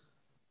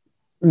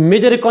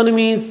 major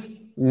economies,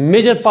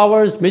 major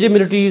powers, major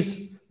militaries,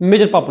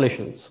 major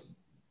populations.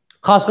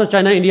 खासकर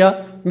China, India,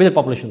 major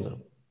populations.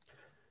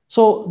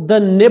 So the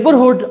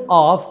neighborhood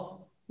of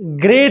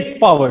great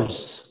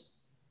powers,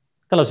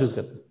 colours use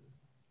करते हैं,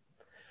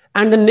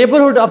 and the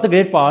neighborhood of the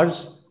great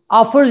powers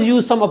offers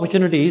you some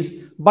opportunities,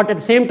 but at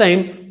the same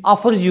time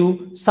offers you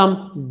some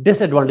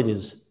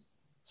disadvantages,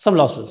 some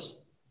losses.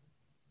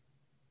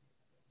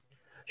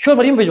 Sure,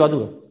 Maryam भिजवा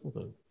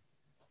दूंगा।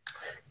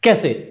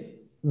 कैसे?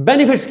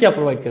 Benefits क्या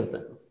provide करता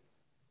है?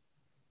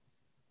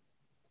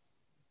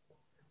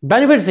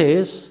 Benefits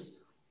is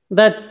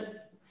that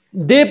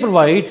they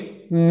provide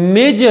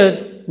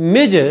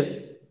major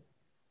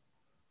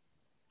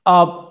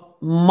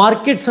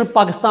markets for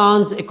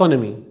Pakistan's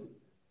economy.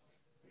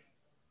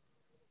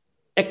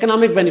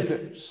 Economic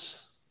benefits.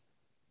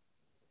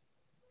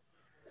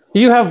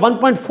 You have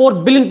 1.4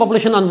 billion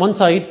population on one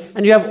side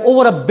and you have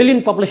over 1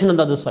 billion population on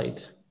the other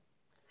side.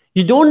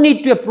 You don't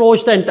need to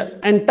approach the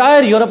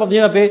entire Europe अपनी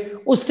जगह पे,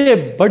 उससे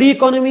बड़ी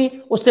economy,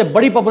 उससे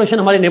बड़ी population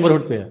हमारे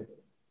neighbourhood पे है.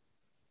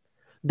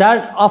 That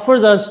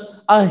offers us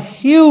a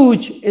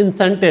huge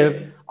incentive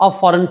of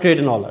foreign trade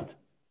and all that.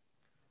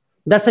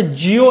 That's a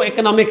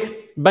geo-economic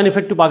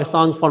benefit to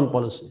Pakistan's foreign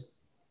policy.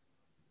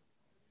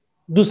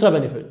 दूसरा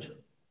benefit.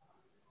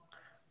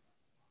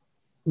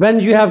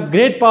 When you have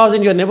great powers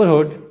in your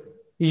neighborhood,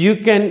 you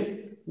can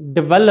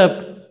develop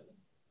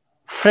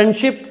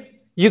friendship,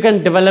 you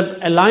can develop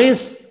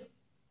alliance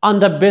on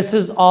the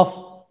basis of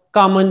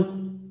common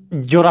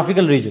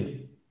geographical region.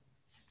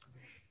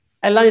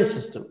 Alliance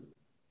system.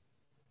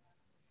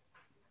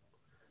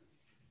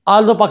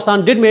 Although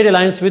Pakistan did make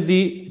alliance with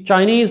the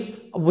Chinese,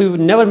 we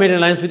never made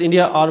alliance with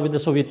India or with the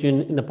Soviet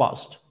Union in the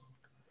past.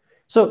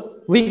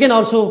 So we can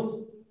also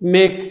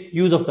make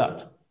use of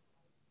that.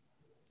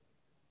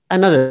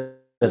 Another,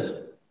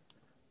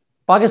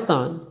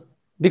 Pakistan,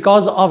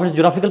 because of its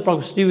geographical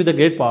proximity with the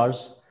great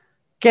powers,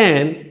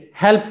 can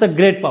help the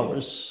great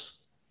powers.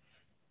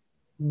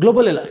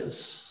 Global alliance.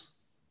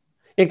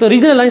 एक तो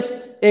regional alliance,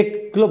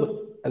 एक global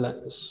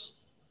alliance.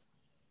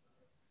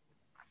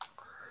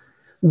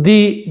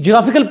 The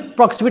geographical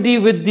proximity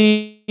with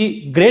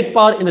the great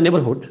power in the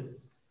neighborhood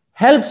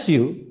helps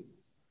you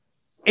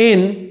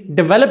in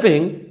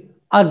developing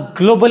a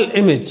global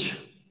image,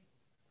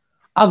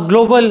 a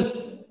global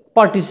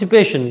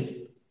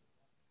participation,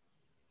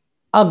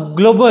 a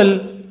global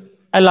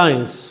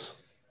alliance.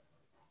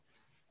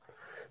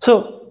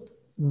 So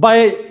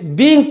by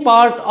being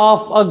part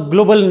of a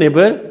global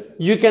neighbor,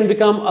 you can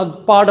become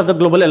a part of the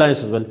global alliance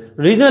as well.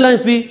 Regional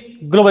alliance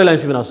भी global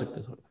alliance भी बना सकते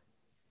हैं.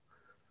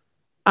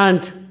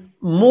 And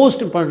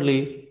most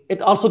importantly,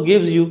 it also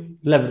gives you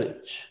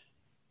leverage.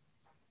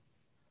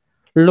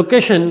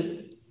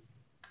 Location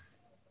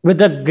with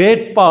the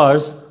great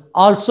powers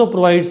also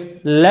provides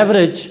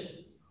leverage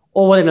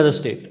over another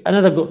state.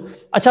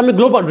 अच्छा मैं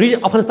global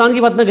Afghanistan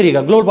की बात ना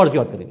करिएगा, global powers की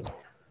बात करेंगे.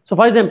 So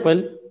for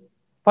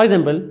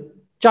example,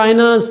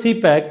 China's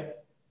CPEC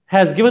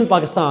has given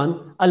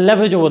Pakistan a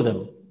leverage over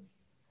them.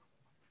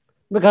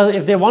 Because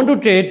if they want to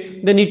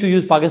trade, they need to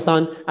use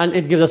Pakistan and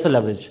it gives us a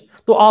leverage.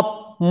 तो आप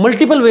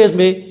multiple ways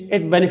में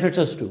it benefits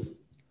us to.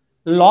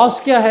 Loss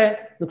क्या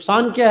है,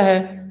 नुकसान क्या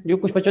है, जो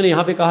कुछ बच्चों ने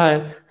यहां पे कहा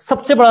है.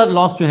 सबसे बड़ा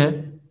लॉस जो है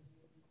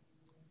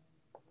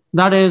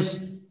that is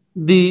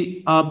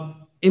the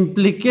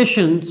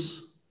implications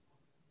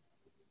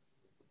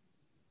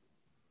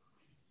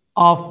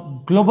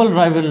of global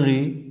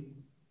rivalry,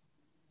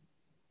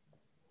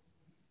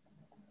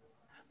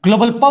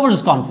 global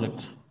powers conflict.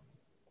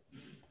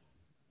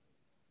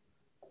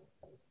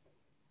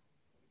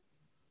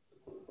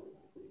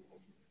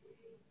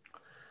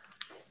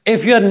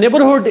 If your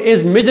neighborhood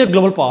is major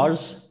global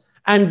powers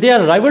and they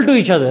are rival to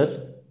each other,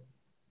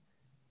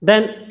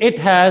 then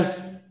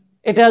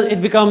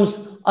it becomes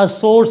a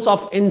source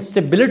of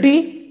instability,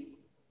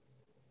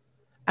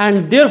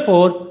 and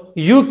therefore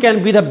you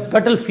can be the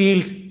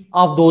battlefield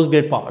of those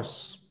great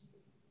powers.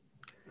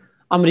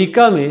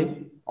 America में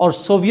और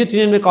Soviet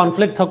union में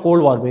conflict था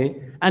cold war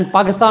में, and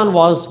Pakistan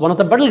was one of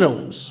the battle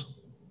grounds.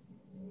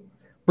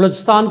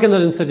 Balochistan के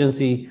अंदर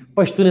insurgency,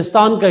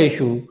 Pashtunistan का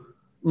issue,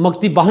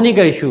 मक्ती बहानी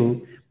का issue,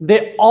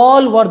 they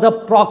all were the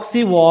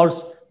proxy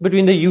wars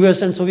between the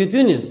US and Soviet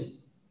Union.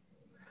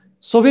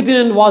 Soviet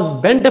Union was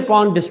bent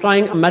upon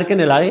destroying American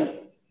ally,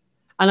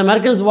 and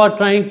Americans were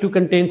trying to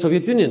contain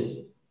Soviet Union.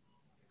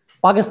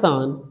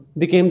 Pakistan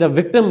became the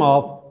victim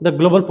of the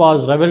global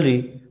powers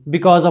rivalry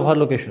because of her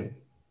location.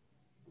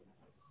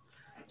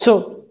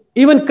 So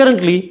even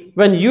currently,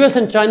 when US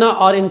and China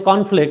are in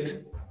conflict,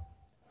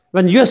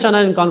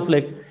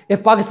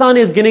 if Pakistan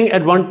is gaining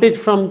advantage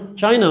from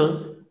China,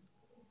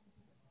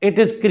 it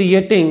is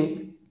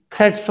creating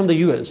threats from the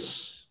US.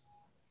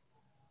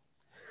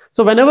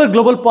 So whenever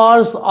global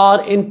powers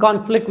are in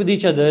conflict with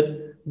each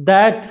other,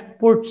 that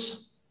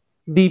puts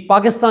the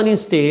Pakistani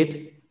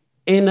state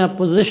in a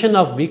position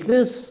of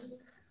weakness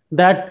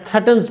that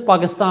threatens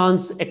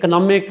Pakistan's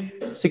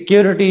economic,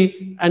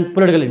 security and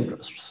political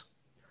interests.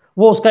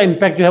 वो उसका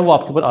impact जो है वो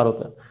आपके ऊपर आ रहा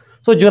होता है.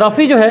 So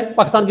geography जो है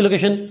पाकिस्तान की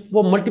लोकेशन,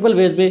 वो multiple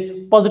ways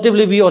में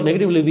positively भी और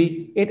negatively भी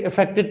it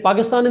affected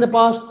Pakistan in the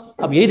past.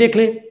 अब यही देख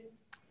लें,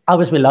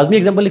 आप इसमें लाजमी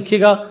एग्जाम्पल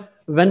लिखिएगा.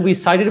 When we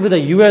sided with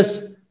the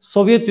US,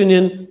 Soviet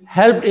Union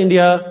helped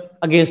India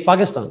against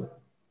Pakistan.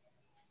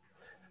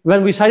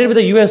 When we sided with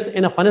the US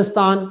in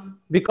Afghanistan,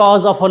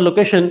 because of our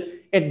location,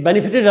 it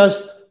benefited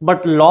us,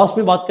 but loss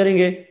में बात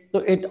करेंगे तो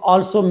it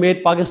also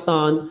made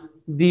Pakistan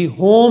the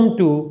home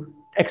to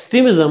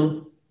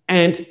extremism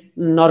and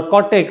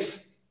narcotics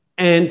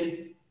and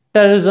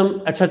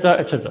terrorism, etc.,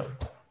 etc.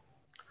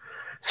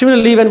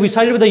 Similarly, when we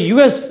sided with the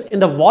US in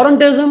the war on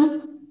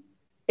terrorism,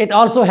 it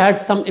also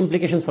had some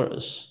implications for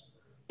us.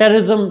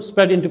 Terrorism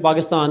spread into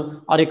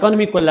Pakistan, our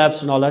economy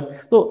collapsed and all that.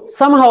 So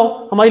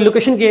somehow हमारी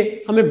location के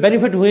हमें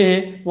benefit हुए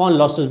हैं, वहाँ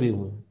losses भी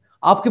हुए हैं.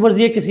 आपकी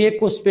मर्जी है किसी एक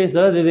को स्पेस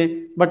ज़्यादा दे दें,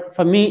 but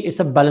for me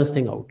it's a balance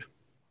thing out.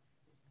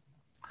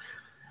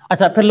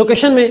 अच्छा, फिर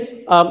लोकेशन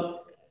में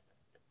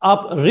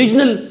आप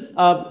रीजनल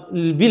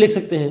भी लिख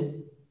सकते हैं,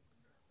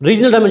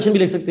 रीजनल डायमेंशन भी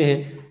लिख सकते हैं.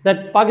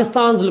 That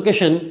Pakistan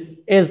location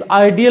is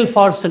ideal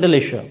for central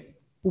Asia.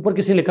 ऊपर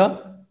किसी लिखा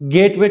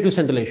gateway to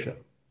central Asia.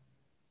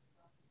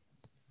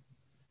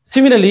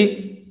 Similarly,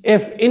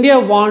 if India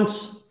wants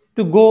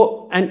to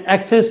go and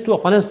access to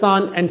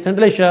Afghanistan and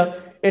Central Asia,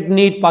 it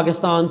needs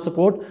Pakistan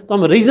support. तो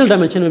हम regional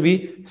dimension में भी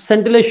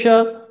Central Asia,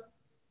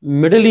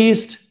 Middle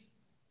East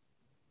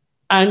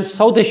and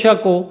South Asia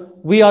को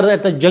we are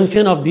at the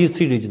junction of these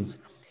three regions.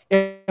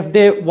 If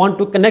they want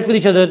to connect with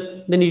each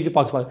other, they need to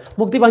Pakistan.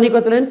 मुक्ति बाहिनी का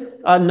तलन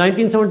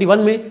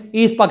 1971 में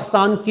east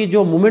Pakistan की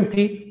जो movement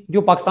थी,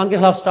 जो पाकिस्तान के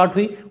खिलाफ स्टार्ट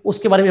हुई,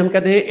 उसके बारे में हम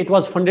कहते हैं it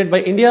was funded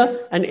by India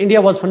and India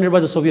was funded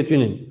by the Soviet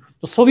union.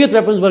 तो Soviet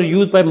weapons were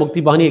used by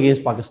मुक्ति बाहिनी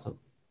अगेंस्ट पाकिस्तान.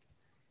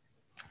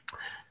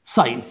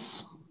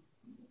 साइज.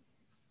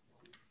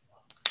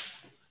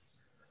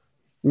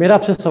 मेरा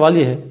आपसे सवाल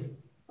ये है,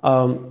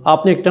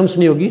 आपने एक टर्म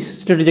सुनी होगी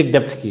स्ट्रेटेजिक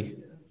डेप्थ की.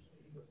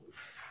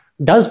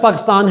 Does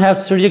Pakistan have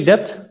strategic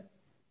depth?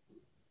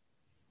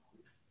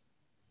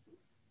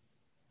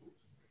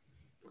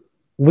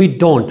 We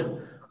don't.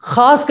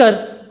 खासकर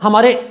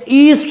हमारे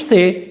ईस्ट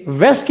से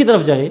वेस्ट की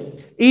तरफ जाएं,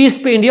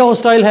 ईस्ट पे इंडिया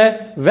हॉस्टाइल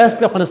है, वेस्ट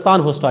पे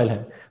अफगानिस्तान हॉस्टाइल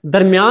है,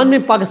 दरमियान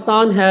में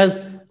Pakistan has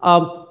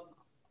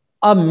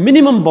a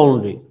minimum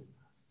boundary.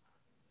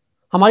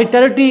 हमारी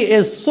टेरिटरी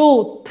इज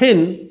सो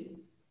थिन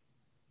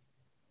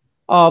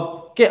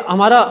कि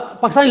हमारा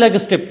Pakistan like a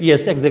strip.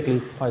 Yes exactly.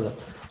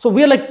 So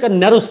we are like a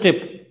narrow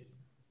strip.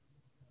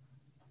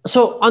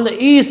 So on the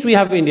east we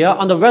have India,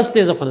 on the west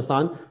is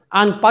Afghanistan,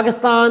 and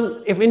Pakistan,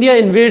 if India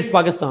invades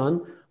Pakistan,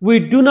 we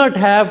do not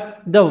have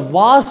the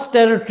vast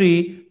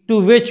territory to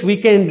which we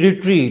can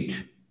retreat.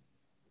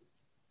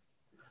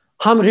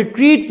 हम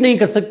retreat नहीं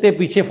कर सकते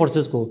पीछे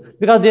forces को,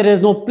 because there is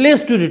no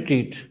place to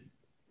retreat.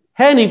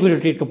 है नहीं कोई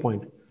retreat का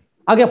point.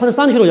 आगे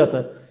अफगानिस्तान शुरू हो जाता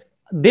है.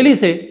 दिल्ली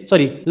से,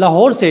 सॉरी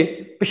लाहौर से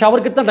पेशावर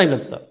कितना टाइम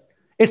लगता है?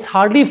 It's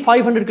hardly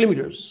 500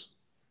 kilometers.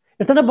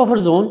 It's not a buffer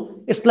zone.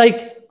 It's like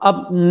a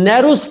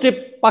narrow strip.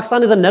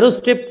 Pakistan is a narrow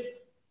strip,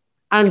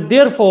 and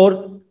therefore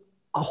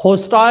a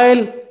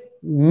hostile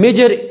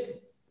major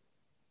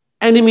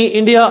enemy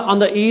India on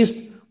the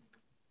east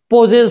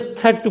poses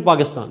threat to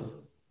Pakistan.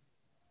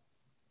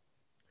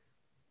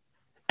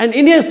 And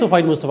India is so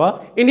fine, Mustafa.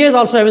 India is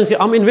also having,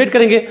 हम invade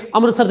करेंगे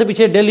अमृतसर से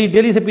पीछे दिल्ली,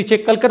 दिल्ली से पीछे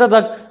कलकत्ता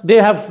तक. They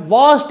have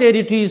vast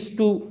territories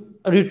to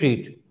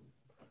retreat,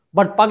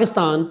 but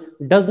Pakistan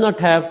does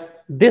not have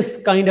this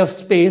kind of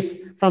space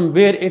from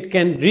where it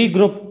can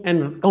regroup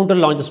and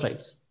counter launch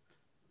strikes.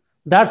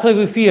 That's why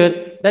we fear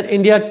that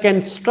India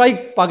can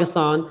strike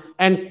Pakistan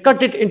and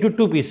cut it into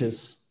two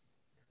pieces.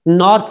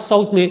 North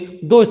South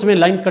में दो इसमें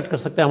line cut कर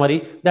सकते हैं हमारी.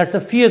 That's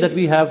the fear that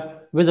we have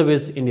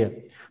vis-a-vis India.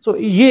 So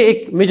ये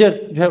एक major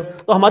जो है,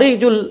 तो हमारी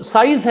जो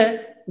साइज है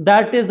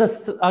that is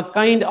the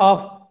kind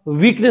of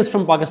weakness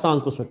from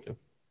Pakistan's perspective.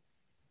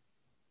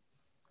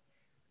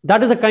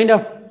 That is the kind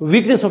of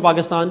weakness of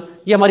Pakistan.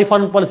 ये हमारी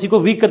फॉरेन पॉलिसी को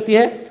वीक करती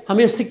है,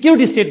 हमें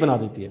सिक्योरिटी स्टेट बना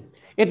देती है.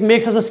 It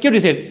makes us a security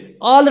state,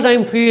 all the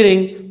time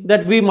fearing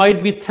that we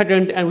might be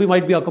threatened and we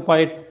might be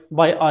occupied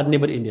by our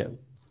neighbor India.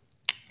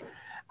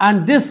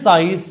 And this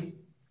size,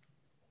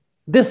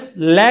 this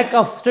lack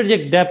of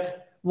strategic depth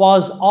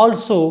was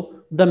also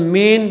the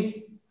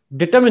main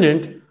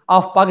determinant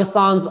of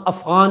Pakistan's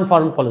Afghan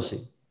foreign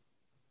policy.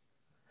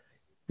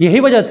 यही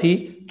वजह थी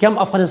कि हम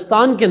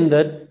अफगानिस्तान के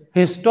अंदर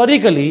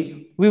historically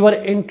we were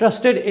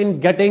interested in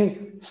getting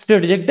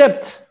strategic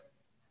depth.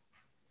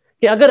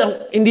 कि अगर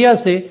India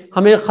से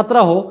हमें खतरा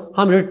हो,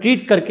 हम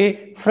रिट्रीट करके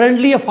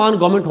फ्रेंडली अफगान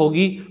गवर्नमेंट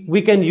होगी,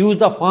 we can use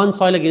the Afghan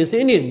soil against the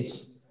Indians.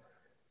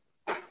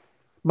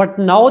 But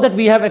now that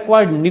we have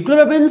acquired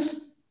nuclear weapons,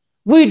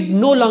 we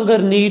know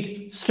longer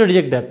need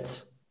strategic depth.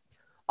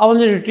 अब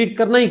हमने रिट्रीट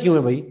करना ही क्यों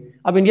है भाई?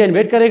 अब इंडिया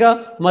इन्वेड करेगा,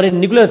 हमारे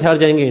न्यूक्लियर हथियार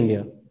जाएंगे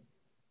इंडिया.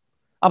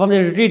 अब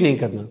हमने रिट्रीट नहीं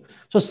करना.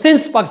 So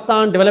since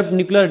Pakistan developed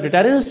nuclear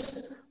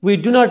deterrence, we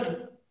do not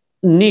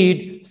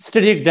need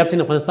strategic depth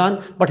in Afghanistan,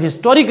 but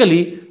historically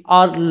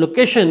our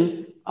location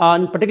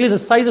and particularly the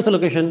size of the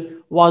location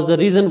was the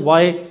reason why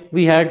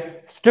we had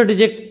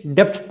strategic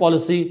depth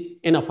policy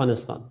in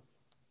Afghanistan.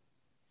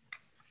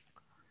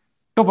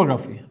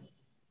 Topography.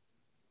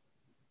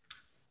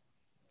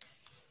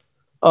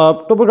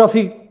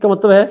 Topography का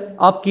मतलब है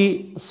आपकी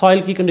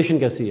soil की condition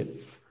कैसी है.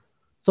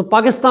 So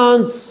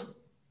Pakistan's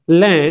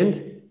land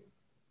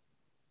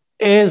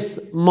is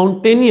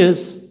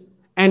mountainous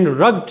and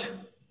rugged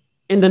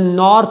in the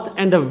north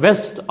and the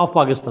west of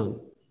Pakistan.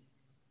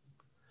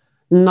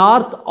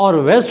 North और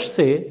west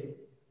से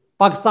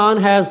Pakistan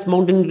has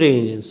mountain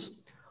ranges.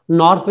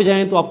 North पे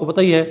जाएं तो आपको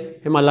पता ही है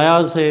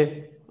हिमालयाज है,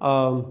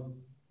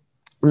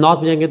 नॉर्थ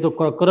में जाएंगे तो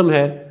कराकोरम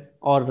है,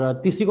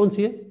 और तीसरी कौन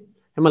सी है?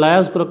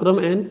 हिमालयाज, कराकोरम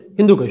एंड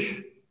हिंदुकुश.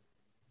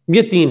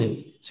 ये तीन है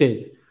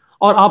सेज.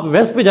 और आप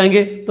वेस्ट पे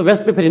जाएंगे तो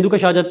वेस्ट पे फिर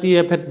हिंदुकुश आ जाती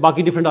है, फिर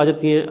बाकी डिफरेंट आ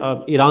जाती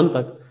हैं ईरान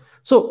तक.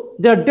 So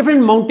there are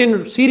different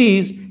mountain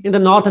series in the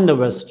north and the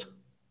waste.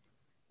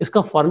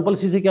 इसका फॉरेन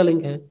पॉलिसी से क्या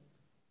लिंक है?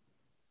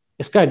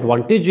 इसका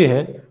एडवांटेज ये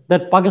है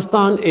that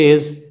Pakistan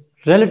is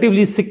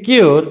relatively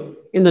secure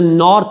in the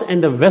north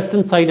and the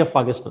western side of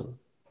Pakistan.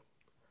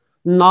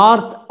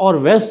 North or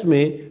west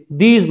में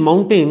these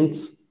mountains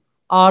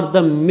are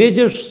the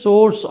major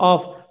source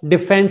of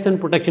defense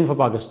and protection for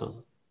Pakistan.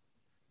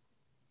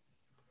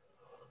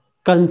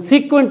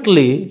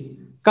 Consequently,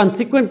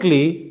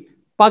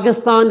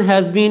 Pakistan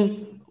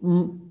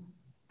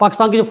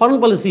की जो foreign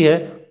policy है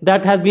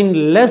that has been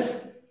less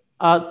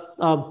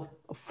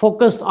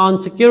focused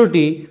on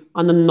security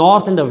on the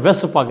north and the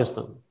west of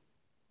Pakistan.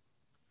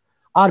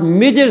 Our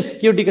major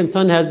security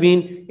concern has been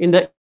in the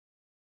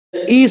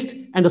east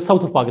and the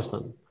south of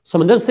Pakistan.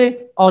 समंदर से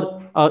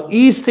और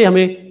east से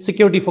हमें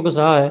security focus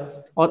रहा है,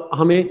 और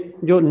हमें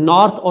जो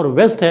नॉर्थ और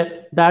वेस्ट है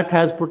that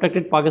has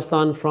protected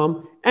Pakistan from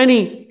any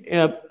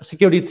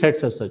security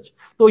threats as such.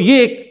 तो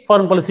ये एक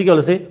फॉरेन पॉलिसी की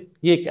वजह से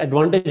ये एक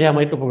एडवांटेज है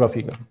हमारी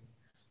टोपोग्राफी का.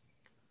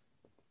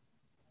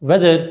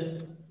 वेदर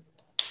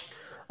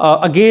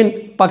अगेन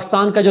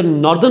पाकिस्तान का जो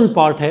नॉर्दर्न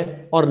पार्ट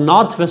है और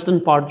नॉर्थ वेस्टर्न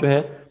पार्ट जो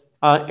है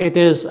It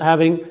is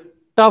having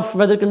tough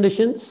weather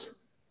conditions,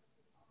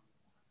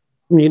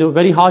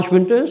 very harsh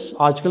winters.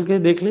 आजकल के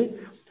देख लें,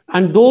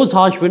 and those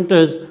harsh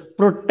winters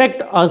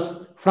protect us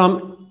from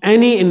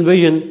any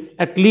invasion,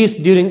 at least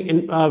during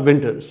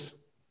winters.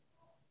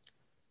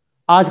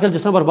 आजकल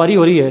जिस तरह बर्फबारी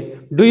हो रही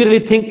है, do you really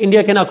think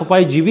India can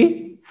occupy GB?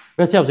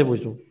 वैसे आपसे पूछ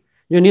रहा हूँ,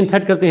 जो इंडियन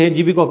थ्रेट करते हैं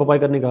जीबी को ऑक्युपाई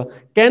करने का,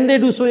 can they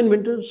do so in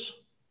winters?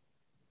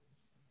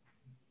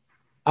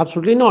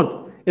 Absolutely not.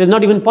 It is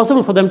not even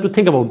possible for them to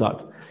think about that.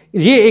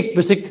 ये एक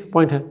बेसिक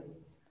पॉइंट है.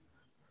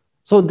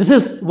 So this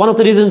is one of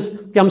the reasons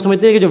कि हम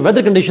समझते हैं कि जो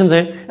वेदर कंडीशंस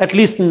हैं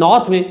एटलीस्ट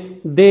नॉर्थ में,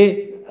 they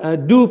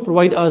do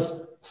provide us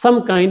some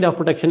kind of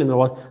protection in the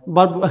war.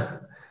 But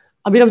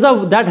I mean,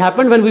 that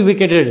happened when we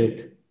vacated it.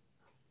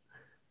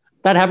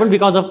 That happened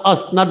because of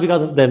us, not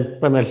because of them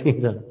primarily.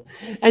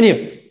 Anyway,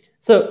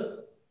 so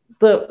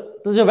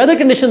जो weather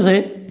conditions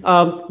हैं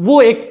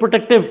वो एक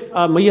protective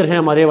major है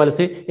हमारे हवाले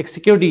से, एक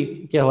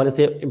security के हवाले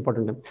से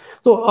इंपॉर्टेंट है.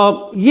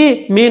 सो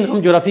ये मेन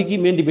हम ज्योग्राफी की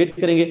मेन डिबेट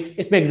करेंगे.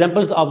 इसमें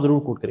एग्जांपल्स आप जरूर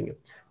कोट करेंगे.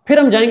 फिर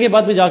हम जाएंगे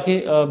बाद में जाके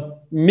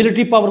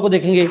मिलिट्री पावर को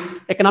देखेंगे,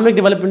 इकोनॉमिक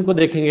डेवलपमेंट को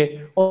देखेंगे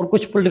और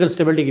कुछ पॉलिटिकल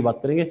स्टेबिलिटी की बात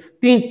करेंगे.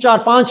 3, 4,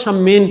 5 हम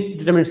मेन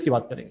डिटरमिनेंट्स की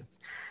बात करेंगे.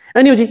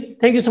 Anyway ji,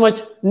 thank you so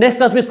much. Next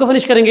class में इसको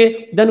फिनिश करेंगे,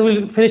 then we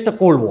will finish the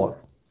cold war.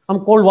 हम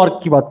कोल्ड वॉर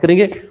की बात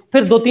करेंगे.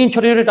 फिर 2-3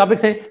 छोटे छोटे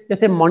टॉपिक्स हैं,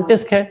 जैसे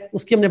मॉन्टेस्क है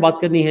उसकी हमने बात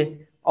करनी है,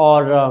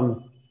 और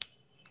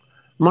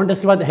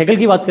मॉन्टेस्क के बाद हेगल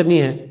की बात करनी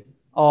है,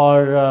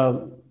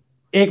 और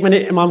एक मैंने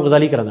इमाम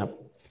गजाली कराना है.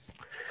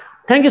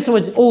 Thank you so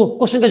much. O,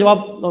 question का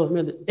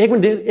जवाब एक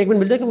मिनट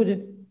मिल जाएगा मुझे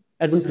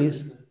एडमिन,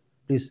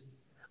 प्लीज.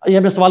 ये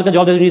मैं सवाल का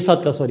जवाब दे दूंगी.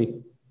 7 का, सॉरी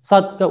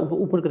 7 का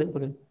ऊपर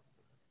करें.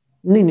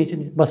 नहीं, नीचे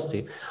नहीं, बस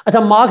ठीक. अच्छा,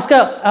 मार्क्स का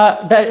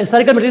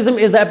historical materialism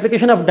is the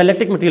application of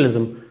dialectic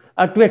materialism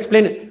to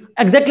explain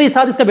exactly.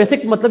 साथ इसका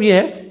बेसिक मतलब ये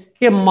है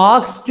कि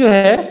मार्क्स जो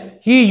है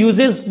he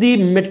uses the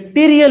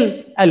material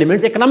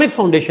elements, economic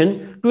foundation,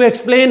 to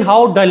explain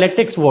how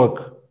dialectics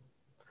work.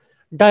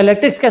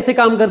 Dialectics कैसे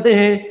काम करते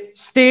हैं,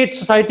 स्टेट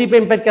सोसाइटी पे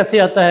इंपैक्ट कैसे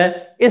आता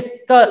है,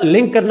 इसका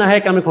लिंक करना है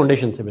इकोनॉमिक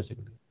फाउंडेशन से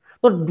बेसिकली.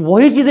 तो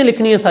वही चीजें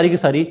लिखनी है सारी की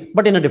सारी,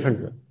 but in a different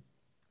way.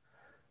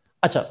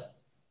 अच्छा,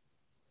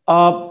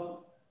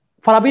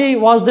 फराबी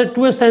was the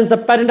true sense the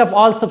parent of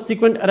all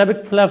subsequent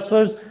Arabic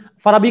philosophers.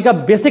 फराबी का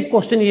बेसिक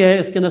क्वेश्चन ये है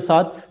इसके अंदर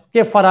साथ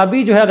कि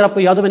फराबी जो है, अगर आपको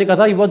याद हो मैंने कहा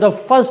था, he was the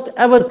first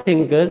ever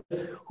thinker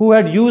who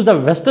had used the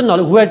western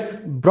knowledge, who had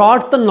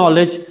brought the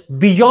knowledge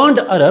beyond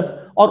अरब,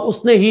 और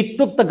उसने ही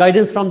took the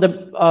guidance from the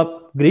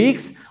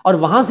Greeks, और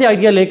वहां से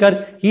आइडिया लेकर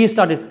he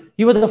started.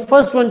 He was the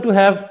first one two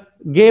have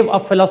gave a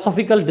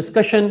philosophical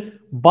discussion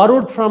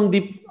borrowed from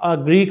the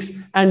Greeks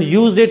and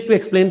used it to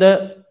explain the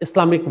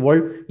Islamic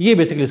world. ये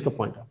basically इसका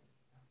point है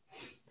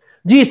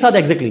जी. साथ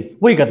exactly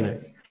वही करना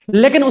है,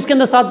 लेकिन उसके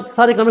अंदर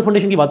साथ इकोनॉमिक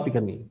फाउंडेशन की बात भी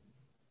करनी है.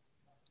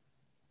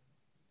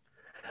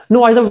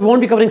 No, I won't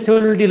be covering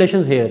civil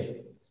relations here.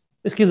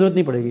 इसकी जरूरत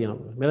नहीं पड़ेगी यहाँ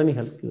पर, मेरा नहीं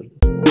हेल्प की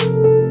जरूरत.